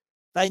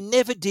 they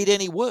never did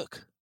any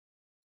work?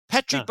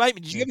 Patrick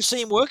Bateman, did you ever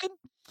see him working?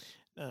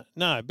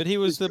 No, but he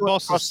was the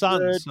boss's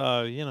son,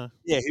 so, you know.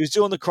 Yeah, he was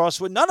doing the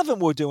crossword. None of them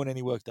were doing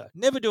any work, though.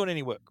 Never doing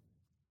any work.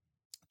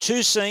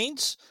 2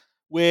 scenes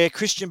where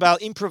Christian Bale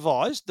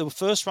improvised. The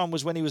first one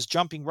was when he was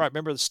jumping rope.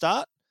 Remember at the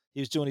start?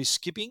 He was doing his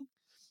skipping.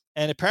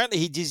 And apparently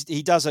he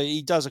does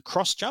a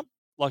cross jump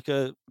like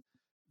a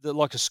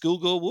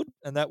schoolgirl would,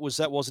 and that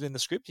wasn't in the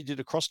script. He did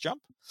a cross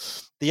jump.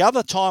 The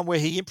other time where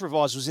he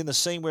improvised was in the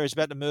scene where he's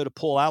about to murder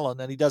Paul Allen,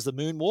 and he does the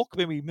moonwalk.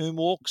 Remember, he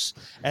moonwalks,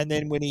 and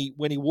then when he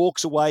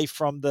walks away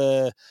from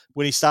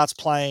when he starts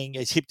playing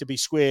his hip to be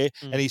square,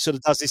 and he sort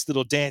of does this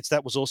little dance,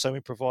 that was also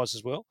improvised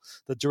as well.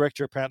 The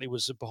director apparently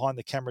was behind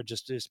the camera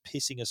just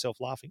pissing herself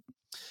laughing.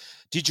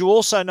 Did you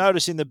also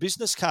notice in the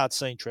business card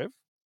scene, Trev,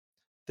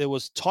 there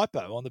was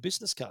typo on the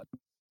business card?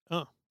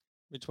 Oh,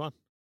 which one?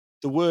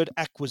 The word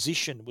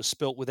acquisition was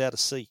spelt without a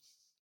C.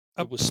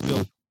 It was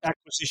spelled,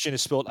 acquisition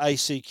is spelled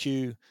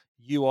ACQUISTITIONS.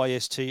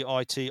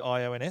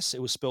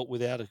 It was spelt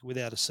without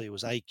a C. It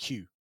was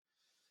AQ.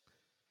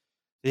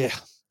 Yeah.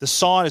 The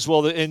sign as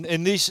well.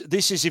 And this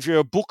is, if you're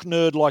a book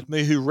nerd like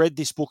me who read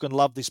this book and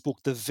loved this book,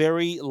 the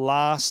very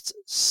last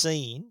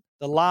scene,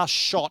 the last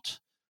shot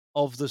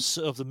of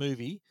the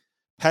movie,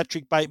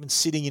 Patrick Bateman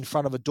sitting in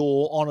front of a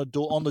door.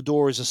 On the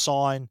door is a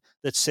sign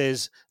that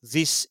says,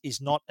 "This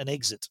is not an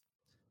exit."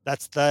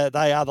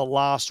 They are the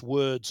last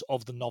words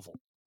of the novel.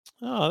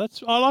 Oh,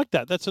 I like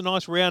that. That's a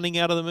nice rounding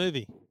out of the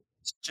movie.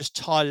 Just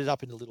tied it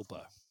up in a little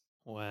bow.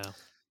 Wow.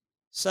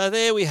 So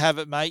there we have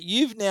it, mate.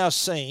 You've now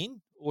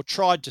seen or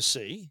tried to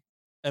see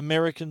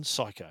American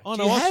Psycho. Oh,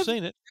 no, I've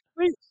seen it.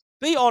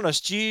 Be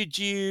honest. Do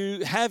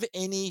you have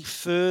any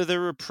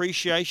further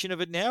appreciation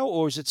of it now,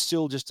 or is it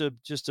still just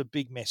a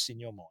big mess in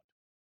your mind?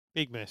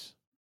 Big mess.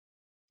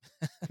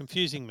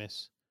 Confusing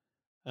mess.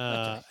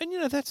 Okay.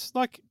 And, that's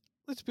like,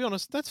 let's be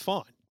honest, that's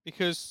fine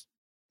because,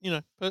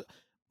 but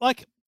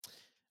like,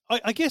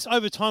 I guess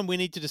over time we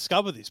need to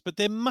discover this, but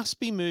there must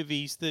be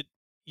movies that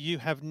you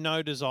have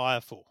no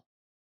desire for.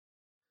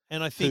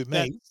 And I think Who,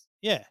 me?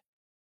 Yeah.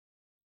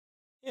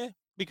 Yeah.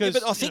 Because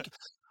but I think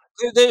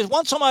there's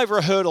once I'm over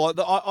a hurdle.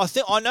 I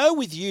think I know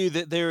with you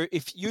that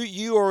if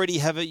you already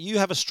have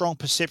a strong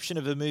perception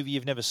of a movie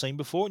you've never seen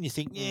before, and you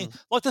think,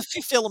 like The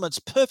Fifth Element's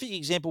perfect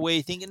example where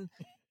you're thinking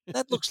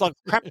that looks like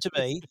crap to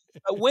me,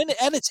 but when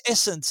at its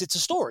essence it's a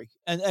story,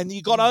 and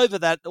you got over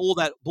all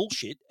that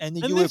bullshit, and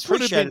you this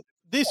appreciate it.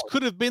 This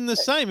could have been the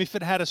same if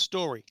it had a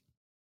story.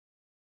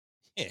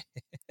 Yeah,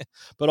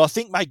 but I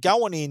think, mate,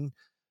 going in,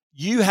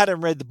 you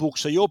hadn't read the book,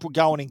 so you're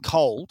going in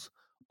cold.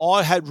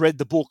 I had read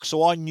the book,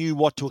 so I knew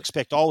what to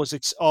expect. I'll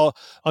tell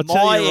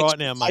you right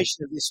now, mate.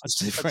 Of this was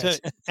different.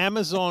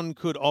 Amazon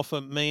could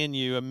offer me and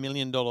you $1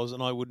 million,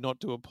 and I would not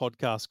do a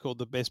podcast called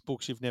 "The Best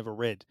Books You've Never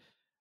Read"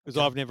 because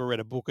I've never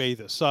read a book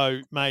either. So,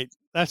 mate,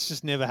 that's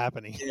just never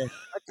happening. Yeah.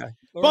 Okay.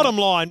 Bottom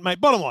line,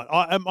 mate. Bottom line.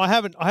 I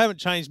haven't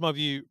changed my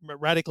view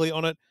radically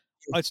on it.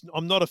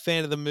 I'm not a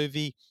fan of the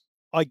movie.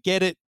 I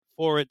get it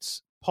for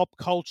its pop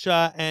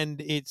culture and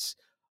its,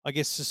 I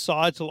guess,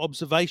 societal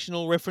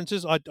observational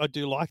references. I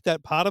do like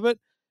that part of it.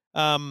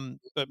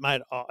 But,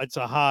 mate, it's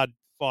a hard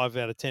 5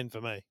 out of 10 for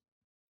me.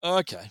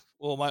 Okay.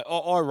 Well, mate,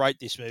 I rate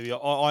this movie.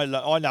 I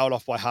know it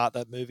off by heart,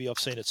 that movie. I've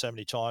seen it so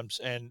many times,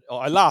 and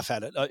I laugh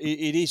at it.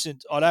 It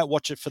isn't – I don't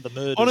watch it for the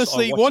murders.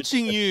 Honestly,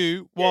 watching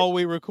you while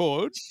we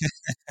record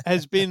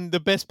has been the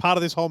best part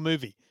of this whole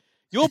movie.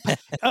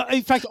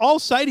 In fact, I'll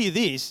say to you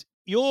this.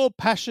 Your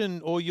passion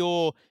or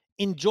your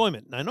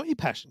enjoyment – no, not your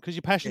passion, because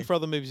your passion for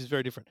other movies is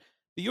very different.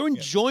 But your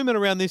enjoyment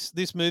around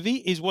this movie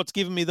is what's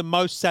given me the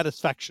most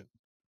satisfaction.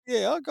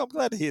 Yeah, I'm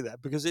glad to hear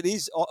that because it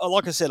is,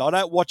 like I said, I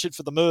don't watch it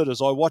for the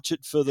murders. I watch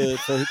it for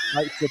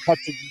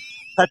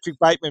Patrick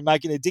Bateman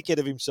making a dickhead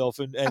of himself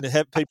and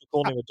have people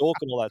calling him a dork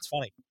and all that. It's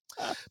funny.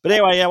 But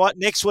anyway, you know what?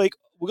 Next week,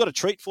 we've got a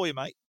treat for you,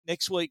 mate.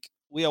 Next week,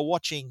 we are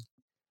watching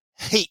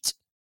Heat,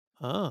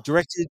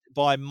 directed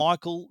by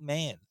Michael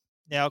Mann.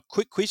 Now,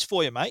 quick quiz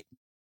for you, mate.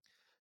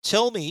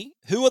 Tell me,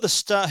 who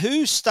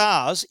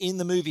stars in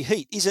the movie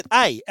Heat? Is it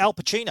A, Al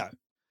Pacino,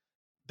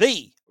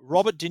 B,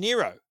 Robert De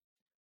Niro,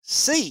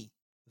 C,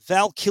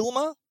 Val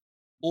Kilmer,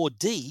 or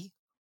D,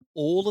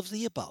 all of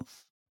the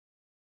above?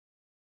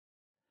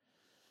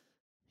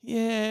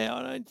 Yeah,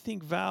 I don't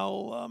think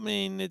Val. I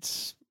mean,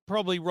 it's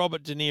probably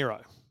Robert De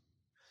Niro.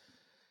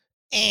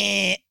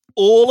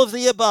 All of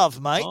the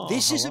above, mate. Oh,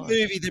 this is a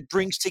movie that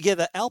brings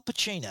together Al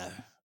Pacino,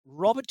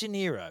 Robert De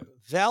Niro,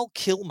 Val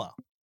Kilmer,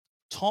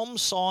 Tom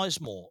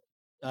Sizemore,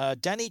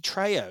 Danny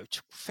Trejo.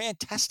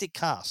 Fantastic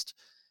cast.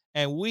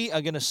 And we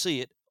are going to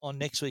see it on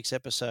next week's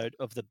episode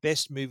of the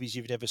best movies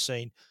you've never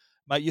seen.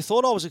 Mate, you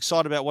thought I was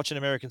excited about watching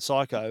American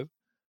Psycho.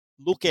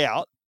 Look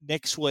out.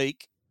 Next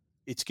week,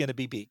 it's going to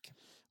be big.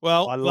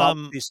 Well, I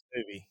love this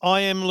movie.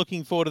 I am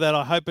looking forward to that.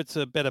 I hope it's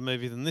a better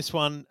movie than this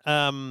one.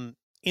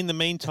 In the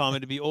meantime,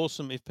 it'd be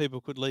awesome if people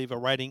could leave a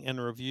rating and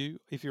a review.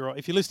 If you're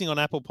listening on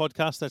Apple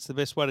Podcasts, that's the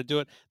best way to do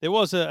it. There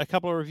was a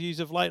couple of reviews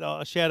of late.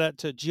 A shout out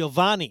to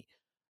Giovanni,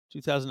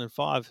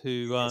 2005,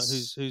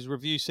 whose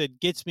review said,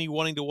 gets me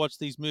wanting to watch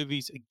these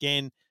movies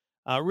again.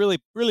 Really,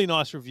 really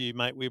nice review,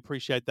 mate. We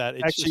appreciate that.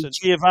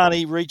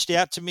 Giovanni reached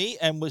out to me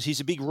and he's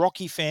a big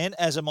Rocky fan,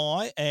 as am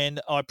I, and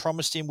I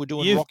promised him we're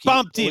doing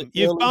Rocky.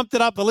 You've bumped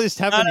it up the list,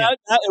 haven't you?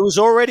 No, it was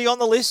already on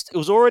the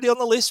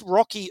list.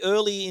 Rocky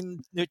early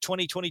in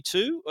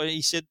 2022.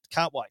 He said,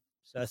 can't wait.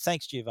 So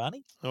thanks,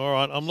 Giovanni. All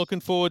right. I'm looking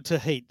forward to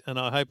Heat, and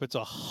I hope it's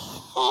a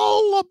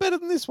whole lot better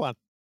than this one.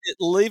 It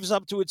lives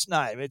up to its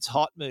name. It's a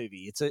hot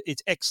movie.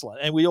 It's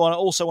excellent. And we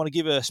also want to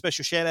give a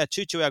special shout out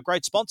to our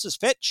great sponsors,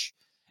 Fetch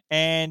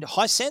and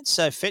Hisense.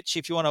 So Fetch,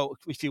 if you want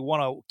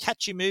to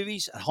catch your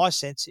movies at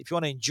Hisense, if you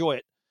want to enjoy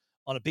it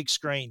on a big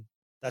screen,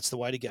 that's the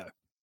way to go.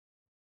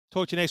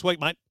 Talk to you next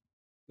week, mate.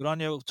 Good on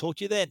you. We'll talk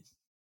to you then.